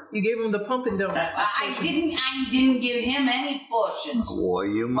work? You gave him the pump and dump. I didn't give him any potions. Well,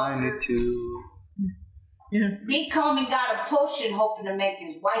 you might need to. Yeah. He called me got a potion hoping to make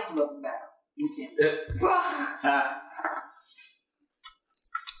his wife look better. He did.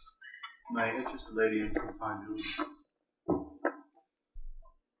 My interest lady in some fine jewelry.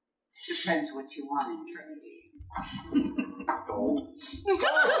 Depends what you want in trade. Gold.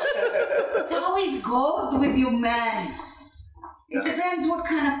 It's always gold with you, man. It depends what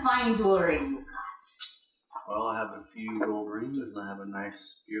kind of fine jewelry you got. Well, I have a few gold rings and I have a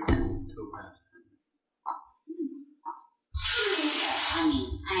nice, beautiful topaz. I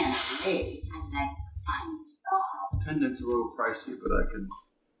mean, I am a lady. I like fine stuff. Pendant's a little pricey, but I can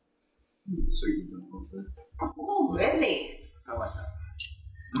sweeten them a little bit. Oh, really? I like that.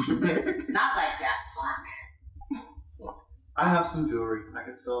 Not like that. Fuck. I have some jewelry. I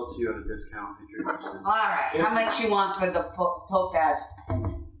could sell it to you at a discount if you're interested. Alright, how much you want for the topaz?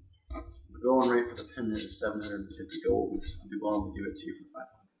 The going rate for the pendant is 750 gold. I'd be willing to give it to you for 500.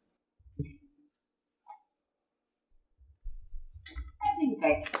 I think I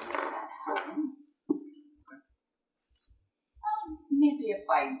can make that happen. Maybe if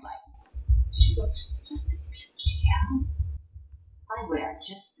I like. She looks yeah. I wear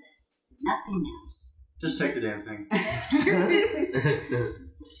just this, nothing else. Just take the damn thing.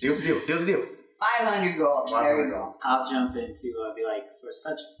 Deal's the deal. Deal's the deal. 500 gold. There we go. I'll jump in too. I'll be like, for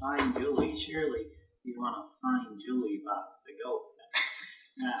such fine jewelry, surely you want a fine jewelry box to go with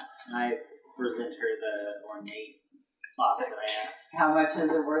that. And I present her the ornate box that I have. How much is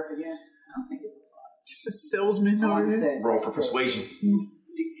it worth again? I don't think it's a lot. Just a salesman over here. Roll for persuasion.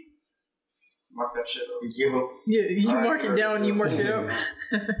 Mark that shit up. Yeah, you mark it down, you mark it up.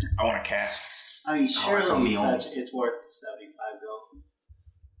 I want to cast. I mean, that's on surely me only. it's worth 75 gold.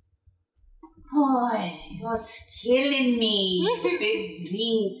 Boy, you're killing me, you big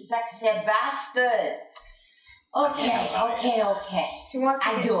green sexy bastard. Okay. She wants to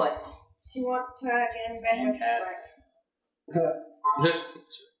I do it. She wants to get in bed with Shrek.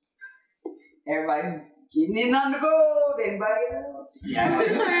 Everybody's getting in on the gold. Anybody else? Yeah.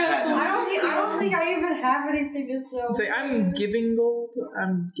 I don't think I even have anything to sell. So I'm giving gold.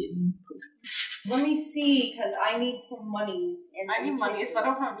 I'm getting potions. Let me see, because I need some monies. And I need monies, but I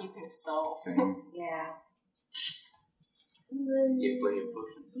don't have anything to sell. Yeah. You put your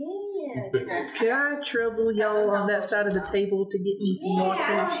potions. Yeah. Can I trouble y'all on that side of the table to get me some water? I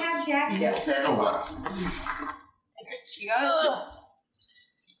don't have jackets. Yes, You got it?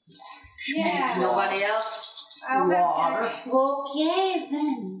 Yeah. Nobody else? I don't have jackets. Okay,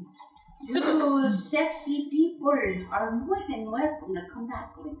 then. You sexy people are more than welcome to come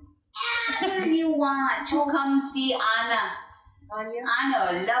back with whatever you want. To come see Anna.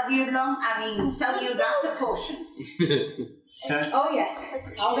 Anna, love you long. Sell you lots of potions. Oh, yes.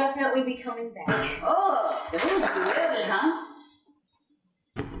 I'll definitely be coming back. Oh, it was good, huh?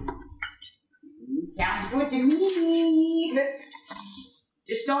 Sounds good to me.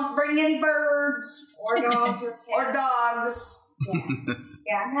 Just don't bring any birds. Or dogs or cats. Or dogs.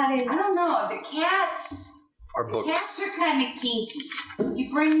 Yeah, I'm not in. I don't know. The cats. Our books. Cats are kind of kinky.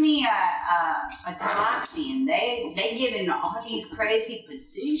 You bring me a Tabaxi and they get in all these crazy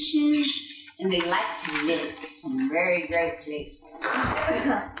positions and they like to live in some very great places.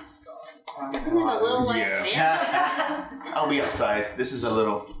 Isn't it a little like Santa? I'll be outside. This is a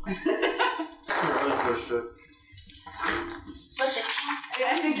little. But the cats.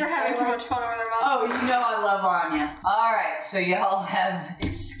 I think you're having too much fun over there, Mom. Oh, you know I love Anya. Alright, so y'all have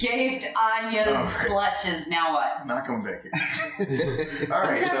escaped Anya's clutches. Now what? I'm not coming back here.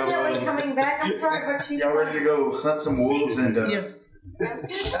 Alright, so. Definitely coming back. I'm sorry, but she's. Y'all ready to go hunt some wolves and.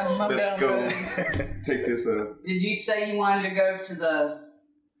 Let's go take this. Did you say you wanted to go to the.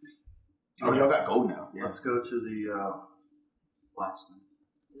 Oh, y'all got gold now. Yeah. Let's go to the blacksmith.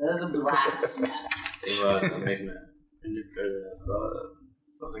 The blacksmith.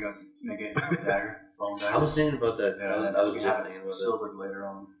 I got make it dagger. I was thinking about that. Yeah, I was just thinking about that. Silvered later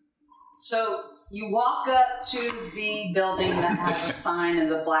on. So you walk up to the building that has a sign of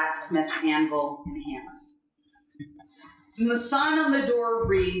the blacksmith anvil and hammer. And the sign on the door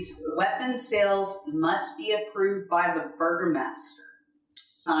reads, "Weapon sales must be approved by the burgomaster."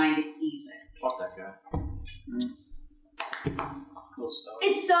 Signed, Ezek. Fuck that guy. Cool stuff.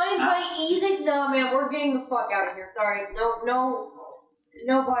 It's signed by Ezek. No, man, we're getting the fuck out of here. Sorry. No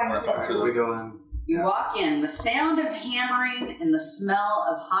black. So we go in. You walk in. The sound of hammering and the smell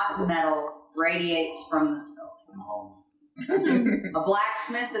of hot metal radiates from this building. A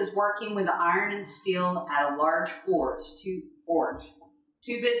blacksmith is working with iron and steel at a large forge, too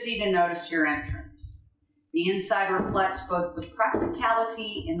busy to notice your entrance. The inside reflects both the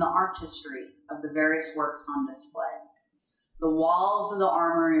practicality and the artistry of the various works on display. The walls of the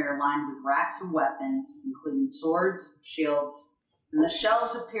armory are lined with racks of weapons, including swords, shields, and the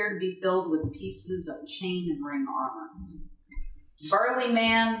shelves appear to be filled with pieces of chain and ring armor. Burly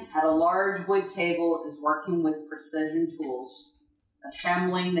man at a large wood table is working with precision tools,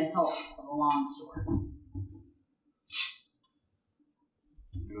 assembling the hilt of a longsword.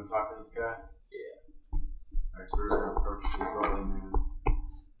 You want to talk to this guy? Yeah. Alright, so we're going to approach the burly man.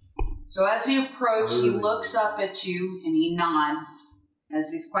 So as you approach, he looks up at you and he nods as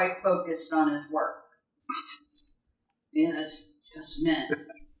he's quite focused on his work. Yes, just a minute.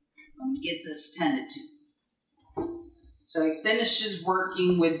 Let me get this tended to. So he finishes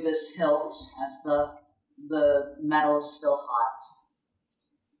working with this hilt as the metal is still hot.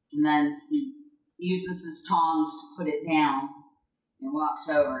 And then he uses his tongs to put it down and walks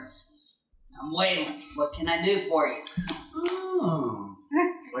over and says, I'm Waylon. What can I do for you? Oh,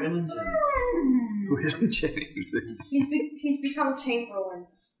 Waylon Jennings. Waylon Jennings. He's become Chamberlain.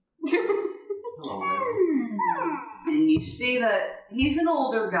 Hello, Waylon. And you see that he's an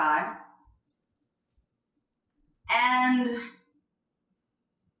older guy. And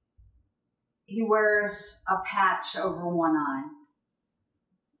he wears a patch over one eye.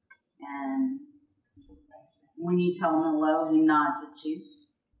 And when you tell him hello, he nods at you.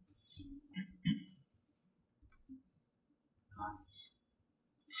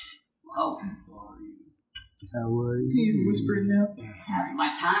 Well, how are you? You whispering now? Having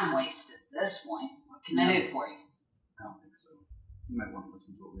my time wasted at this point. What can I do for you? I don't think so. You might want to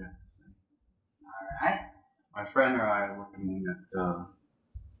listen to what we have to say. Alright. My friend and I are looking at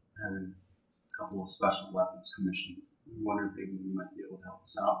having a couple of special weapons commissioned. We wondered maybe you might be able to help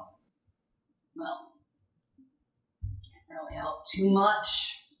us out. Well, can't really help too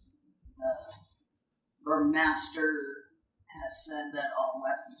much. The Burgomaster has said that all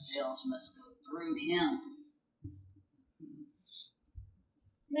weapon sales must go through him.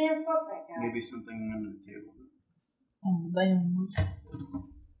 Man, fuck that guy. Maybe something under the table. Oh, damn.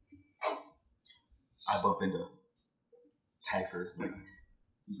 I bump into Typhor. Like,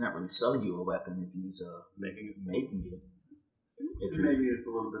 he's not really selling you a weapon if he's making it. If maybe if a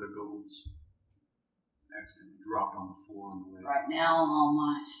little bit of gold's accidentally dropped on the floor on the way. Right now, all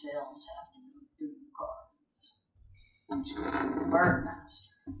my sales have to go through the cards, which goes through the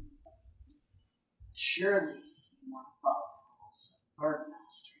Burgomaster. Surely you want to follow the rules of the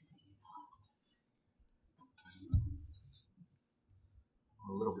Burgomaster, do you not?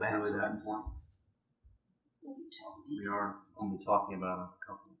 A little Is it bad really that times. important? You tell me. We are only talking about a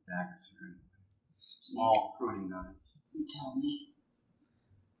couple of daggers here. Small pruning knives. You tell me.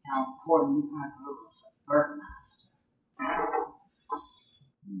 How important are the rules of the Burgomaster? I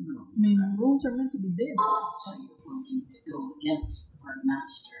mean, rules are meant to be bent. So you're willing to go against the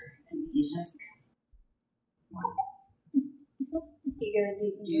Burgomaster and Isaac? You gonna do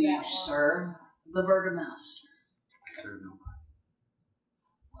Do you serve the Burgomaster? Serve nobody.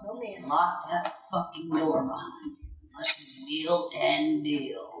 Oh man. Lock that fucking door behind you. Let's wheel and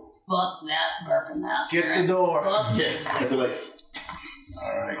deal. Fuck that Burgomaster. Get the door. Fuck That's like,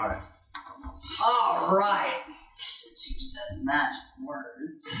 Alright. Alright. Since you said magic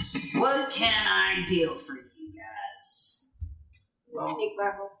words, what can I do for you guys? Well, Sneak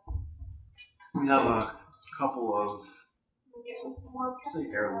battle. we have a couple of, Give us some more say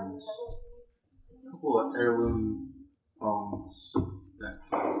heirlooms. A couple of heirloom bones that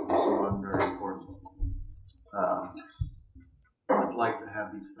are very important. I'd like to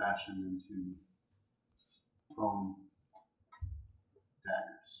have these fashioned into bone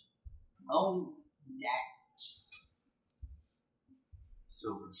daggers. Bone daggers.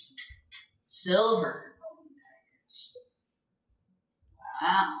 Silver. Silver bone daggers.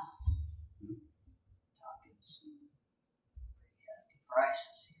 Wow. Talking some pretty hefty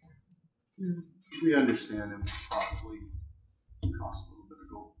prices here. We understand it will probably cost a little bit of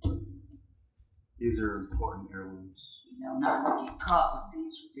gold, but these are important heirlooms. You know not to get caught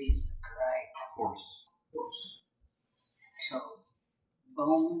with these, right? Of course. So,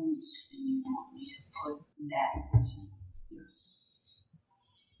 bones, and you want me to put daggers in? Yes.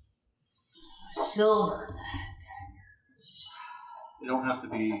 Silver daggers. They don't have to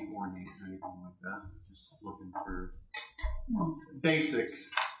be ornate or anything like that. Just looking for basic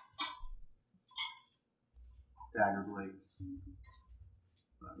dagger blades.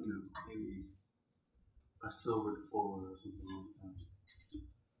 Maybe a silvered fuller or something like that.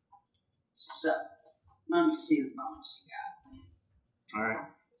 So, let me see the bones you got. Alright.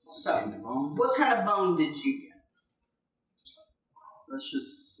 So, bones. what kind of bone did you get? Let's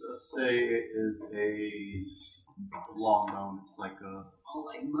just say it is a long bone. It's like a... A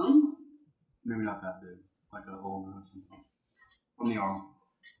leg bone? Maybe not that big. Like a ulna or something. From the arm.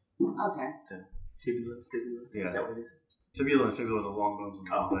 Okay. Tibula? Yeah. Is that what it is? Tibula and fibula are the long bones on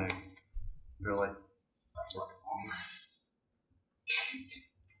the leg. They're like... That's like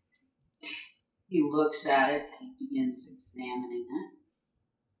He looks at it. He begins examining it.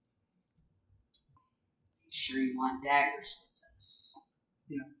 You sure you want daggers with this?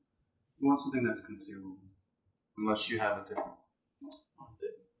 Yeah. You want something that's concealable. Unless you have a different.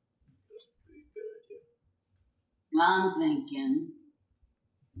 I'm thinking,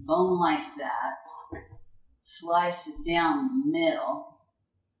 bone like that, slice it down the middle,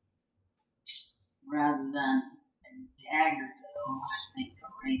 rather than a dagger, though. I think a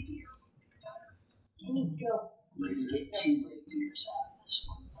rapier would be better. Can you go? You can get 2 rapiers out of this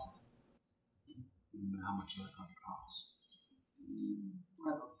one, though. How much is that going to cost?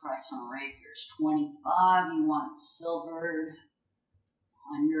 Regular price on a rapier is $25. You want it silvered,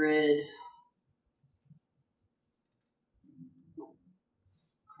 $100.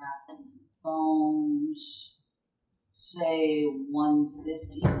 Crafting bones, say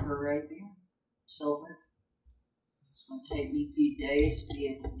 $150 per rapier, silver. It's going to take me a few days to be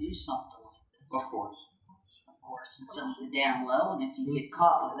able to do something like this. Of course. Of course, it's something down low, and if you get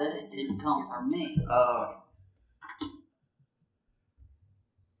caught with it, it didn't come from me. I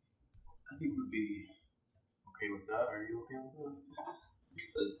think we'd be okay with that. Are you okay with that?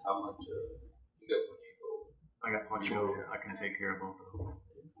 How much you got plenty of gold? I got plenty of gold. I can take care of both of them.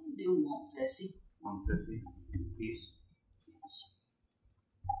 Do 150. 150 piece.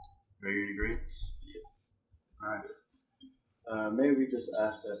 Ready to grades? Yeah. Alright. Maybe we just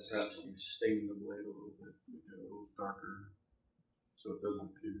ask that perhaps you stain the blade a little bit, make it a little darker, so it doesn't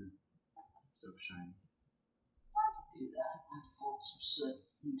appear so shiny. Do that. I'd fold some soot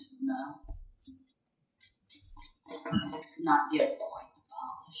into the metal. Not get quite the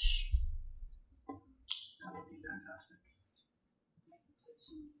polish. That would be fantastic. Put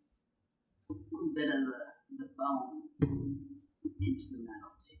some a little bit of the bone into the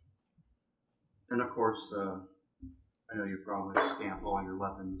metal too. And of course, I know you probably stamp all your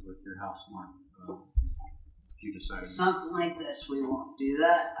weapons with your house mark. If you decide something like this, we won't do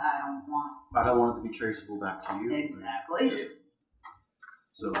that. I don't want it to be traceable back to you. Exactly. Yeah.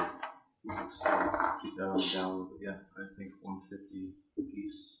 So we can still keep that on the down low. But yeah, I think 150 a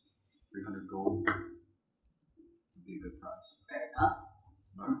piece, 300 gold would be a good price. Fair enough.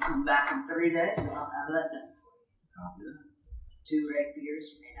 Right. Come back in 3 days, I'll have that done for you. Copy that. 2 rapiers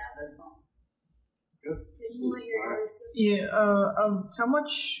made out of this bone. Good. Yeah. How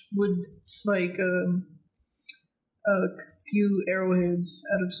much would a few arrowheads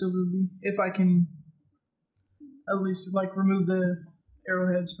out of silver be, if I can at least remove the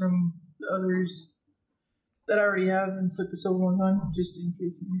arrowheads from the others that I already have and put the silver ones on, just in case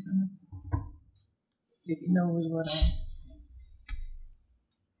you need something. If you know is what I.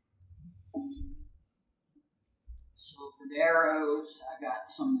 Silvered arrows, I got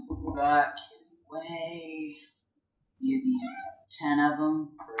some back away. Give you 10 of them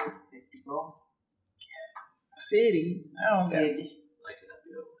for 50 gold. 50? I don't got 50.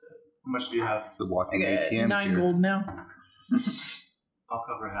 How much do you have? The walking I got ATMs 9 here. gold now. I'll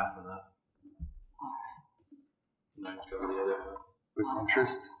cover half of that. And I cover the other half. With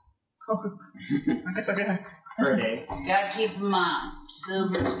interest. Oh, I guess I got per day. Gotta keep in mind,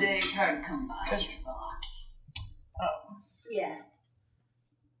 silver's big, hard to come by. That's true. Yeah.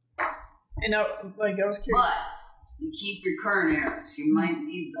 And now, I was curious. But you keep your current arrows. You might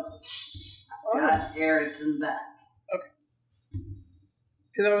need those. Got arrows in the back. Okay.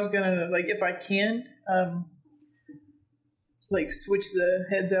 Because I was gonna, if I can, switch the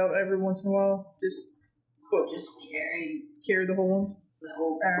heads out every once in a while. Just carry the whole ones. The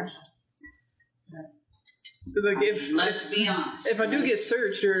whole person. Because if let's be honest, if I do get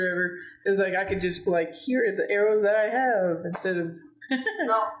searched or whatever, it's I could just here are the arrows that I have instead of.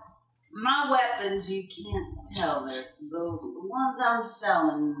 No, my weapons you can't tell. They're the ones I'm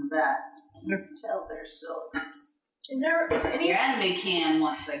selling in the back. You can't tell they're silver. Is there any? Your enemy can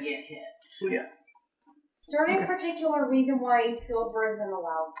once they get hit. Yeah. Is there any particular reason why silver isn't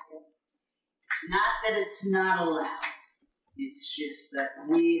allowed here? It's not that it's not allowed. It's just that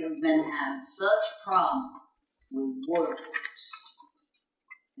we have been having such problem with werewolves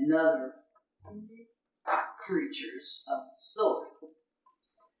and other creatures of the sort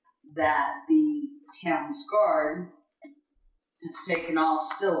that the town's guard has taken all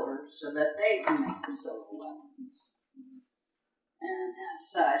silver so that they can make the silver weapons. And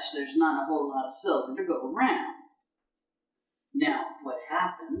as such, there's not a whole lot of silver to go around. Now, what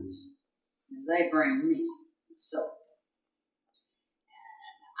happens is they bring me silver.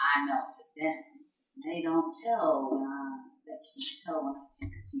 And I melt it down. They don't tell they can't tell when I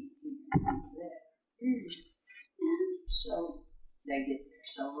take a few pieces there. And so they get their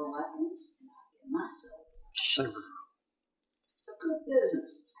silver weapons, and I get my silver. Silver. It's a good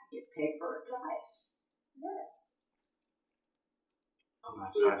business. I get paid for advice. How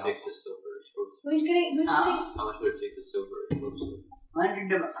much would it take the silver short sword? Who's getting? How much would it take the silver short sword?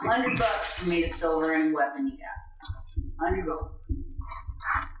 $100 for me to silver any weapon you got. 100 gold.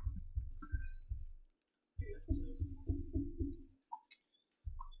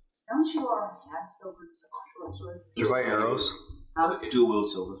 Don't you already have silver short sword? Did you buy arrows? Dual wield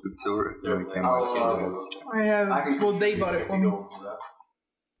silver. It's silver. Yeah, we can I have. Well, they bought it for me.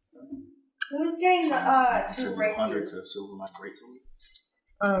 Who's getting the two $100 rapiers? to silver my great sword.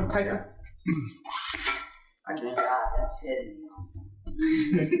 Typha. I can't. God, that's hidden.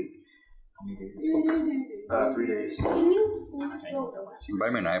 How many days is it? 3 days. Can you You buy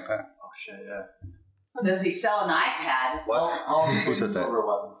me an iPad? Oh shit, yeah. Does he sell an iPad? What? Who said that?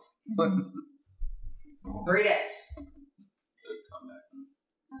 3 days.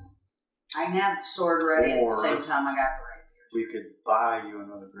 I can have the sword ready at the same time I got the rapier. We could buy you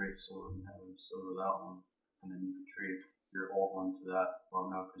another great sword and have him silver that one, and then you could trade your old one to that. Well,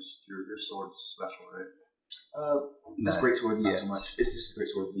 no, because your sword's special, right? This great sword, not so much. It's just a great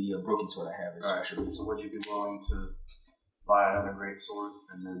sword. The broken sword I have is special. So would you be willing to buy another great sword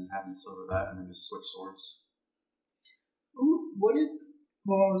and then have him silver that, and then just switch swords? Ooh, what if?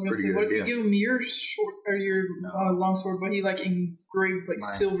 Well, I was gonna say, what if you give him your short or your long sword, but he like engraved like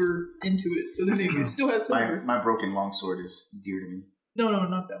silver into it, so then it still has silver. My broken long sword is dear to me. No,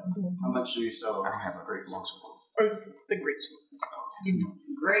 not that one. How much do you sell? I don't have a great long sword. Or the great sword.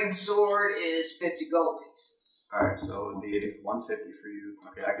 Great sword is 50 gold pieces. Alright, so it would be 150 for you.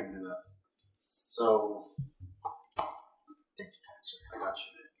 Okay, I can do that. So, thank you, sir. I got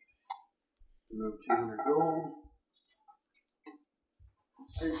you. Remove 200 gold.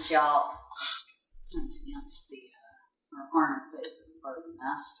 Since y'all went against the armored bit of the Burden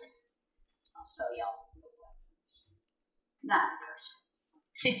Master, I'll sell y'all the weapons. Not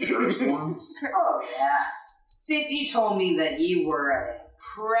the cursed ones. Oh, yeah. See, if you told me that you were a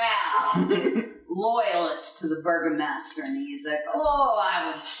proud loyalist to the Burgomaster, and he's like, oh,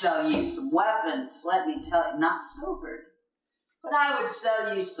 I would sell you some weapons, let me tell you, not silvered, but I would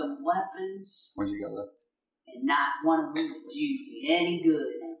sell you some weapons. What do you got left? And not one of them would do you any good.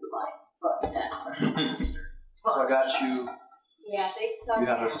 It's like, fuck that Burgomaster. So I got you. Yeah, they suck. You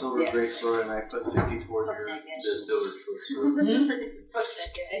have a silver great sword, and I put 50 toward the silver short sword. Fuck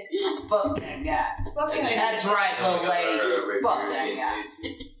that guy. Fuck that guy. Fuck that guy. That's right, little lady. Fuck that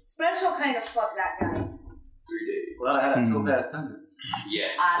guy. Special kind of fuck that guy. 3 days. Well, I had a topaz pendant. Yeah.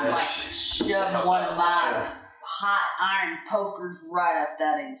 I'd like to shove one of my hot iron pokers right up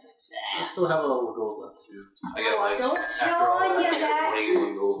that insect's I ass. still have a little gold left, too. I got like, Don't after tell all that, Anya I got that.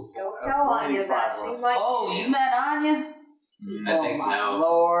 21 gold. Don't tell Anya that. She might. Oh, you met Anya? I think my now,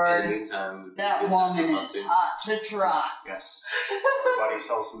 Lord. in the meantime, That woman is hot to try. Yes. Everybody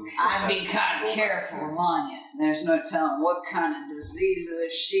sells some. I'd be kind of careful of Anya. There's no telling what kind of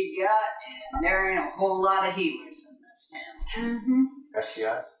diseases she got, and there ain't a whole lot of healers in this town.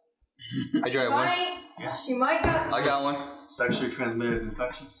 STIs? I tried one. Yeah. She might got. I got one. Sexually transmitted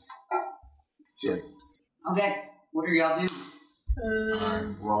infection. Okay, what are y'all doing?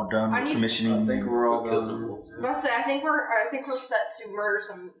 We're all done I with need to- commissioning. I think we're all done. Let's say I think we're set to murder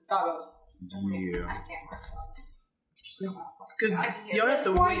some doggos. Yeah. I can't murder dogs. Good. Y'all have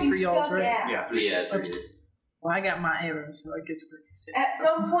to wait for y'all's, right? Yeah, 3 Yeah, days. 3 days. Well, I got my arrow, so I guess we're safe. At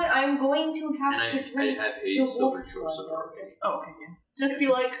some point, I'm going to And have I to drink have the a silver wolf short blood. sword already. Oh, okay, yeah. Just be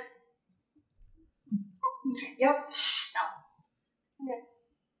like, Yep. No.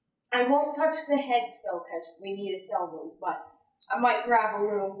 I won't touch the heads though, because we need to sell those. But I might grab a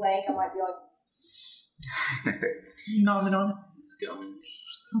little leg. I might be like, Nomming on it. It's going.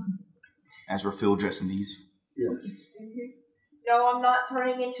 As we're field dressing these. no, I'm not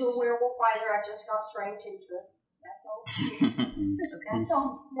turning into a werewolf either. I just got strange interests. That's all. It's okay. That's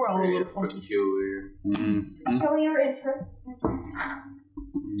all. We're all a Very little funky. peculiar. Kill your interests.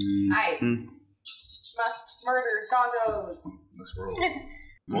 I must murder doggos. Let's roll.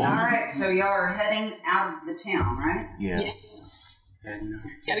 Alright, so y'all are heading out of the town, right? Yeah. Yes.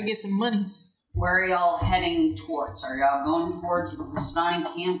 Gotta get some money. Where are y'all heading towards? Are y'all going towards the Vistani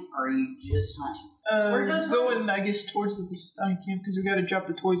camp, or are you just hunting? We're just going, I guess, towards the Vistani camp because we gotta drop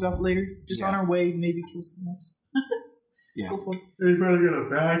the toys off later. Just on our way, maybe kill someone else. Yeah. Go for it. Anybody got a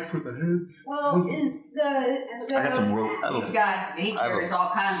bag for the heads? Well, is the I got some rope. He carries all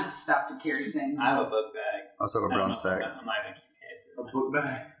kinds of stuff to carry things. I have a book bag. I also have a brown sack. I'm not even heads. A book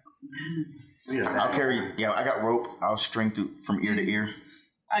bag. I'll carry. Yeah, I got rope. I'll string through from ear to ear.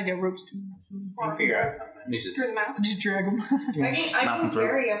 I got ropes too. So I'll figure out something. Through the mouth. just drag them. I can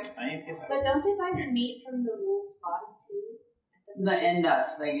carry them. I need to see if I But don't they buy the meat from the wolf's body too? The end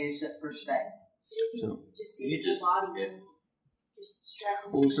does. They use it for stay. So just take the body and just strap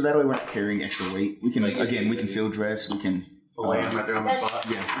them. well, so that way we're not carrying extra weight. We can we can field dress. We can fillet them right there on the spot.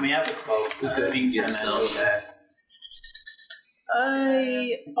 Yeah. I mean, I have a cloak. We can get myself that.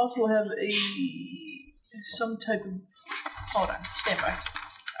 I also have some type of. Hold on, stand by.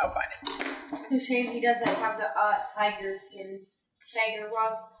 I'll find it. It's a shame he doesn't have the tiger skin. Tiger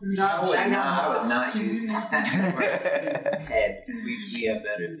rod. No, I would not use that for heads. We have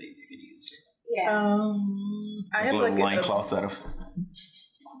better things you could use. Yeah. I have a like loincloth out of.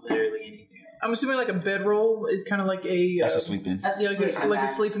 Literally anything. I'm assuming like a bedroll is kind of like a. That's a sleeping. That's like a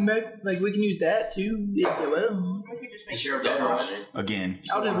sleeping bag. Like we can use that too. Yeah, well. We could just make Sure, bedroll. Again.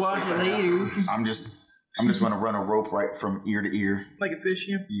 I'll just watch it later. I'm just gonna run a rope right from ear to ear. Like a fish,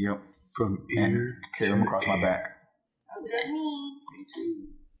 yeah. Yep. From And ear carry them across my back. Okay. Me.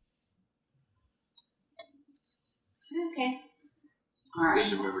 Okay. All right.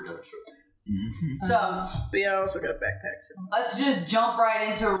 Fishing river done short. So, but yeah, I also got a backpack. So. let's just jump right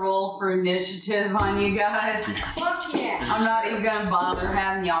into a roll for initiative on you guys. Fuck yeah. I'm not even gonna bother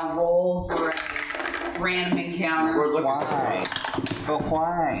having y'all roll for a random encounter. Why? But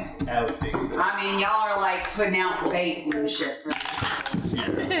why? That would fix it. I mean, y'all are like putting out bait and shit for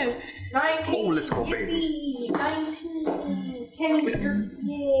 19. Oh, let's go, baby. 19. Can we?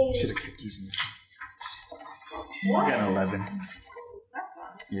 Yay. Should have kept using this. What? I got an 11. That's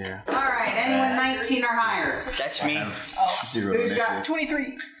fine. Yeah. All right, anyone 19 or higher? That's me. Zero Who's got initiative.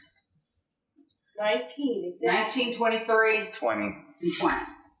 23. 19, exactly. 19, 23, 20. and 20.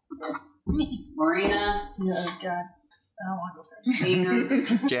 Marina, Yeah, God. I don't want to go first.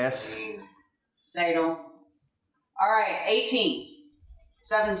 Ingrid, Jess. Sadel. All right, 18,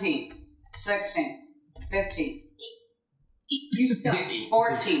 17, 16, 15, You suck.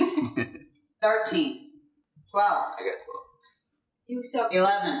 14, 13, 12, I got 12. You suck.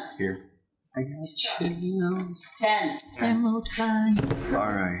 11, Here. I got you. 10. 10 more times.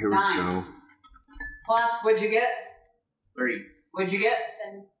 All right, here we 9. go. Plus, what'd you get? 3. What'd you get?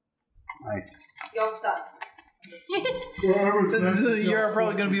 7. Nice. Y'all suck. You're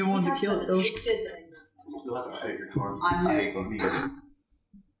probably going to be the ones to kill it, though. It's good. You'll have to shake your torn. I'm I new. hate when he goes.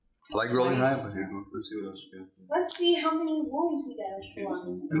 I like rolling high, but here, Let's see what else you got. Let's see how many wolves we got.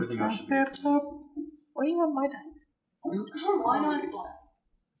 Everything else should be. Why do you have my dice? Why not?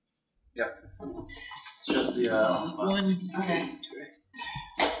 Yep. It's just the One. Okay.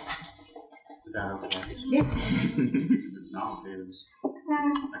 Is that okay? Yeah. If it's not okay, then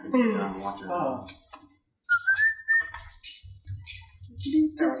I can sit down and watch it.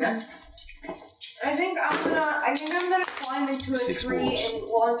 There we go. I think I'm gonna climb into a 6 tree wolves. and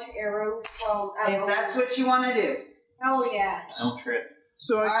launch arrows from. If that's what you want to do. Hell yeah. Don't trip.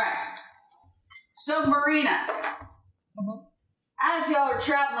 So All right. So, Marina, as y'all are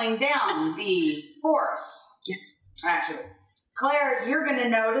traveling down the forest, yes. actually, Claire, you're going to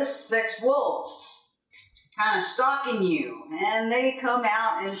notice 6 wolves kind of stalking you, and they come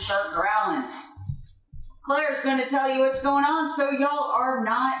out and start growling. Claire's going to tell you what's going on, so y'all are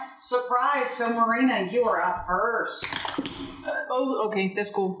not surprised. So, Marina, you are up first. Oh, okay, that's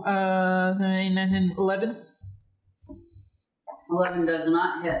cool. 9, 10, 11. 11 does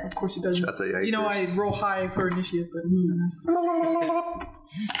not hit. Of course it doesn't. That's a You know, I roll high for initiative, but.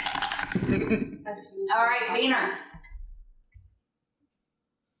 All right, Beaner.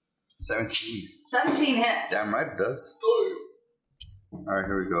 17. 17 hits. Damn right it does. All right,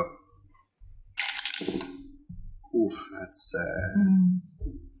 here we go. Oof, that's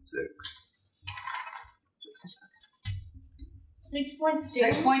 6. 6 points.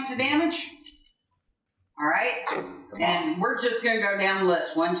 6 points of damage. All right. And we're just going to go down the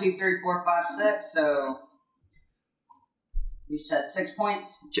list. 1, 2, 3, 4, 5, 6. So you said 6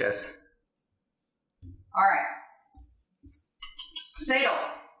 points. Jess. All right. Sadel.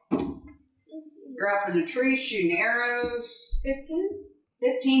 You're up in a tree shooting arrows. 15?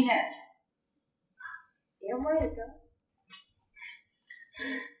 15 hits. Yeah, I'm ready to go.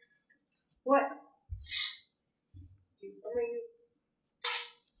 What?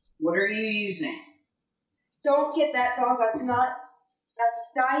 What are you using? Don't get that dog. That's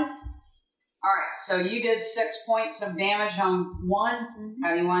dice. All right. So you did 6 points of damage on one.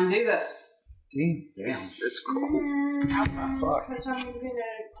 How do you want to do this? Damn, that's cool. Fuck. Because I'm using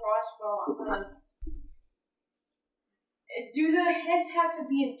a crossbow. Do the heads have to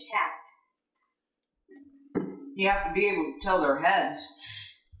be intact? You have to be able to tell their heads.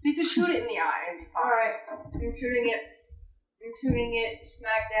 So you can shoot it in the eye and be fine. Alright. I'm shooting it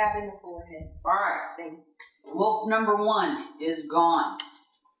smack dab in the forehead. All right. Wolf number 1 is gone.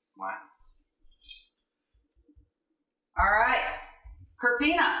 Wow. All right.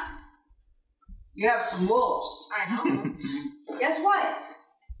 Carpina, you have some wolves. I know. Guess what?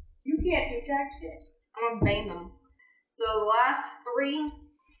 You can't do jack shit. I'm gonna bane them. So the last 3.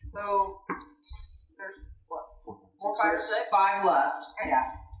 So there's what? 4, 5, or 6? 5 left. Yeah.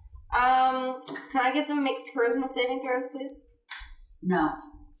 Can I get them to make charisma saving throws, please? No.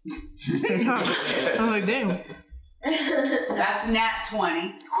 I'm like, damn. That's a nat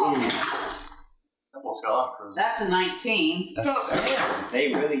 20. Almost got a lot of charisma. That's a 19.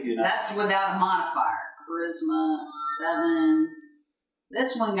 They really do not. That's without a modifier. Charisma 7.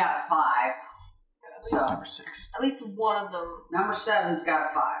 This one got a 5. So, Number 6. At least one of them. number 7's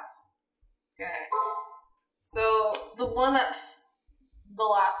got a 5. Okay. So the one that, the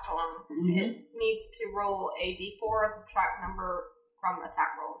last one, it needs to roll a d4 and subtract number from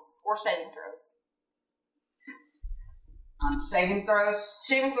attack rolls or saving throws. On saving throws?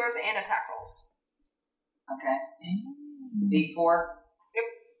 Saving throws and attack rolls. Okay. D4. Yep.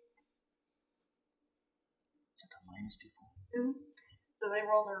 That's a minus D4. Mm-hmm. So they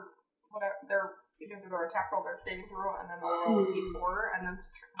roll their whatever either their attack roll, their saving throw, and then they'll roll a d4 and then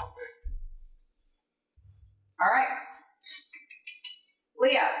subtract number. All right.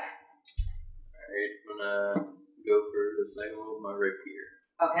 Leah. Alright, I'm gonna go for the second one with my rapier.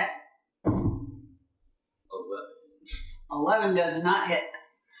 Okay. 11. 11 does not hit.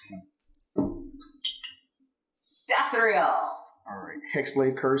 Sathriel. Alright.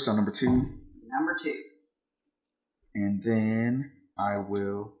 Hexblade Curse on number 2. Number 2. And then I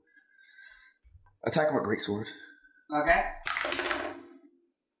will attack him with Greatsword. Okay.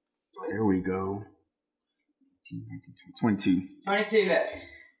 There we go. 18, 19, 20, 22. 22 hits.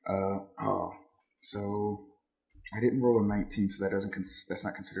 So I didn't roll a 19, so that doesn't that's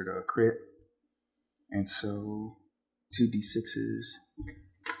not considered a crit. And so 2d6s.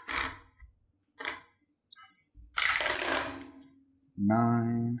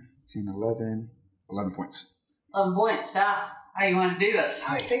 9, 10, 11 points. 11 points. How do you want to do this?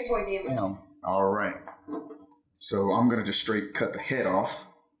 Nice. Big boy damage. All right. So I'm gonna just straight cut the head off.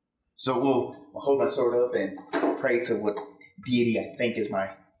 So we'll hold my sword up and pray to what deity I think is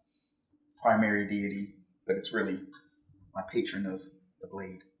my primary deity, but it's really my patron of the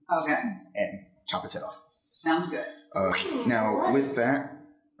blade. Okay. And chop its head off. Sounds good. Now with that,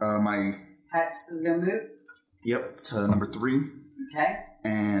 my Hex is going to move. Yep, to number 3. Okay.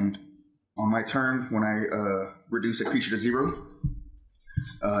 And on my turn, when I reduce a creature to 0,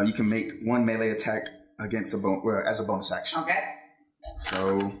 you can make 1 melee attack against as a bonus action. Okay.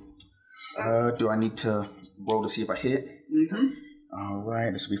 So, do I need to roll to see if I hit? Mm-hmm. All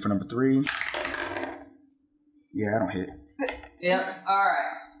right, this will be for number 3. Yeah, I don't hit. Yep. All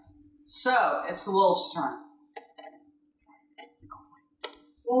right. So it's the wolf's turn.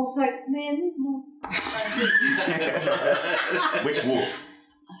 Wolf's like, man, this wolf. Which wolf?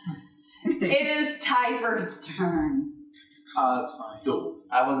 It is Tyver's turn. Oh, that's fine. The wolf.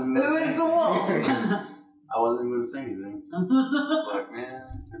 I wasn't Who is the wolf? I wasn't even going to say anything. It's like,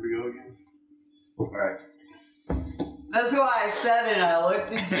 man, here we go again. Alright. That's why I said it. I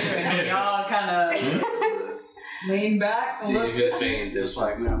looked at you and y'all kind of leaned back. See, you're gonna change this. Just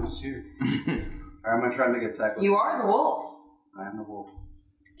like, no, I'm just here. Alright, I'm going to try and make an attack. You are the wolf. I am the wolf.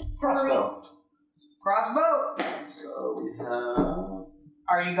 Crossbow. Crossbow. So we have...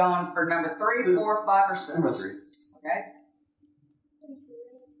 Are you going for number 3, 4, 5, or 6? Number 3. Okay.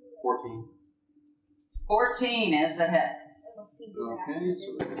 14. 14 is a hit. Okay,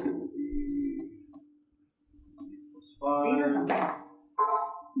 so that's going to be +5.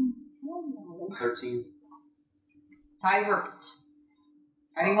 13. Tyver.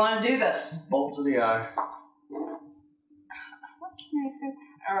 How do you want to do this? Bolt to the eye.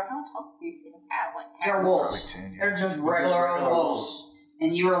 How tough these things have like They're wolves. They're just regular old wolves.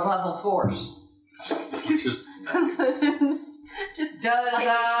 And you are level 4s. just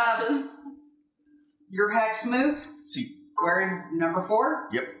does your hex move? See. We're in number 4?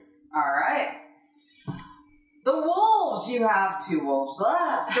 Yep. Alright. The wolves! You have 2 wolves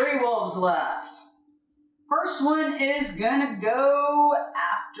left. 3 wolves left. First one is gonna go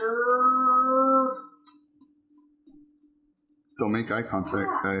after Don't make eye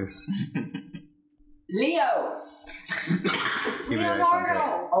contact, guys. Leo. Give me eye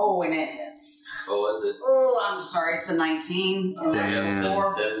contact. Oh, and it hits. What was it? Oh, I'm sorry. It's a 19. And Damn.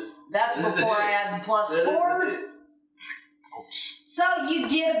 That's before I add the +4. So you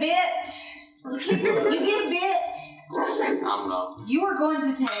get a bit. You get a bit. I'm not. You are going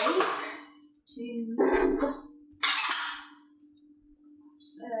to take 2,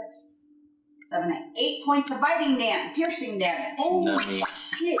 6, 7, 8 points of biting damage, piercing damage. Oh shit!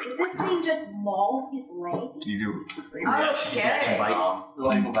 Did this thing just maul his leg? Can you do Okay. reaction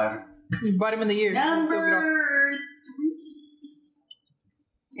bite? You bite him in the ear. Number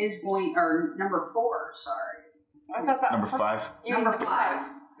 3 is going, or number 4, sorry. I thought that Number 5. Number 5.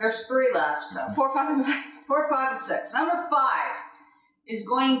 There's 3 left. So. 4, 5, and 6. 4, 5, and 6. Number 5 is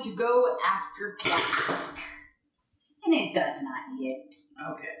going to go after Flask. And it does not hit.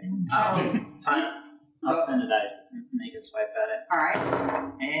 Okay. I'll spend a dice to make a swipe at it. Alright.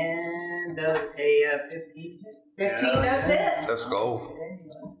 And does a 15 hit? 15 does hit. Let's go. Okay,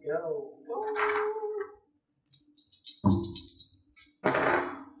 let's go.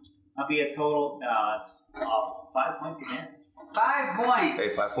 I'll be a total. It's awful. 5 points again. 5 points. Hey,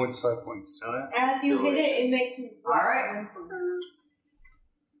 5 points, 5 points. As you hit it, it makes him. Alright.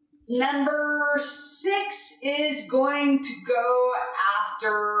 Number 6 is going to go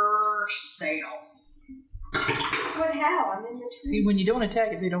after Sadel. But how? I'm in the tree. See, when you don't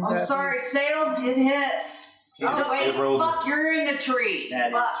attack it, they don't I'm die. sorry, Sadel, it hits. Oh, wait, fuck, you're in a tree.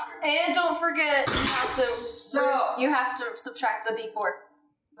 That fuck. And don't forget, you have to subtract the D4.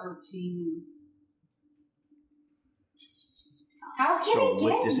 13. How can So it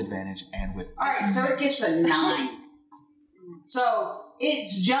with get? disadvantage and with Alright, so it gets a 9. So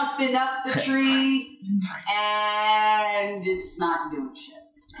it's jumping up the tree, and it's not doing shit.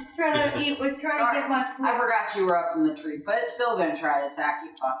 It's trying to eat. It's trying to get my food. I forgot you were up in the tree, but it's still gonna try to attack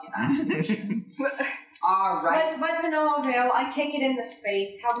you. Fucking Alright. But no avail. I kick it in the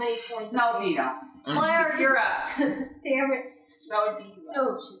face. How many points? No, you don't. Claire, you're up. Damn it. That would be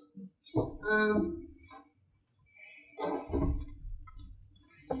less.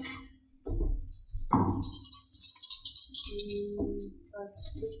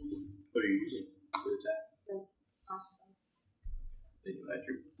 What are you using to attack? Then you add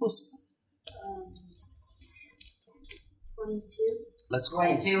your 22. Let's go.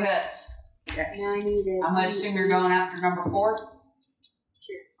 22 hits. Now I need a. I'm gonna assume you're going after number 4. Sure.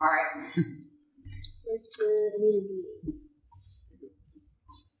 Alright. Let's, I need a D8.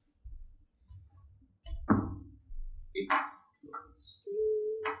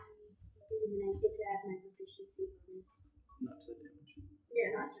 And then I get to add my proficiency bonus. not to damage. Yeah,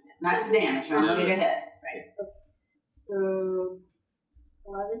 not to that. Not to damage, I need a hit. Right.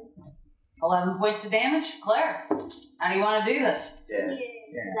 11. 11 points of damage. Claire, how do you want to do this? Yeah.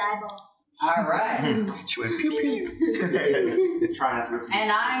 Eyeball. Alright. Try not to rip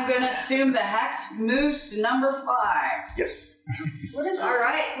And I'm gonna assume the hex moves to number 5. Yes. What is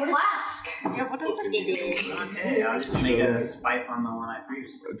Alright, Flask. Yeah, what is it? Okay, I'll just make a swipe on the one I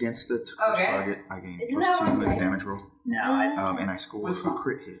previously. Against the Okay. target, I gain Isn't +2 that with a right? damage roll. No, I And I score a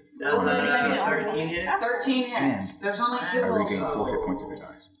crit hit. does on a an 18. 13 hit? 13 hits. There's only 2 I regain rolls. 4 hit points if it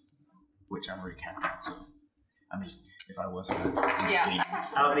dies, which I'm already capped out. So I'm just, if I wasn't, Yeah.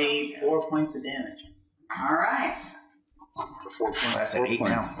 I'll be 4 points of damage. Alright. 4 points. That's at 8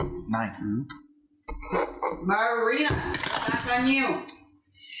 now. 9. Marina, back on you.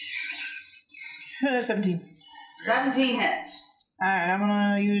 17. 17 hits. Alright, I'm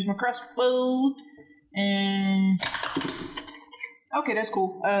gonna use my crossbow. And. Okay, that's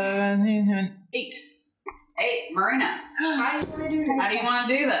cool. And then 8. 8, Marina. How do you want to do this? How do you want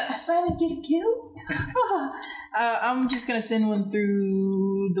to do this? Finally get a kill? I'm just gonna send one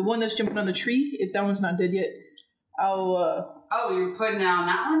through the one that's jumping on the tree. If that one's not dead yet, I'll. Oh, you're putting it on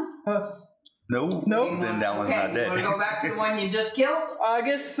that one? No. Nope. Then that one's not You dead. want to go back to the one you just killed? I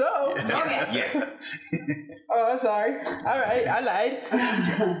guess so. Okay. Yeah. Oh, sorry. Alright, I lied.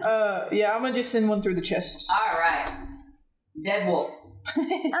 Yeah, I'm gonna just send one through the chest. Alright. Dead wolf.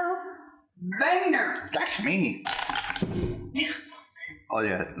 Boehner. That's me. Oh,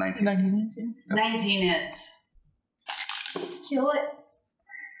 yeah, 19. 19 hits. Kill it.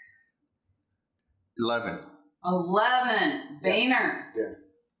 11. 11. Boehner.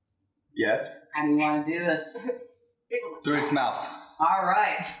 Yes. How do you want to do this? Through its mouth.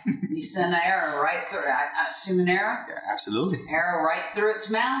 Alright. You send an arrow right through. I assume an arrow? Yeah, absolutely. Arrow right through its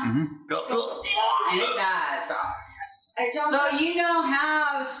mouth. And it dies. So you now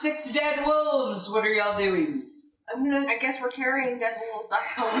have 6 dead wolves. What are y'all doing? I guess we're carrying dead wolves back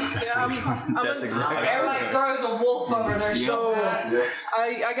home. That's exactly Everybody throws a wolf over their So shoulder.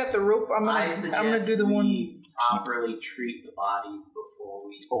 I got the rope. I'm I gonna suggest do the one. we properly treat the bodies before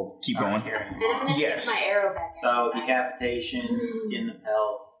we keep start going. carrying And I'm them. gonna stick my arrow back. So decapitation, skin the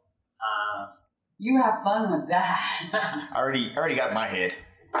pelt. You have fun with that. I already got my head.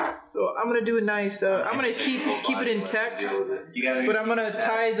 So I'm gonna do a nice. I'm gonna keep it intact, but I'm gonna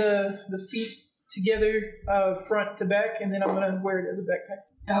tie the feet together front to back, and then I'm gonna wear it as a backpack.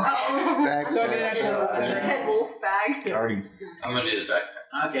 Okay. So I get an actual Ted Wolf bag. Already. I'm gonna do this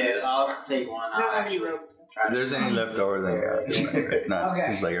backpack. Okay, I'll take one. I'll actually try If there's any left over, then yeah. If not, Okay.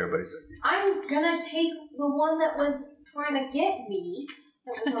 seems like everybody's. I'm gonna take the one that was trying to get me,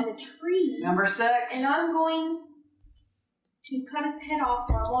 that was on the tree. Number 6. And I'm going to cut its head off,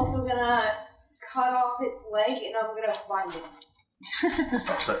 and I'm also gonna cut off its leg, and I'm gonna bite it.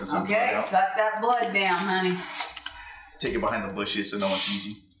 Okay, suck that blood down, honey. Take it behind the bushes so no one sees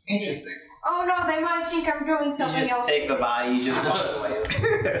you. Interesting. Oh no, they might think I'm doing You something just else. take the body, you just walk away.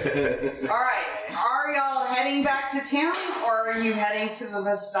 Alright, are y'all heading back to town or are you heading to the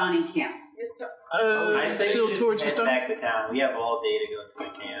Vistani camp? I say still we just towards head Vistani? back to town. We have all day to go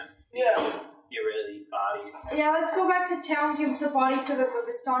to the camp. Yeah. Just get rid of these bodies. Yeah, let's go back to town, give the body so that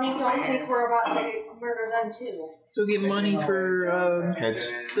the Vistani don't think we're about to murder them too. So get money for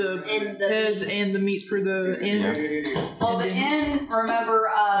Heads. the heads and the meat for the inn. Well, the inn, remember,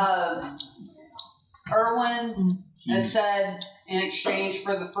 Erwin has said in exchange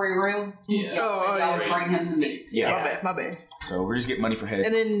for the free room, y'all would bring him the meat. Yeah. My bad. So we're just getting money for heads.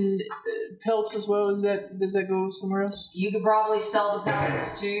 And then pelts as well. Does that go somewhere else? You could probably sell the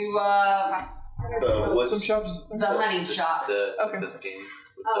pelts to Some shops. the hunting shop. The skin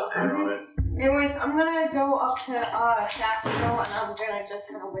with the fur on it. Anyways, I'm gonna go up to Saffronville and I'm gonna just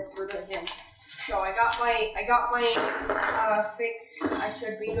kind of whisper to him. So I got my fix. I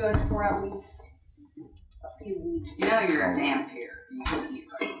should be good for at least a few weeks. You know you're a vampire. You can eat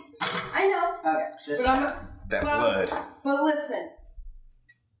right. I know. Okay, just But I'm That blood. But listen,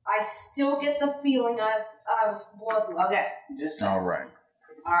 I still get the feeling of bloodlust. okay. Just All right.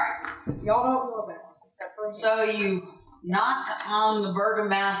 all right. Y'all don't know about it, except for him. So you knock on the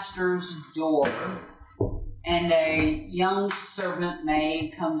burgomaster's door, and a young servant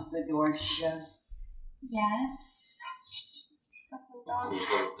maid comes to the door and she goes, "Yes."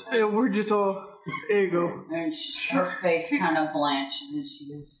 Yeah, we're just all. There you go. And her face kind of blanched, and she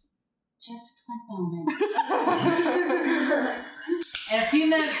goes, "Just one moment." And a few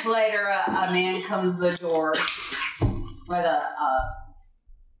minutes later, a man comes to the door with a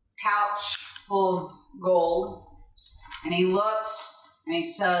pouch full of gold, and he looks and he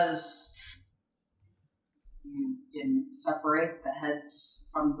says, "You didn't separate the heads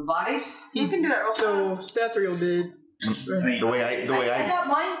from the bodies?" You can do that real So fast. Sathriel did. The way I I got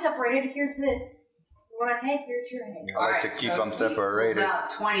mine separated. Here's this. You want a head? Here's your head. I like to keep them separated. He pulls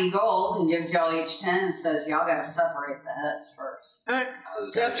out 20 gold and gives y'all each 10 and says, "Y'all gotta separate the heads first." Alright.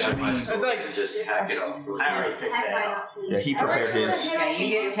 That's like just hack it off. I already took that out. Yeah, he prepared his Okay,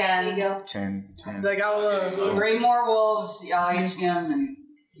 you get 10. 10. it's like I'll 3 more wolves, y'all each get them, and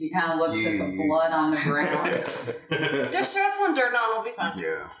he kind of looks at the blood on the ground. Just throw some dirt on, we'll be fine.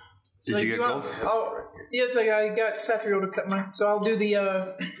 Yeah. Did like, you get gold? Yeah, it's like I got Sathriel to cut mine, so I'll do the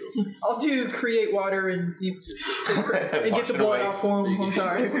I'll do create water and and get the blood off for him. I'm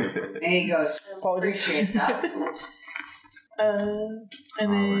sorry. And he goes, "Appreciate that." And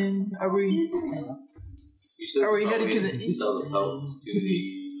then are we headed to the You sell the pelts to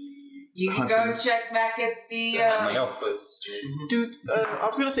the You can go check back at the. outfits. I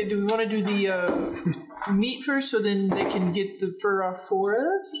was gonna say, do we want to do the meat first, so then they can get the fur off for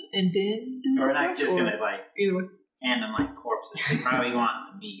us, and then do We're the not rest, just or gonna like either way. hand them like corpses. They probably want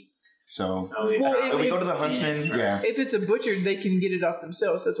the meat. So we Well, we go to the huntsman. Yeah. If it's a butcher, they can get it off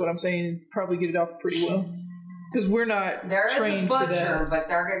themselves. That's what I'm saying. Probably get it off pretty well, because we're not There is a trained for butcher, that. but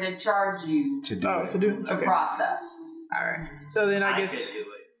they're going to charge you To do it. To do it. to Okay. process. All right. So then I guess. could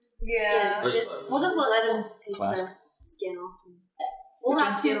do it. Yeah. We'll just let him take Flask. the skin off. We'll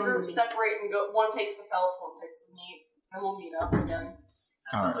have two Until groups we- separate and go. One takes the pelts, one takes the meat, and we'll meet up again.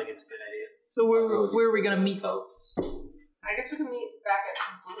 That sounds like it's a good idea. So where are we gonna meet? I guess we can meet back at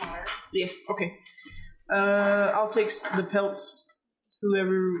Blue Water. Yeah. Okay. I'll take the pelts.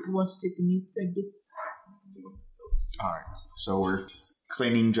 Whoever wants to take the meat, I get. All right. So we're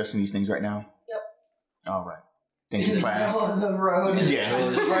cleaning, dressing these things right now. Yep. All right. Thank In you, the class. middle of the road. Yes.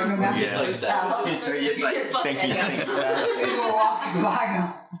 Just running around Yeah. his house. They're just like, Thank you, class. People are walking by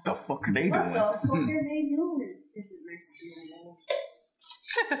going, What the fuck are they What doing? the fuck are they doing? There's a mercy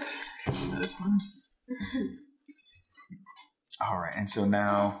in the That's fine. All right. And so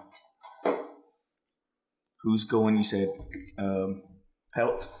now, who's going? You said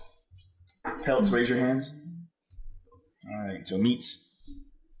Pelt. Pelts, raise your hands. All right. So meats.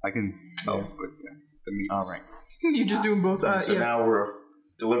 I can help with the meats. All right. You're just doing both. So Yeah. now we're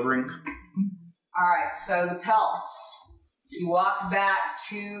delivering. all right, so the pelts. You walk back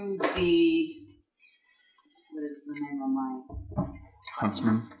to the. What is the name of my.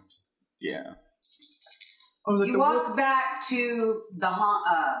 Huntsman. Yeah. You walk back to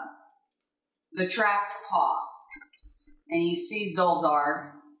the trapped paw, and you see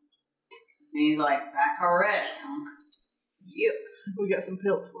Zoldar, and he's like, back already, huh? Yep. We got some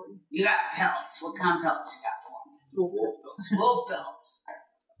pelts for you. You got pelts. What kind of pelts you got for me? Wolf pelts. Wolf pelts.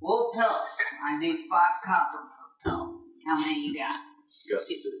 Wolf pelts. I need 5 copper per pelt. How many you got? You got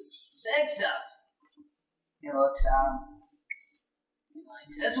 6. 6 of them. He looks at him. He's like,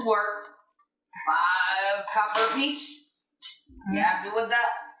 this will work. 5 copper apiece. You happy with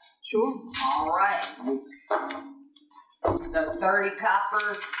that? Sure. All right. The 30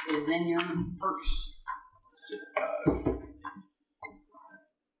 copper is in your purse.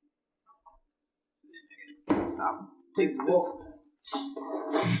 Take the wolf.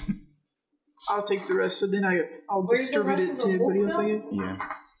 I'll take the rest, so then I'll distribute it to everybody else, I guess. Yeah.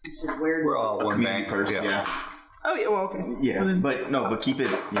 We're all one bank purse. Yeah. Oh yeah, well okay. Yeah, Well, then, but keep it.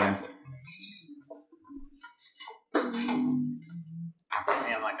 Yeah. Damn,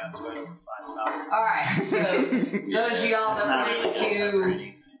 I got sweat over $5. Alright, so those of y'all that went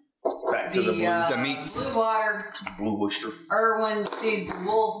to Back to the meat. Blue Water, Blue Oyster. Erwin sees the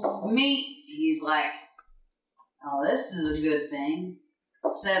wolf meat. He's like, oh, this is a good thing.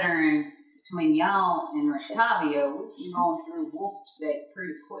 Considering between y'all and Rictavio, we've been going through wolf steak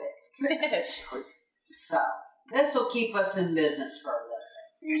pretty quick. So, this will keep us in business for a little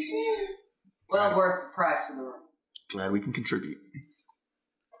bit. Well worth the price of the room. Glad we can contribute.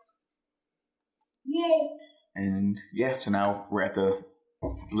 Yay. And yeah, so now we're at the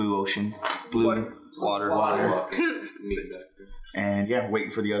Blue Ocean. Blue Water. And yeah,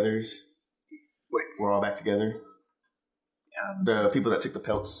 waiting for the others. We're all back together. The people that took the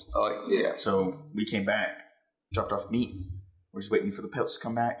pelts. Oh, yeah. So we came back, dropped off meat. We're just waiting for the pelts to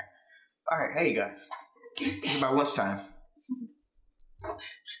come back. All right, hey guys. It's about lunchtime.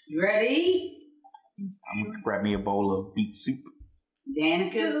 You ready? I'm gonna grab me a bowl of beet soup.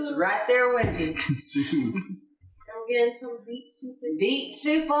 Danica's right there with you. Soup. I'm getting some beet soup. Beet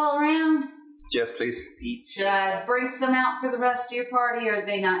soup all around? Yes, please. Should I bring some out for the rest of your party, or are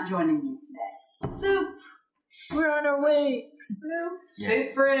they not joining you today? Soup. we're on our way. Soup. Yeah.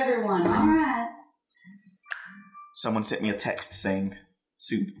 Soup for everyone. All right. Someone sent me a text saying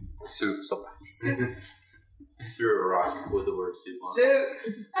soup. Soup. Threw a rock with the word soup on it. Soup.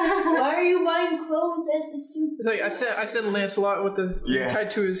 Why are you buying clothes at the soup? It's like I sent Lancelot with the Yeah. tied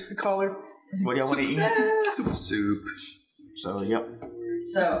to his collar. What do y'all want to eat? Soup. So, yep.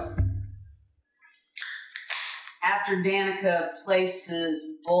 So, after Danica places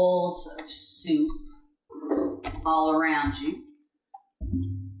bowls of soup all around you,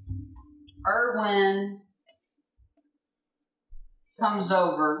 Erwin comes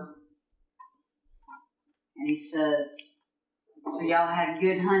over and he says, so y'all had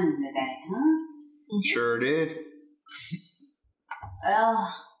good hunting today, huh? Sure did.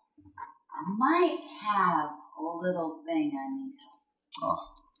 Well, I might have a little thing I need. Oh.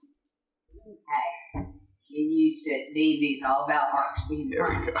 Hey, get used to it. D&D's all about arcs being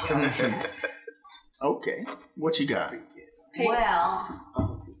burned. Okay. What you got?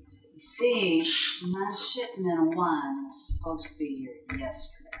 Well, you see, my shipment of wine was supposed to be here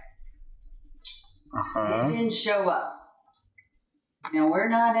yesterday. It didn't show up. Now, we're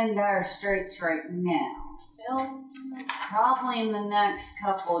not in dire straits right now. Well, probably in the next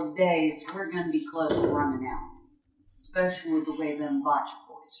couple of days, we're going to be close to running out. Especially with the way them Botcha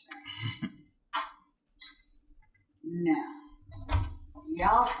boys ran. Now,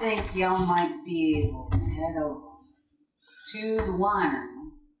 y'all think y'all might be able to head over to the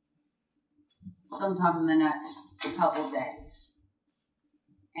winery sometime in the next couple days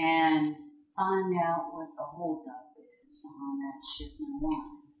and find out what the holdup is on that shipment of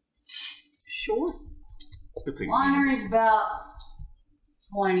wine. Sure. Winery's about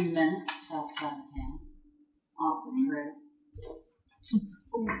 20 minutes outside of town, off the trip.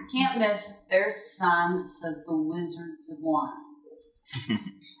 Can't miss it. There's a sign that says the Wizards of Wine.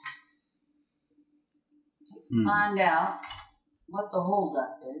 Find out what the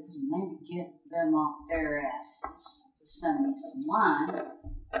holdup is and maybe get them off their asses to send me some wine.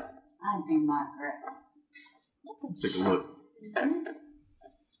 I'd be my grateful. Take a look.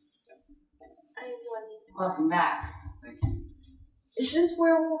 Welcome back. Is this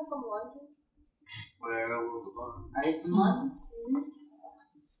werewolf from London? Werewolf of London. Are you from London?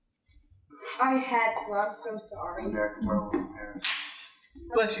 I had to. I'm so sorry. American Werewolf in Paris.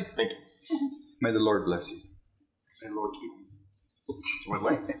 Bless you. Thank you. May the Lord bless you. May the Lord keep you. What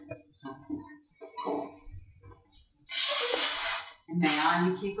way? And now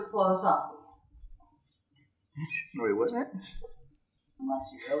you keep her clothes off of you. Wait, what? Unless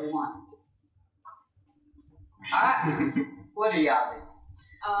you really want to. What do y'all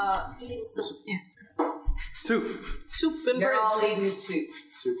do? Eating soup. Soup. Soup and You're bread. all eating soup.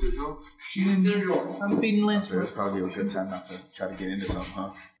 Soup du jour? I'm feeding Lance. So it's probably a good time not to try to get into something,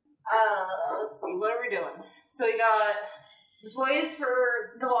 huh? Let's see, what are we doing? So we got the toys for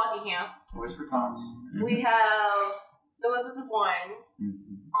the Blocky Camp. Toys for Tots. We have the Wizards of Wine.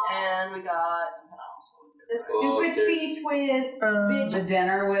 And we got the stupid feast with bitch. The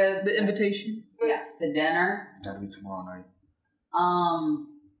dinner with The invitation. Yeah, the dinner. That'll be tomorrow night.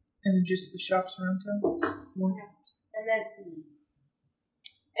 And just the shops around town. And then eat.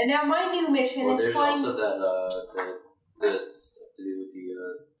 And now my new mission Well, is there's find. also that stuff to do with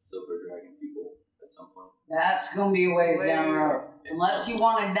the Silver Dragon people at some point. That's gonna be a ways down the road. Unless you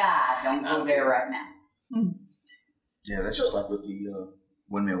want to die, don't go there right now. Yeah, that's just like with the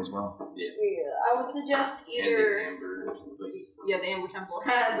windmill as well. Yeah. I would suggest either. The Amber Temple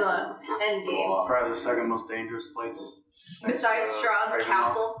has a end game. Probably the second most dangerous place. Besides Strahd's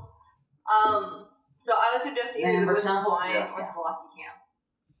castle. So I would suggest either the Amber Wizard's Temple? Wine Yeah. or the Blocky Camp.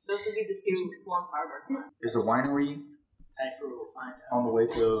 Those would be the two ones I would recommend. Is the winery Typher will find out. on the way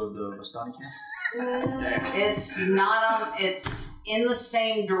to the Vistani camp? It's not on. It's in the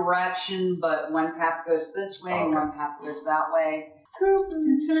same direction, but one path goes this way and one path goes that way.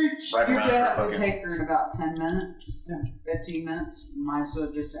 Research. Right You're around gonna here, have to okay. take her in about 10 minutes, 15 minutes. Might as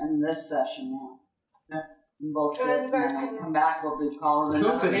well just end this session now. Bullshit. And then you guys And can- come back. We'll do calls and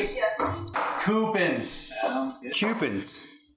Coupons. Yeah. Coupons. Sounds good. Coupons.